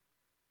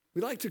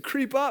 we like to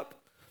creep up.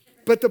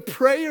 But the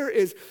prayer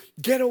is,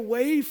 get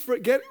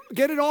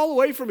it all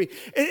away from me.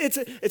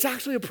 It's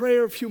actually a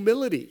prayer of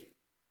humility.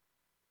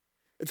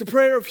 It's a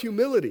prayer of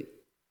humility.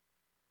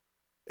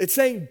 It's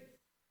saying,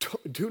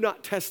 do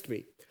not test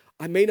me.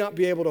 I may not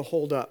be able to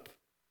hold up.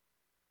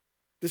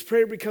 This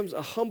prayer becomes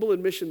a humble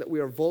admission that we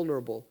are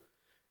vulnerable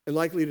and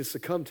likely to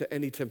succumb to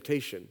any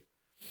temptation.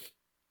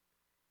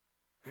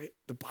 Right?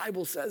 The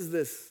Bible says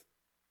this,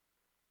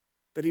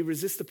 that he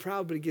resists the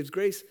proud, but he gives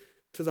grace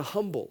to the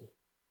humble.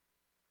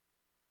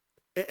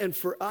 And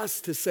for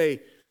us to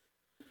say,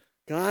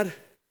 "God,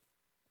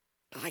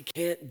 I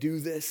can't do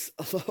this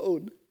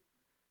alone.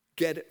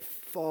 Get it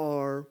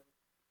far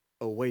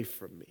away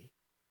from me.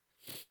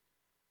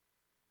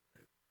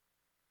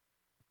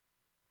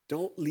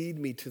 Don't lead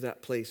me to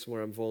that place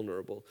where I'm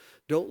vulnerable.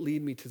 Don't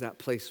lead me to that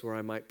place where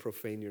I might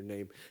profane your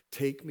name.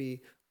 Take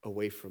me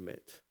away from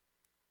it."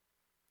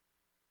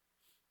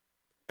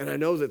 And I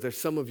know that there's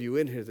some of you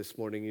in here this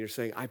morning and you're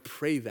saying, "I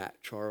pray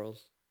that,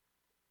 Charles.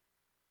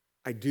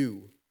 I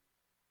do.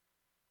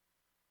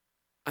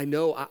 I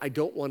know I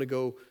don't want to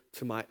go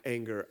to my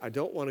anger. I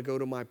don't want to go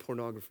to my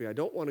pornography. I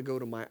don't want to go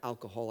to my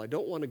alcohol. I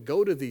don't want to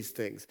go to these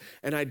things.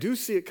 And I do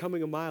see it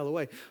coming a mile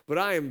away, but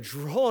I am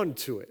drawn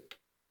to it.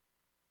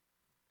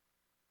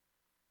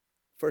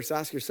 First,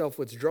 ask yourself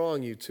what's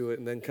drawing you to it,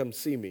 and then come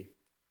see me.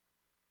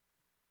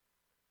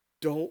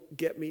 Don't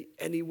get me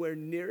anywhere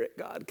near it,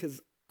 God, because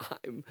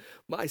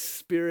my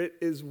spirit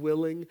is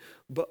willing,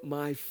 but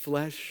my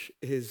flesh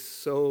is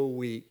so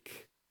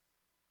weak.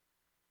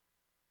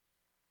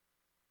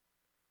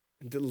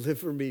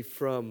 Deliver me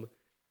from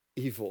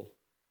evil.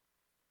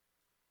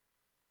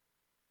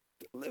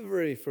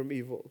 Deliver me from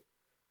evil.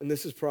 And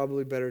this is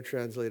probably better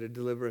translated,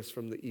 deliver us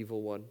from the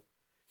evil one.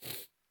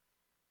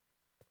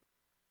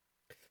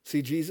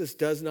 See, Jesus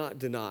does not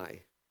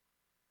deny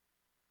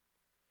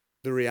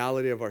the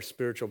reality of our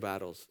spiritual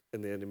battles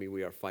and the enemy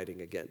we are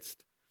fighting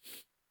against.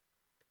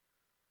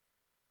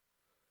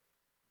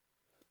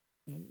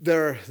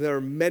 There are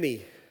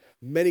many,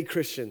 many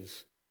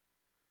Christians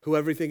who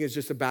everything is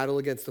just a battle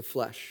against the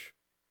flesh.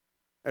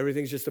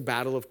 Everything's just a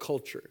battle of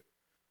culture.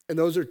 And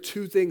those are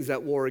two things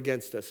that war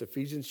against us.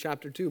 Ephesians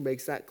chapter 2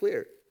 makes that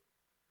clear.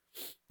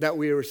 That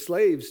we were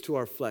slaves to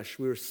our flesh.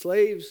 We were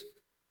slaves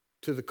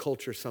to the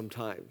culture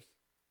sometimes.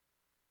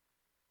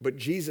 But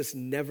Jesus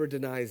never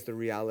denies the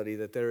reality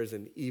that there is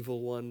an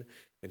evil one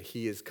and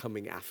he is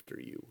coming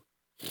after you.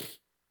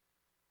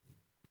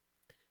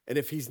 And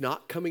if he's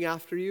not coming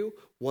after you,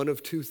 one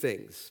of two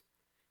things.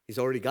 He's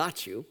already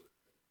got you,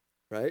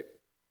 right?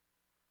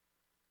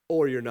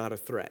 Or you're not a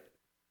threat.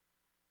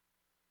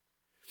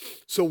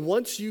 So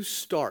once you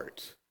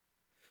start,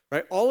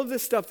 right, all of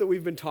this stuff that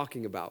we've been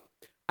talking about,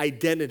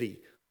 identity,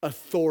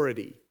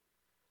 authority,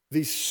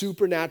 these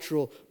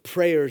supernatural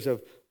prayers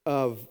of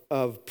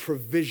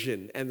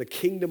provision and the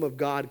kingdom of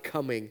God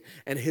coming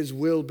and his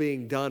will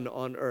being done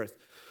on earth,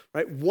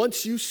 right?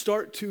 Once you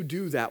start to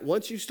do that,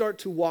 once you start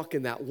to walk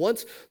in that,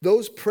 once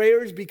those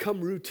prayers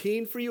become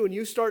routine for you and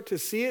you start to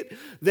see it,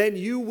 then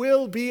you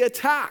will be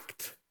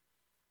attacked.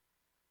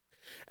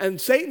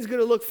 And Satan's going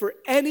to look for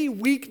any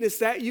weakness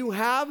that you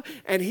have,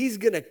 and he's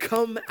going to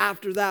come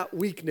after that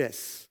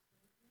weakness.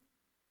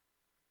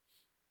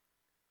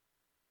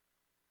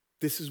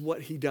 This is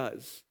what he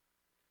does.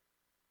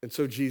 And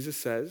so Jesus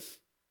says,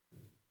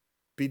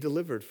 be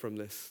delivered from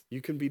this. You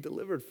can be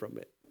delivered from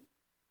it.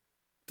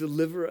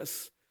 Deliver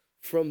us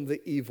from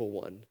the evil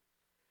one.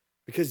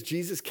 Because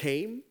Jesus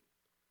came,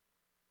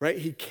 right?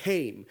 He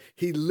came.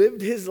 He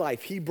lived his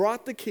life. He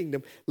brought the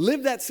kingdom,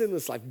 lived that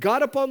sinless life,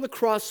 got up on the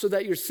cross so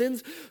that your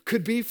sins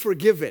could be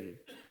forgiven,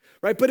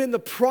 right? But in the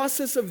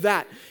process of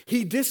that,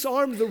 he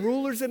disarmed the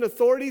rulers and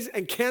authorities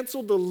and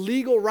canceled the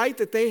legal right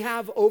that they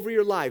have over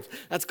your lives.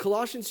 That's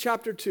Colossians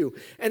chapter 2.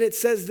 And it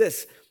says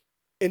this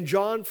in 1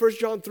 John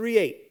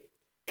 3:8.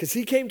 Because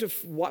he came to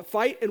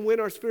fight and win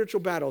our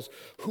spiritual battles.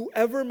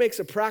 Whoever makes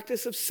a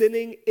practice of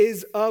sinning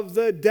is of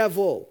the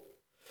devil.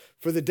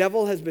 For the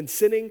devil has been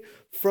sinning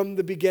from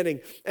the beginning.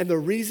 And the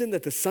reason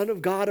that the Son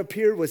of God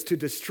appeared was to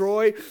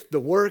destroy the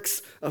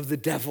works of the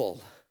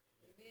devil.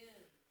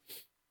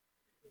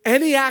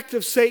 Any act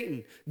of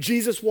Satan,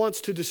 Jesus wants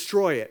to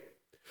destroy it.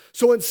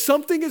 So when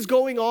something is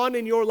going on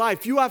in your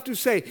life, you have to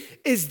say,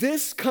 is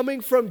this coming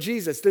from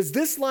Jesus? Does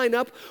this line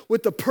up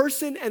with the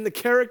person and the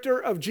character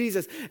of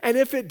Jesus? And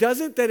if it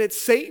doesn't, then it's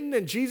Satan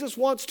and Jesus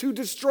wants to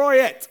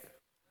destroy it.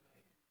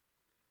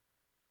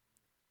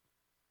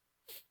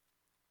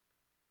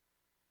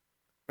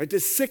 Right?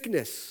 Does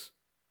sickness,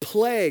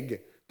 plague,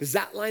 does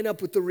that line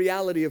up with the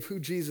reality of who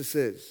Jesus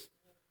is?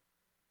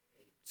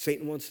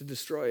 Satan wants to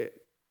destroy it.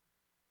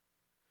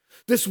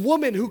 This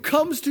woman who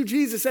comes to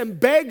Jesus and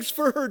begs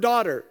for her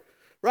daughter,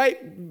 right?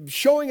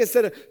 Showing us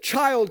that a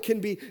child can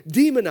be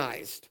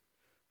demonized.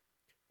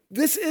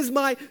 This is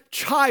my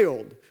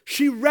child.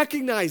 She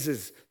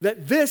recognizes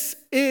that this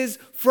is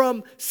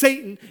from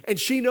Satan, and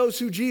she knows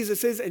who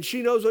Jesus is, and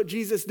she knows what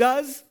Jesus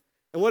does.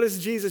 And what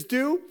does Jesus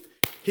do?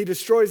 He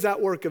destroys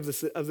that work of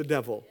the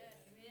devil.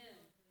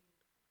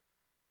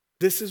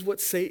 This is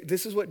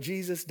what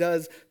Jesus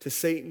does to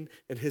Satan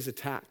and his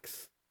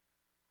attacks.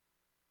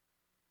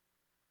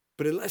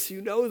 But unless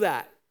you know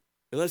that,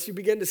 unless you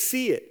begin to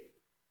see it,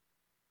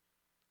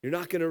 you're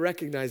not going to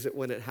recognize it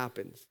when it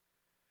happens.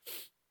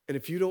 And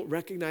if you don't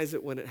recognize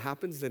it when it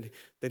happens, then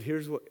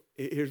here's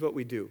what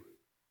we do.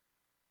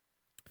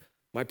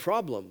 My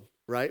problem,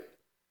 right?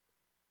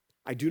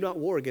 I do not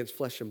war against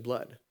flesh and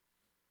blood,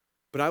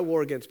 but I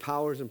war against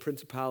powers and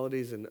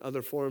principalities and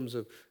other forms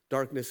of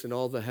darkness in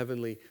all the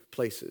heavenly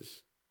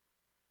places.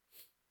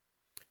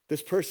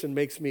 This person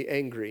makes me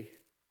angry.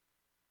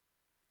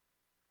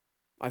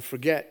 I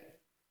forget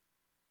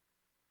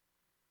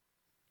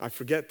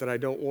that I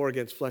don't war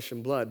against flesh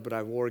and blood, but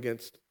I war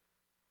against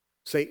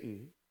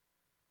Satan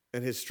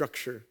and his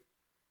structure.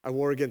 I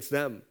war against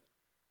them.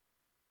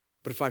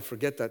 But if I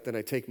forget that, then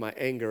I take my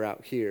anger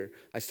out here.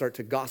 I start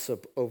to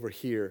gossip over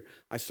here.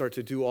 I start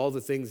to do all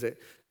the things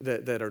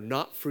that are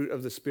not fruit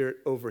of the Spirit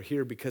over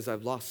here because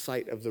I've lost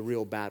sight of the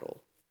real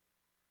battle.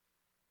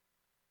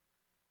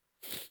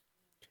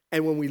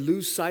 And when we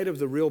lose sight of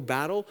the real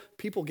battle,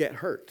 people get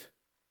hurt.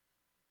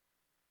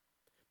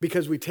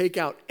 Because we take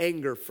out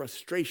anger,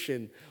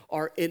 frustration,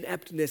 our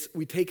ineptness,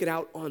 we take it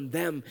out on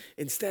them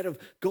instead of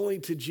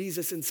going to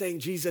Jesus and saying,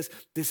 Jesus,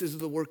 this is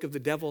the work of the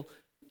devil.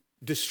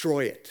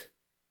 Destroy it.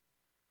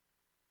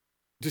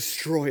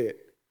 Destroy it.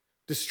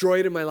 Destroy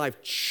it in my life.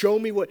 Show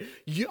me what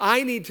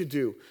I need to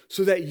do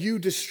so that you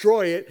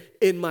destroy it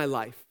in my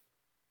life.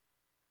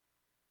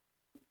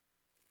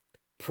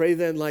 Pray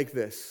then like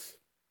this.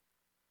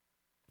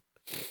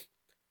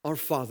 Our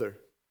Father,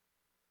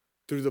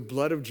 through the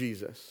blood of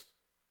Jesus,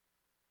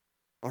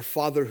 our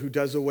Father who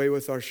does away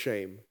with our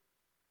shame,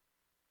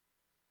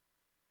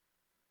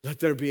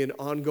 let there be an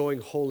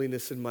ongoing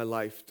holiness in my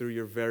life through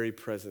your very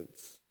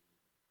presence.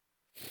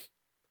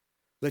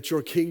 Let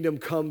your kingdom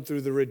come through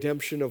the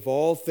redemption of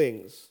all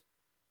things,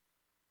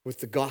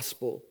 with the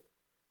gospel,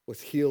 with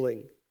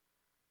healing,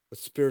 with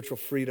spiritual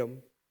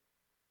freedom.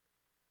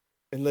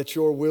 And let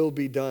your will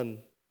be done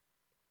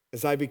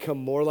as I become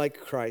more like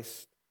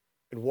Christ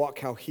and walk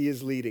how he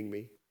is leading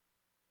me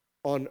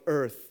on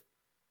earth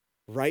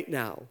right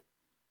now,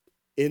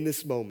 in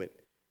this moment,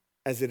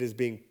 as it is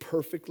being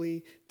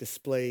perfectly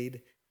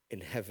displayed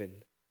in heaven.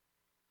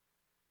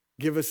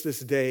 Give us this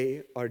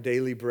day our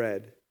daily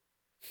bread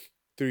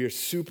through your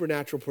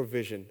supernatural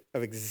provision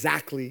of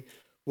exactly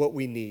what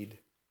we need.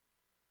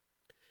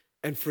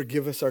 And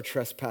forgive us our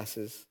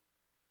trespasses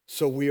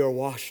so we are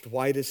washed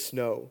white as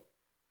snow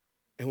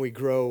and we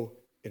grow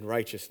in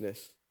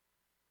righteousness.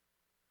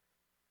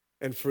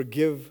 And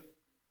forgive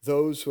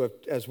those who have,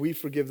 as we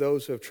forgive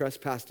those who have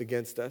trespassed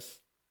against us,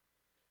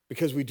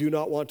 because we do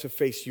not want to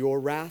face your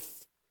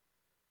wrath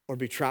or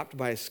be trapped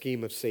by a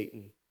scheme of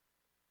Satan.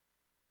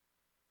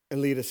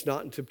 And lead us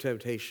not into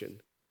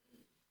temptation,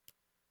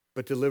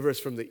 but deliver us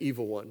from the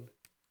evil one,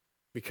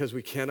 because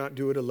we cannot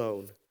do it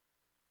alone,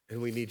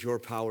 and we need your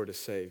power to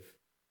save.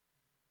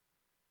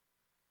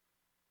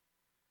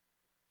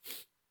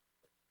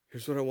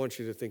 Here's what I want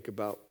you to think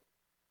about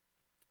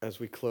as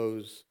we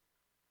close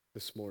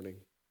this morning.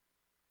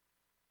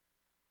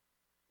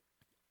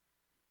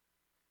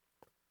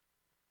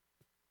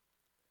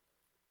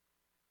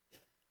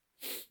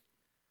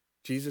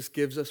 Jesus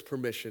gives us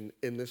permission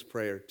in this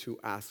prayer to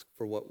ask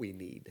for what we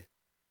need.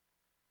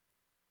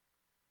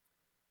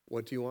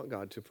 What do you want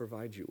God to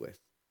provide you with?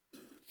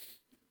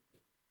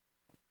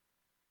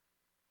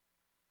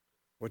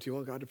 What do you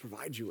want God to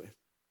provide you with?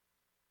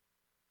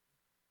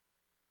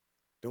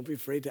 Don't be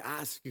afraid to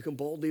ask. You can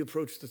boldly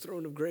approach the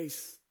throne of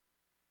grace.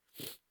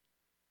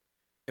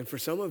 And for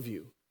some of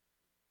you,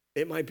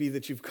 it might be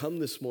that you've come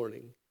this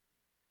morning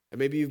and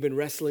maybe you've been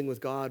wrestling with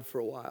God for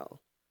a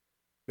while.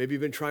 Maybe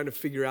you've been trying to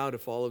figure out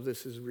if all of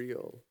this is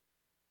real.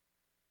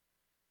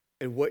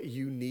 And what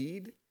you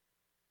need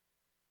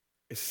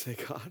is to say,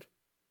 God,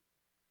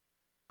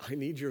 I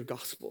need your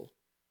gospel.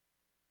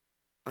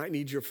 I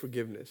need your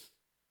forgiveness.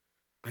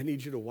 I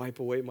need you to wipe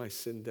away my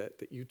sin debt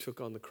that you took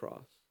on the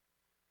cross.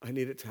 I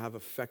need it to have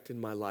effect in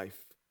my life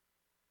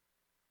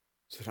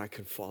so that I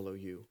can follow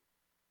you.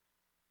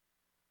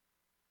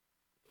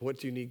 What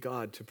do you need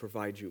God to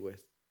provide you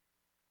with?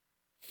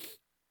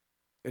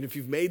 And if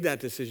you've made that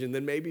decision,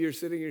 then maybe you're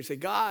sitting here and say,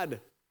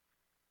 God,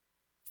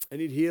 I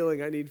need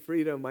healing, I need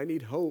freedom, I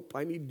need hope,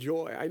 I need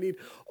joy, I need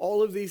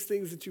all of these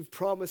things that you've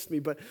promised me.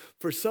 But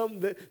for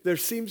some, there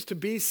seems to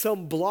be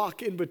some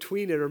block in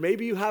between it, or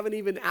maybe you haven't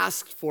even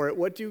asked for it.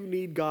 What do you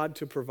need God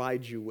to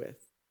provide you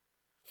with?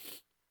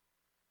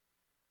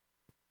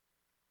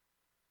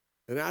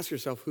 And ask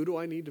yourself, who do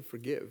I need to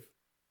forgive?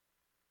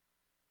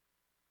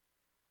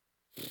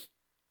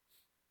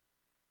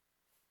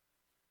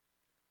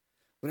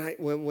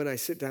 When I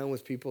sit down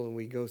with people and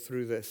we go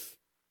through this,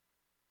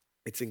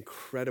 it's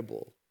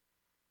incredible.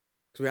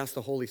 Because we ask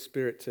the Holy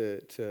Spirit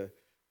to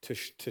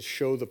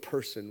show the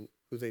person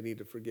who they need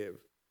to forgive.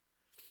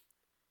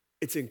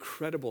 It's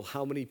incredible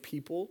how many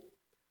people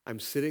I'm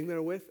sitting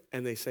there with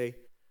and they say,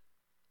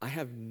 I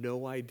have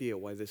no idea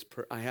why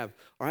I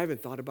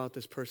haven't thought about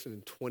this person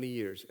in 20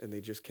 years and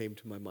they just came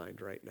to my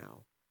mind right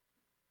now.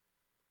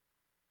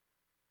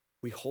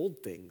 We hold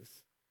things.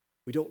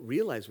 We don't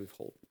realize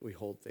we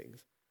hold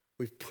things.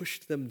 We've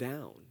pushed them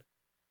down.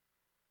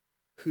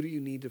 Who do you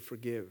need to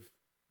forgive?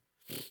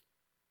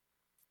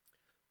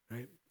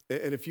 Right?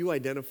 And if you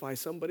identify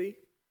somebody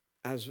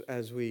as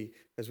we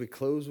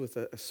close with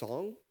a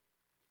song,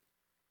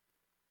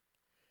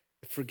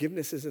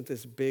 forgiveness isn't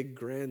this big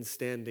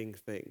grandstanding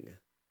thing.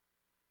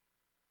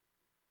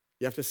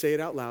 You have to say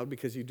it out loud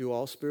because you do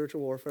all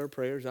spiritual warfare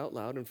prayers out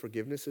loud, and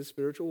forgiveness is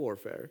spiritual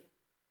warfare.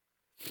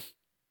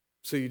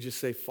 So you just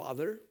say,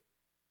 Father,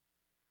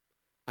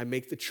 I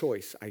make the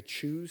choice. I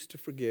choose to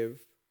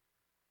forgive.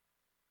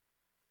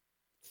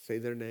 Say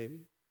their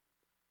name.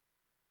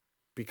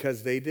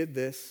 Because they did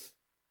this,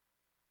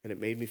 and it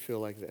made me feel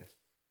like this.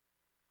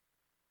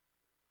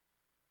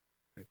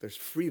 Right? There's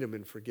freedom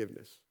in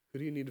forgiveness. Who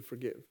do you need to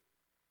forgive?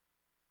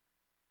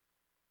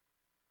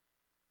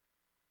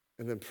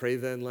 And then pray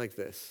then like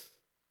this.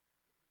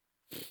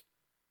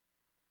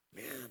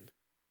 Man,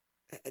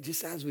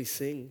 just as we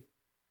sing,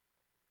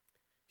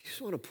 you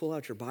just want to pull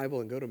out your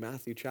Bible and go to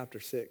Matthew chapter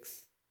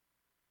 6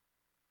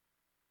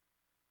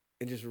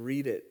 and just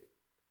read it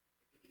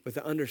with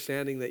the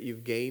understanding that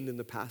you've gained in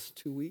the past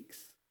 2 weeks.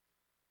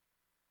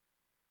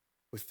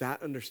 With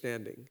that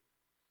understanding,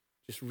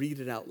 just read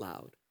it out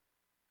loud.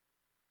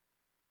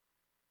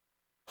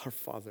 Our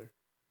Father.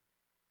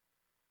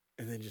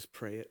 and then just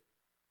pray it.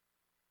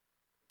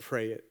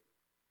 Pray it.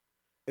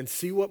 And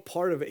see what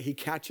part of it he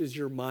catches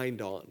your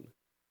mind on.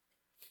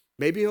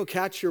 Maybe he'll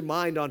catch your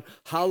mind on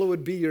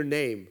hallowed be your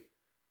name.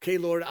 Okay,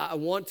 Lord, I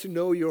want to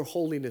know your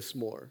holiness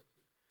more.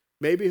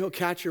 Maybe he'll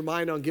catch your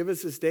mind on give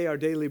us this day our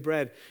daily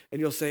bread. And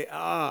you'll say,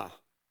 I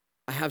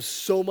have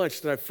so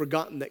much that I've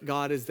forgotten that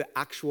God is the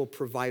actual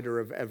provider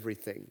of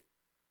everything.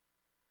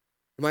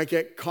 You might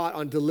get caught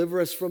on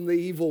deliver us from the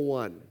evil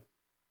one.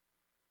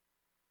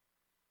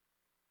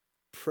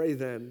 Pray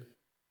then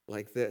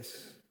like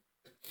this.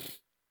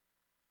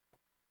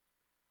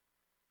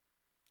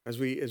 As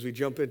we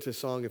jump into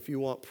song, if you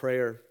want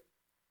prayer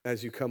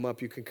as you come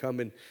up, you can come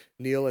and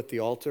kneel at the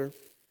altar.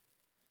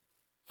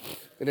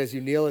 And as you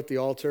kneel at the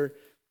altar,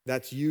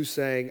 that's you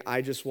saying,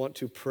 I just want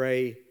to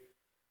pray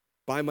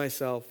by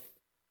myself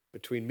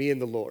between me and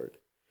the Lord.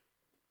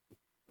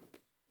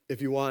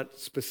 If you want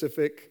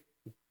specific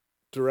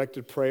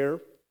directed prayer,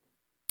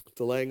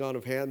 the laying on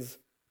of hands,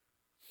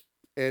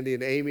 Andy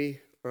and Amy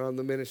are on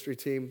the ministry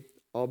team.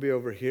 I'll be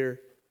over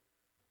here.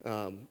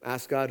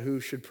 Ask God who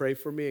should pray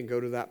for me and go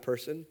to that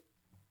person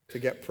to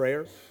get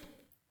prayer.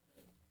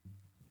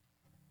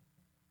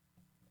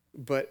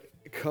 But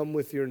come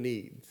with your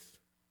needs.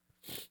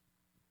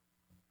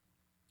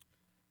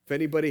 If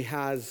anybody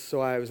has, so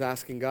I was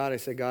asking God, I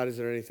said, God, is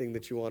there anything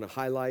that you want to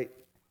highlight?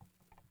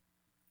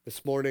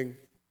 This morning,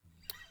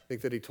 I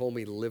think that he told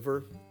me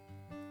liver.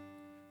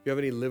 If you have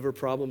any liver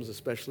problems,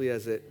 especially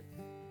as it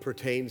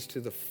pertains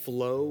to the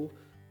flow,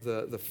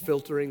 the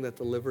filtering that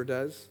the liver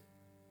does,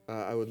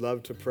 I would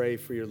love to pray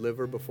for your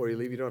liver before you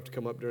leave. You don't have to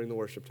come up during the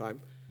worship time.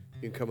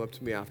 You can come up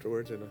to me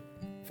afterwards and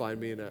find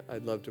me, and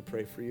I'd love to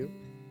pray for you.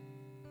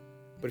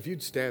 But if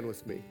you'd stand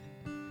with me.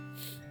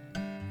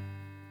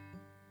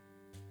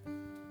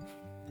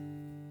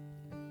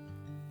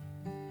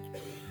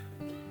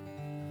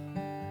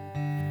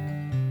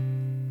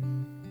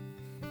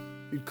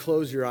 You'd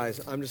close your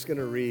eyes. I'm just going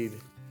to read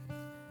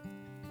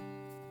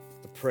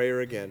the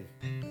prayer again.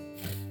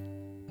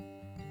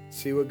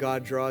 See what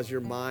God draws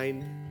your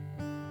mind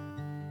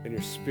and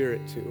your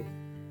spirit to.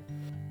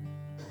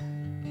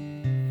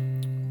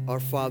 Our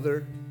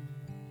Father,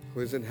 who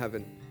is in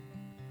heaven,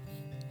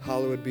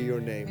 hallowed be your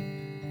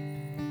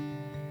name.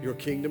 Your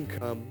kingdom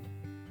come,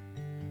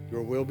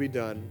 your will be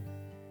done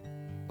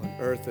on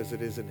earth as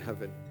it is in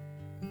heaven.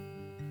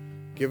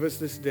 Give us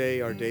this day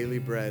our daily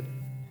bread,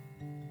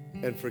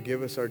 and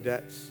forgive us our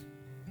debts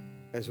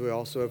as we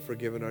also have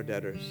forgiven our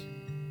debtors.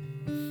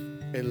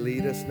 And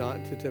lead us not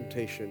into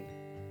temptation,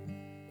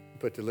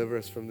 but deliver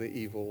us from the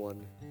evil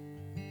one.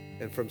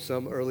 And from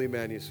some early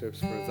manuscripts,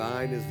 for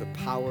thine is the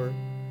power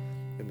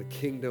and the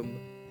kingdom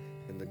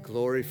and the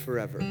glory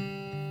forever.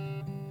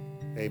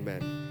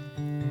 Amen.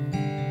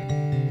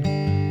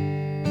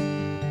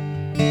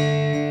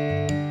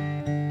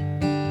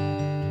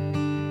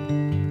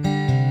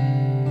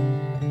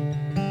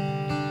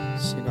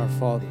 Sing our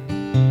Father.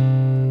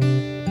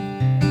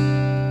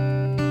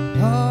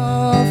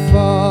 Our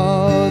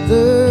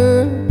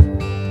Father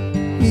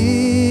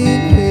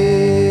in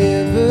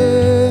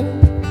heaven,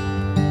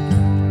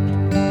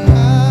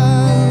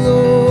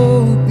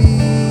 hallowed be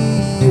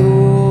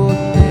your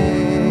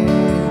name.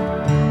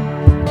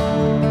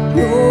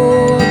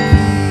 Your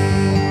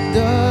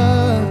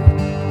kingdom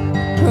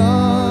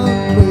come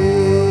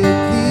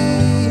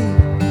quickly.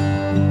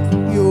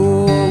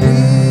 Your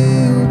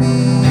will be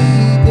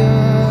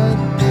done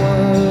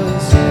on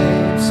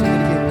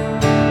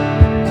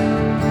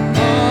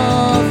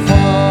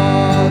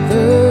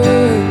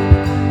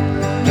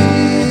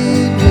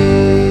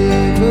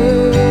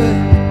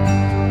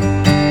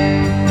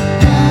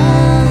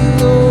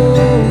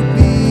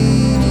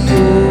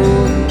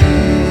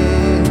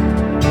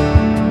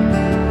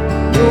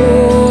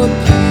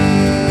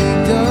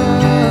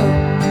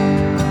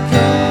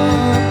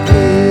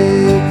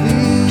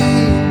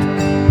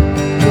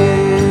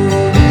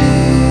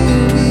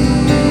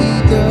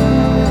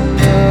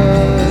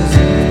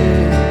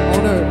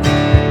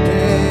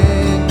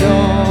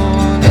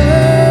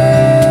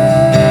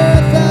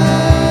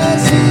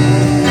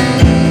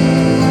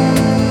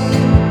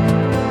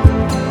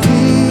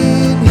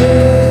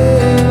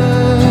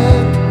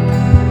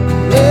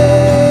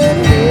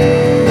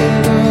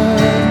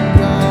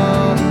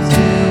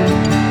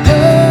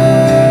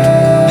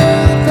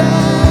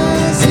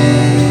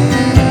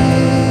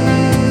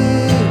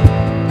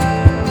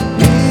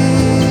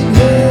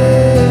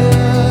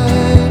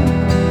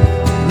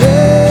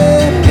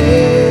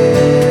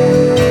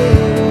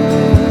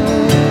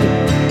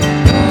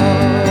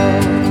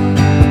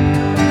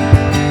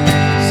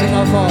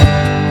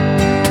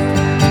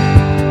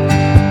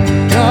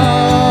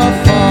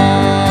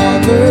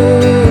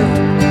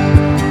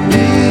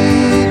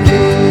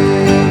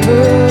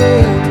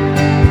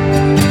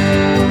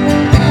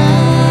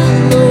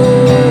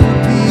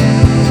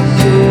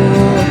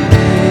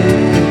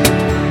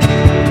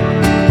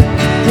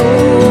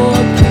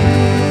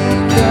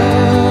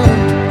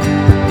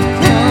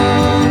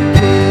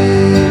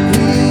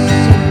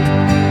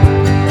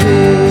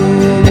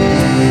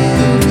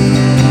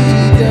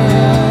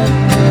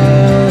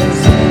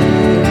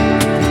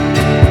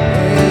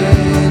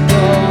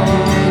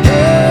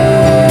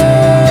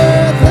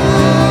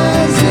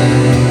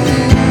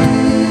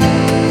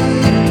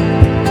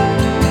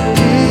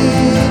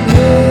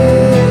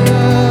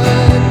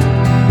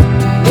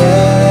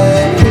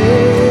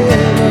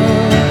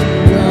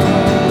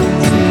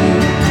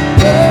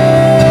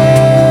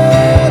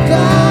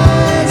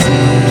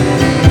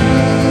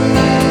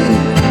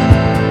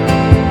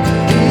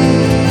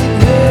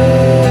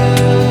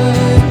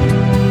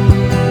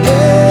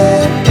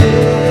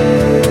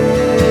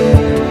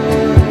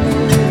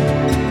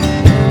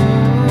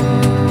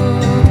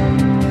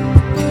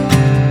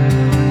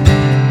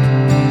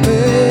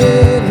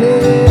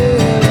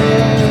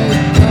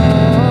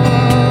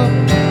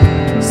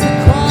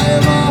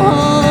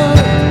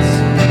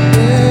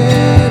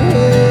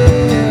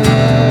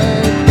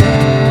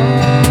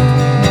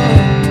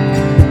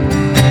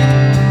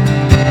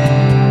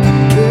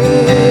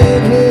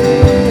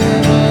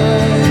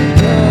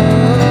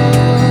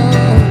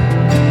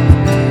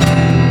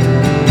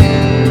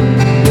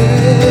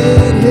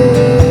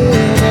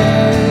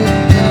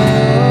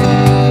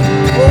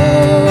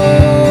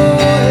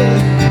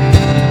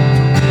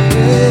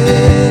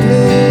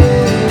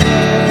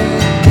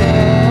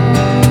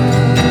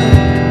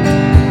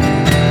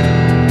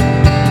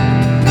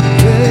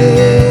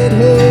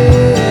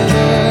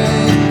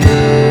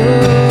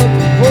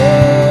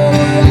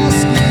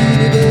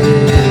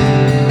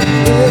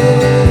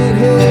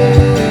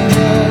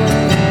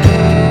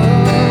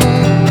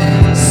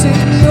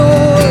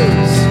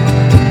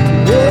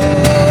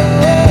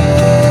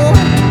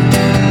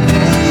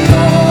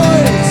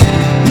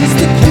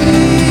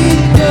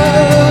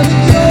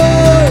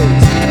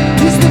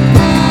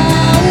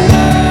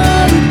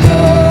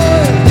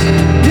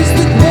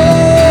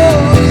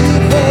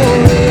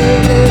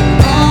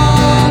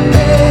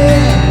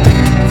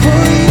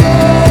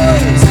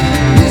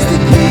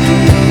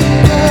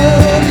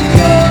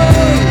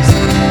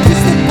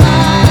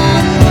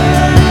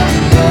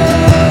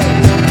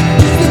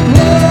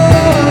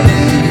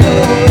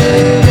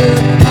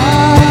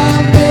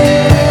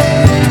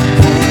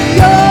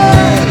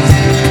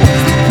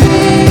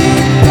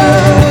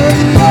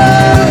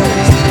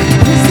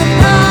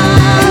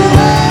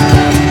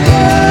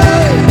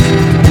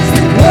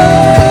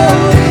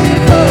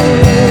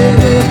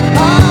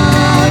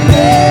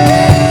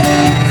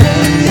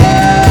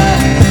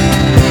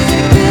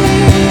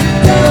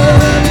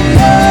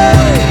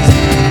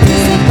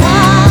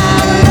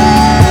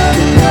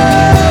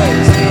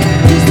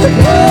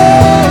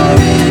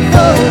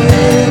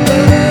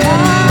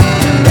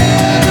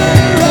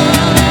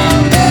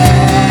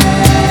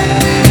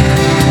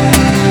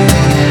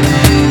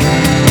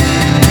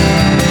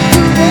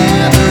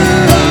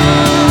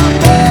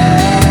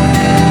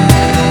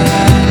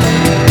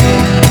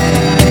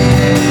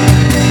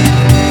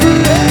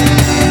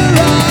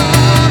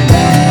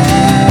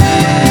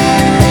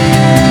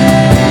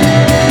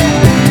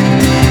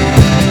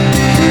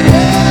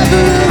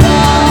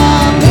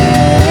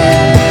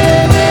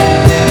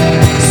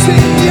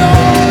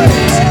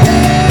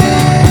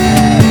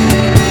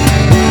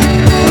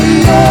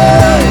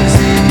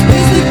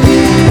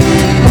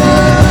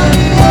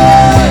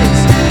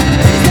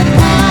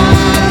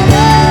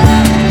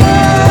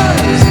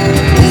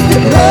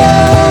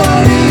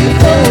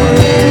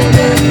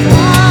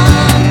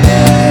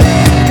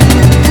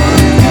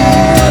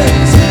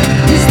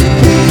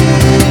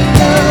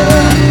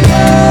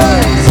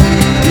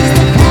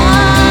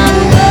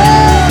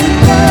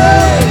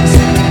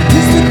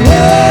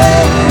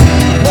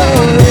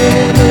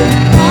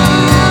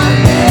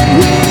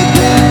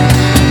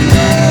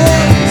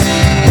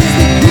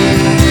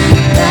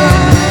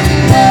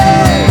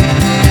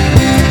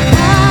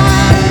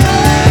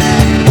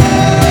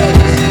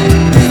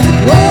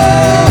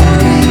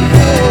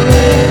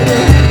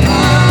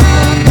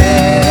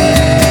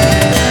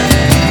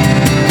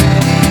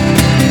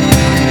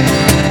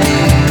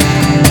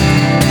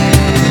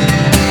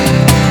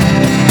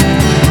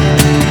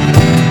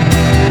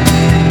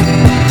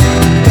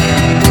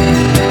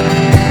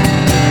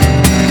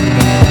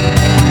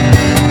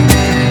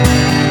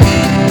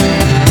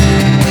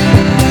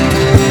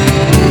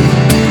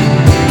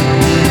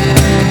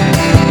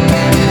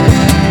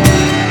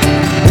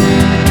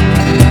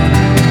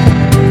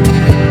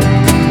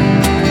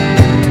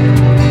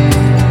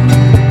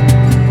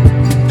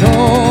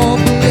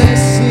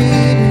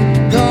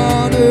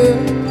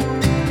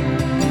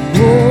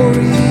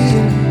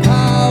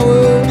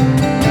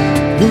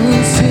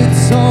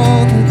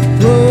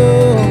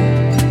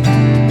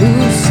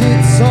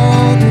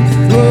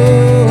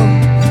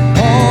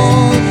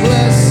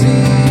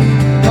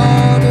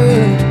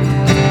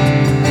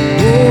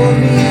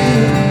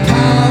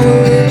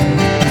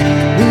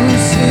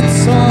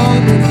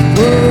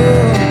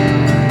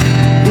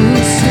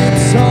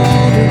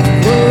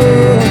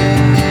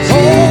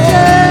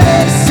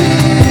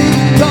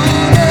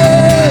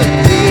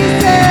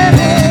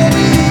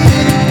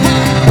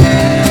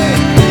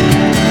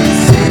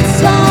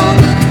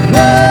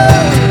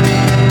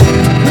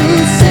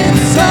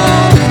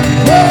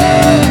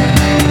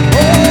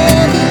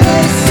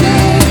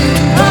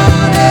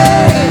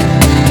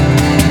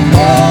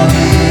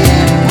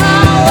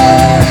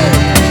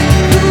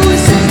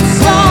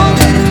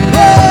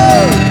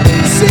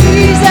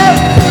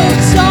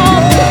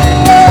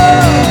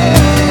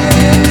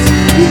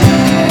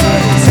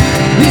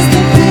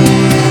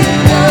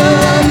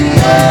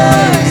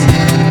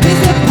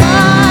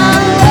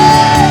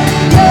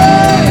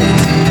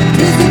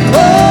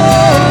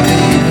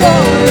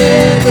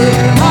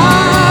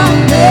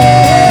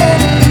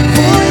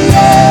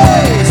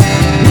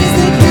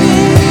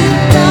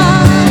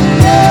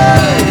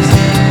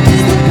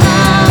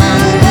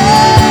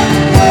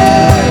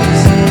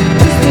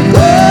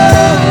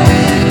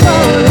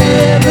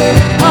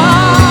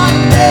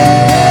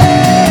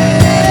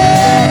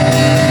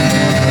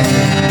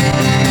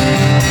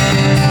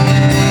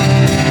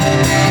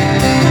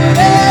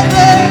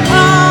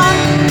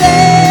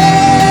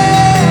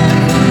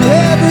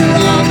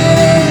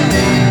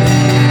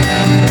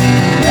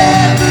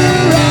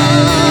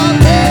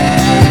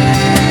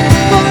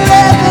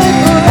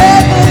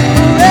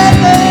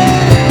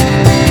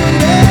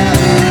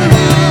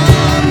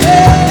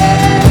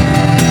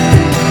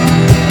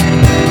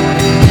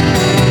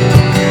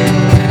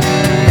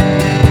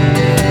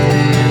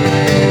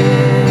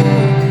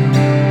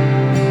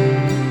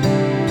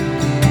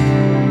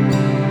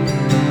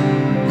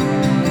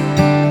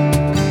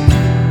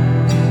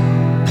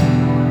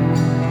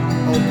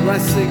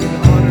blessing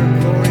and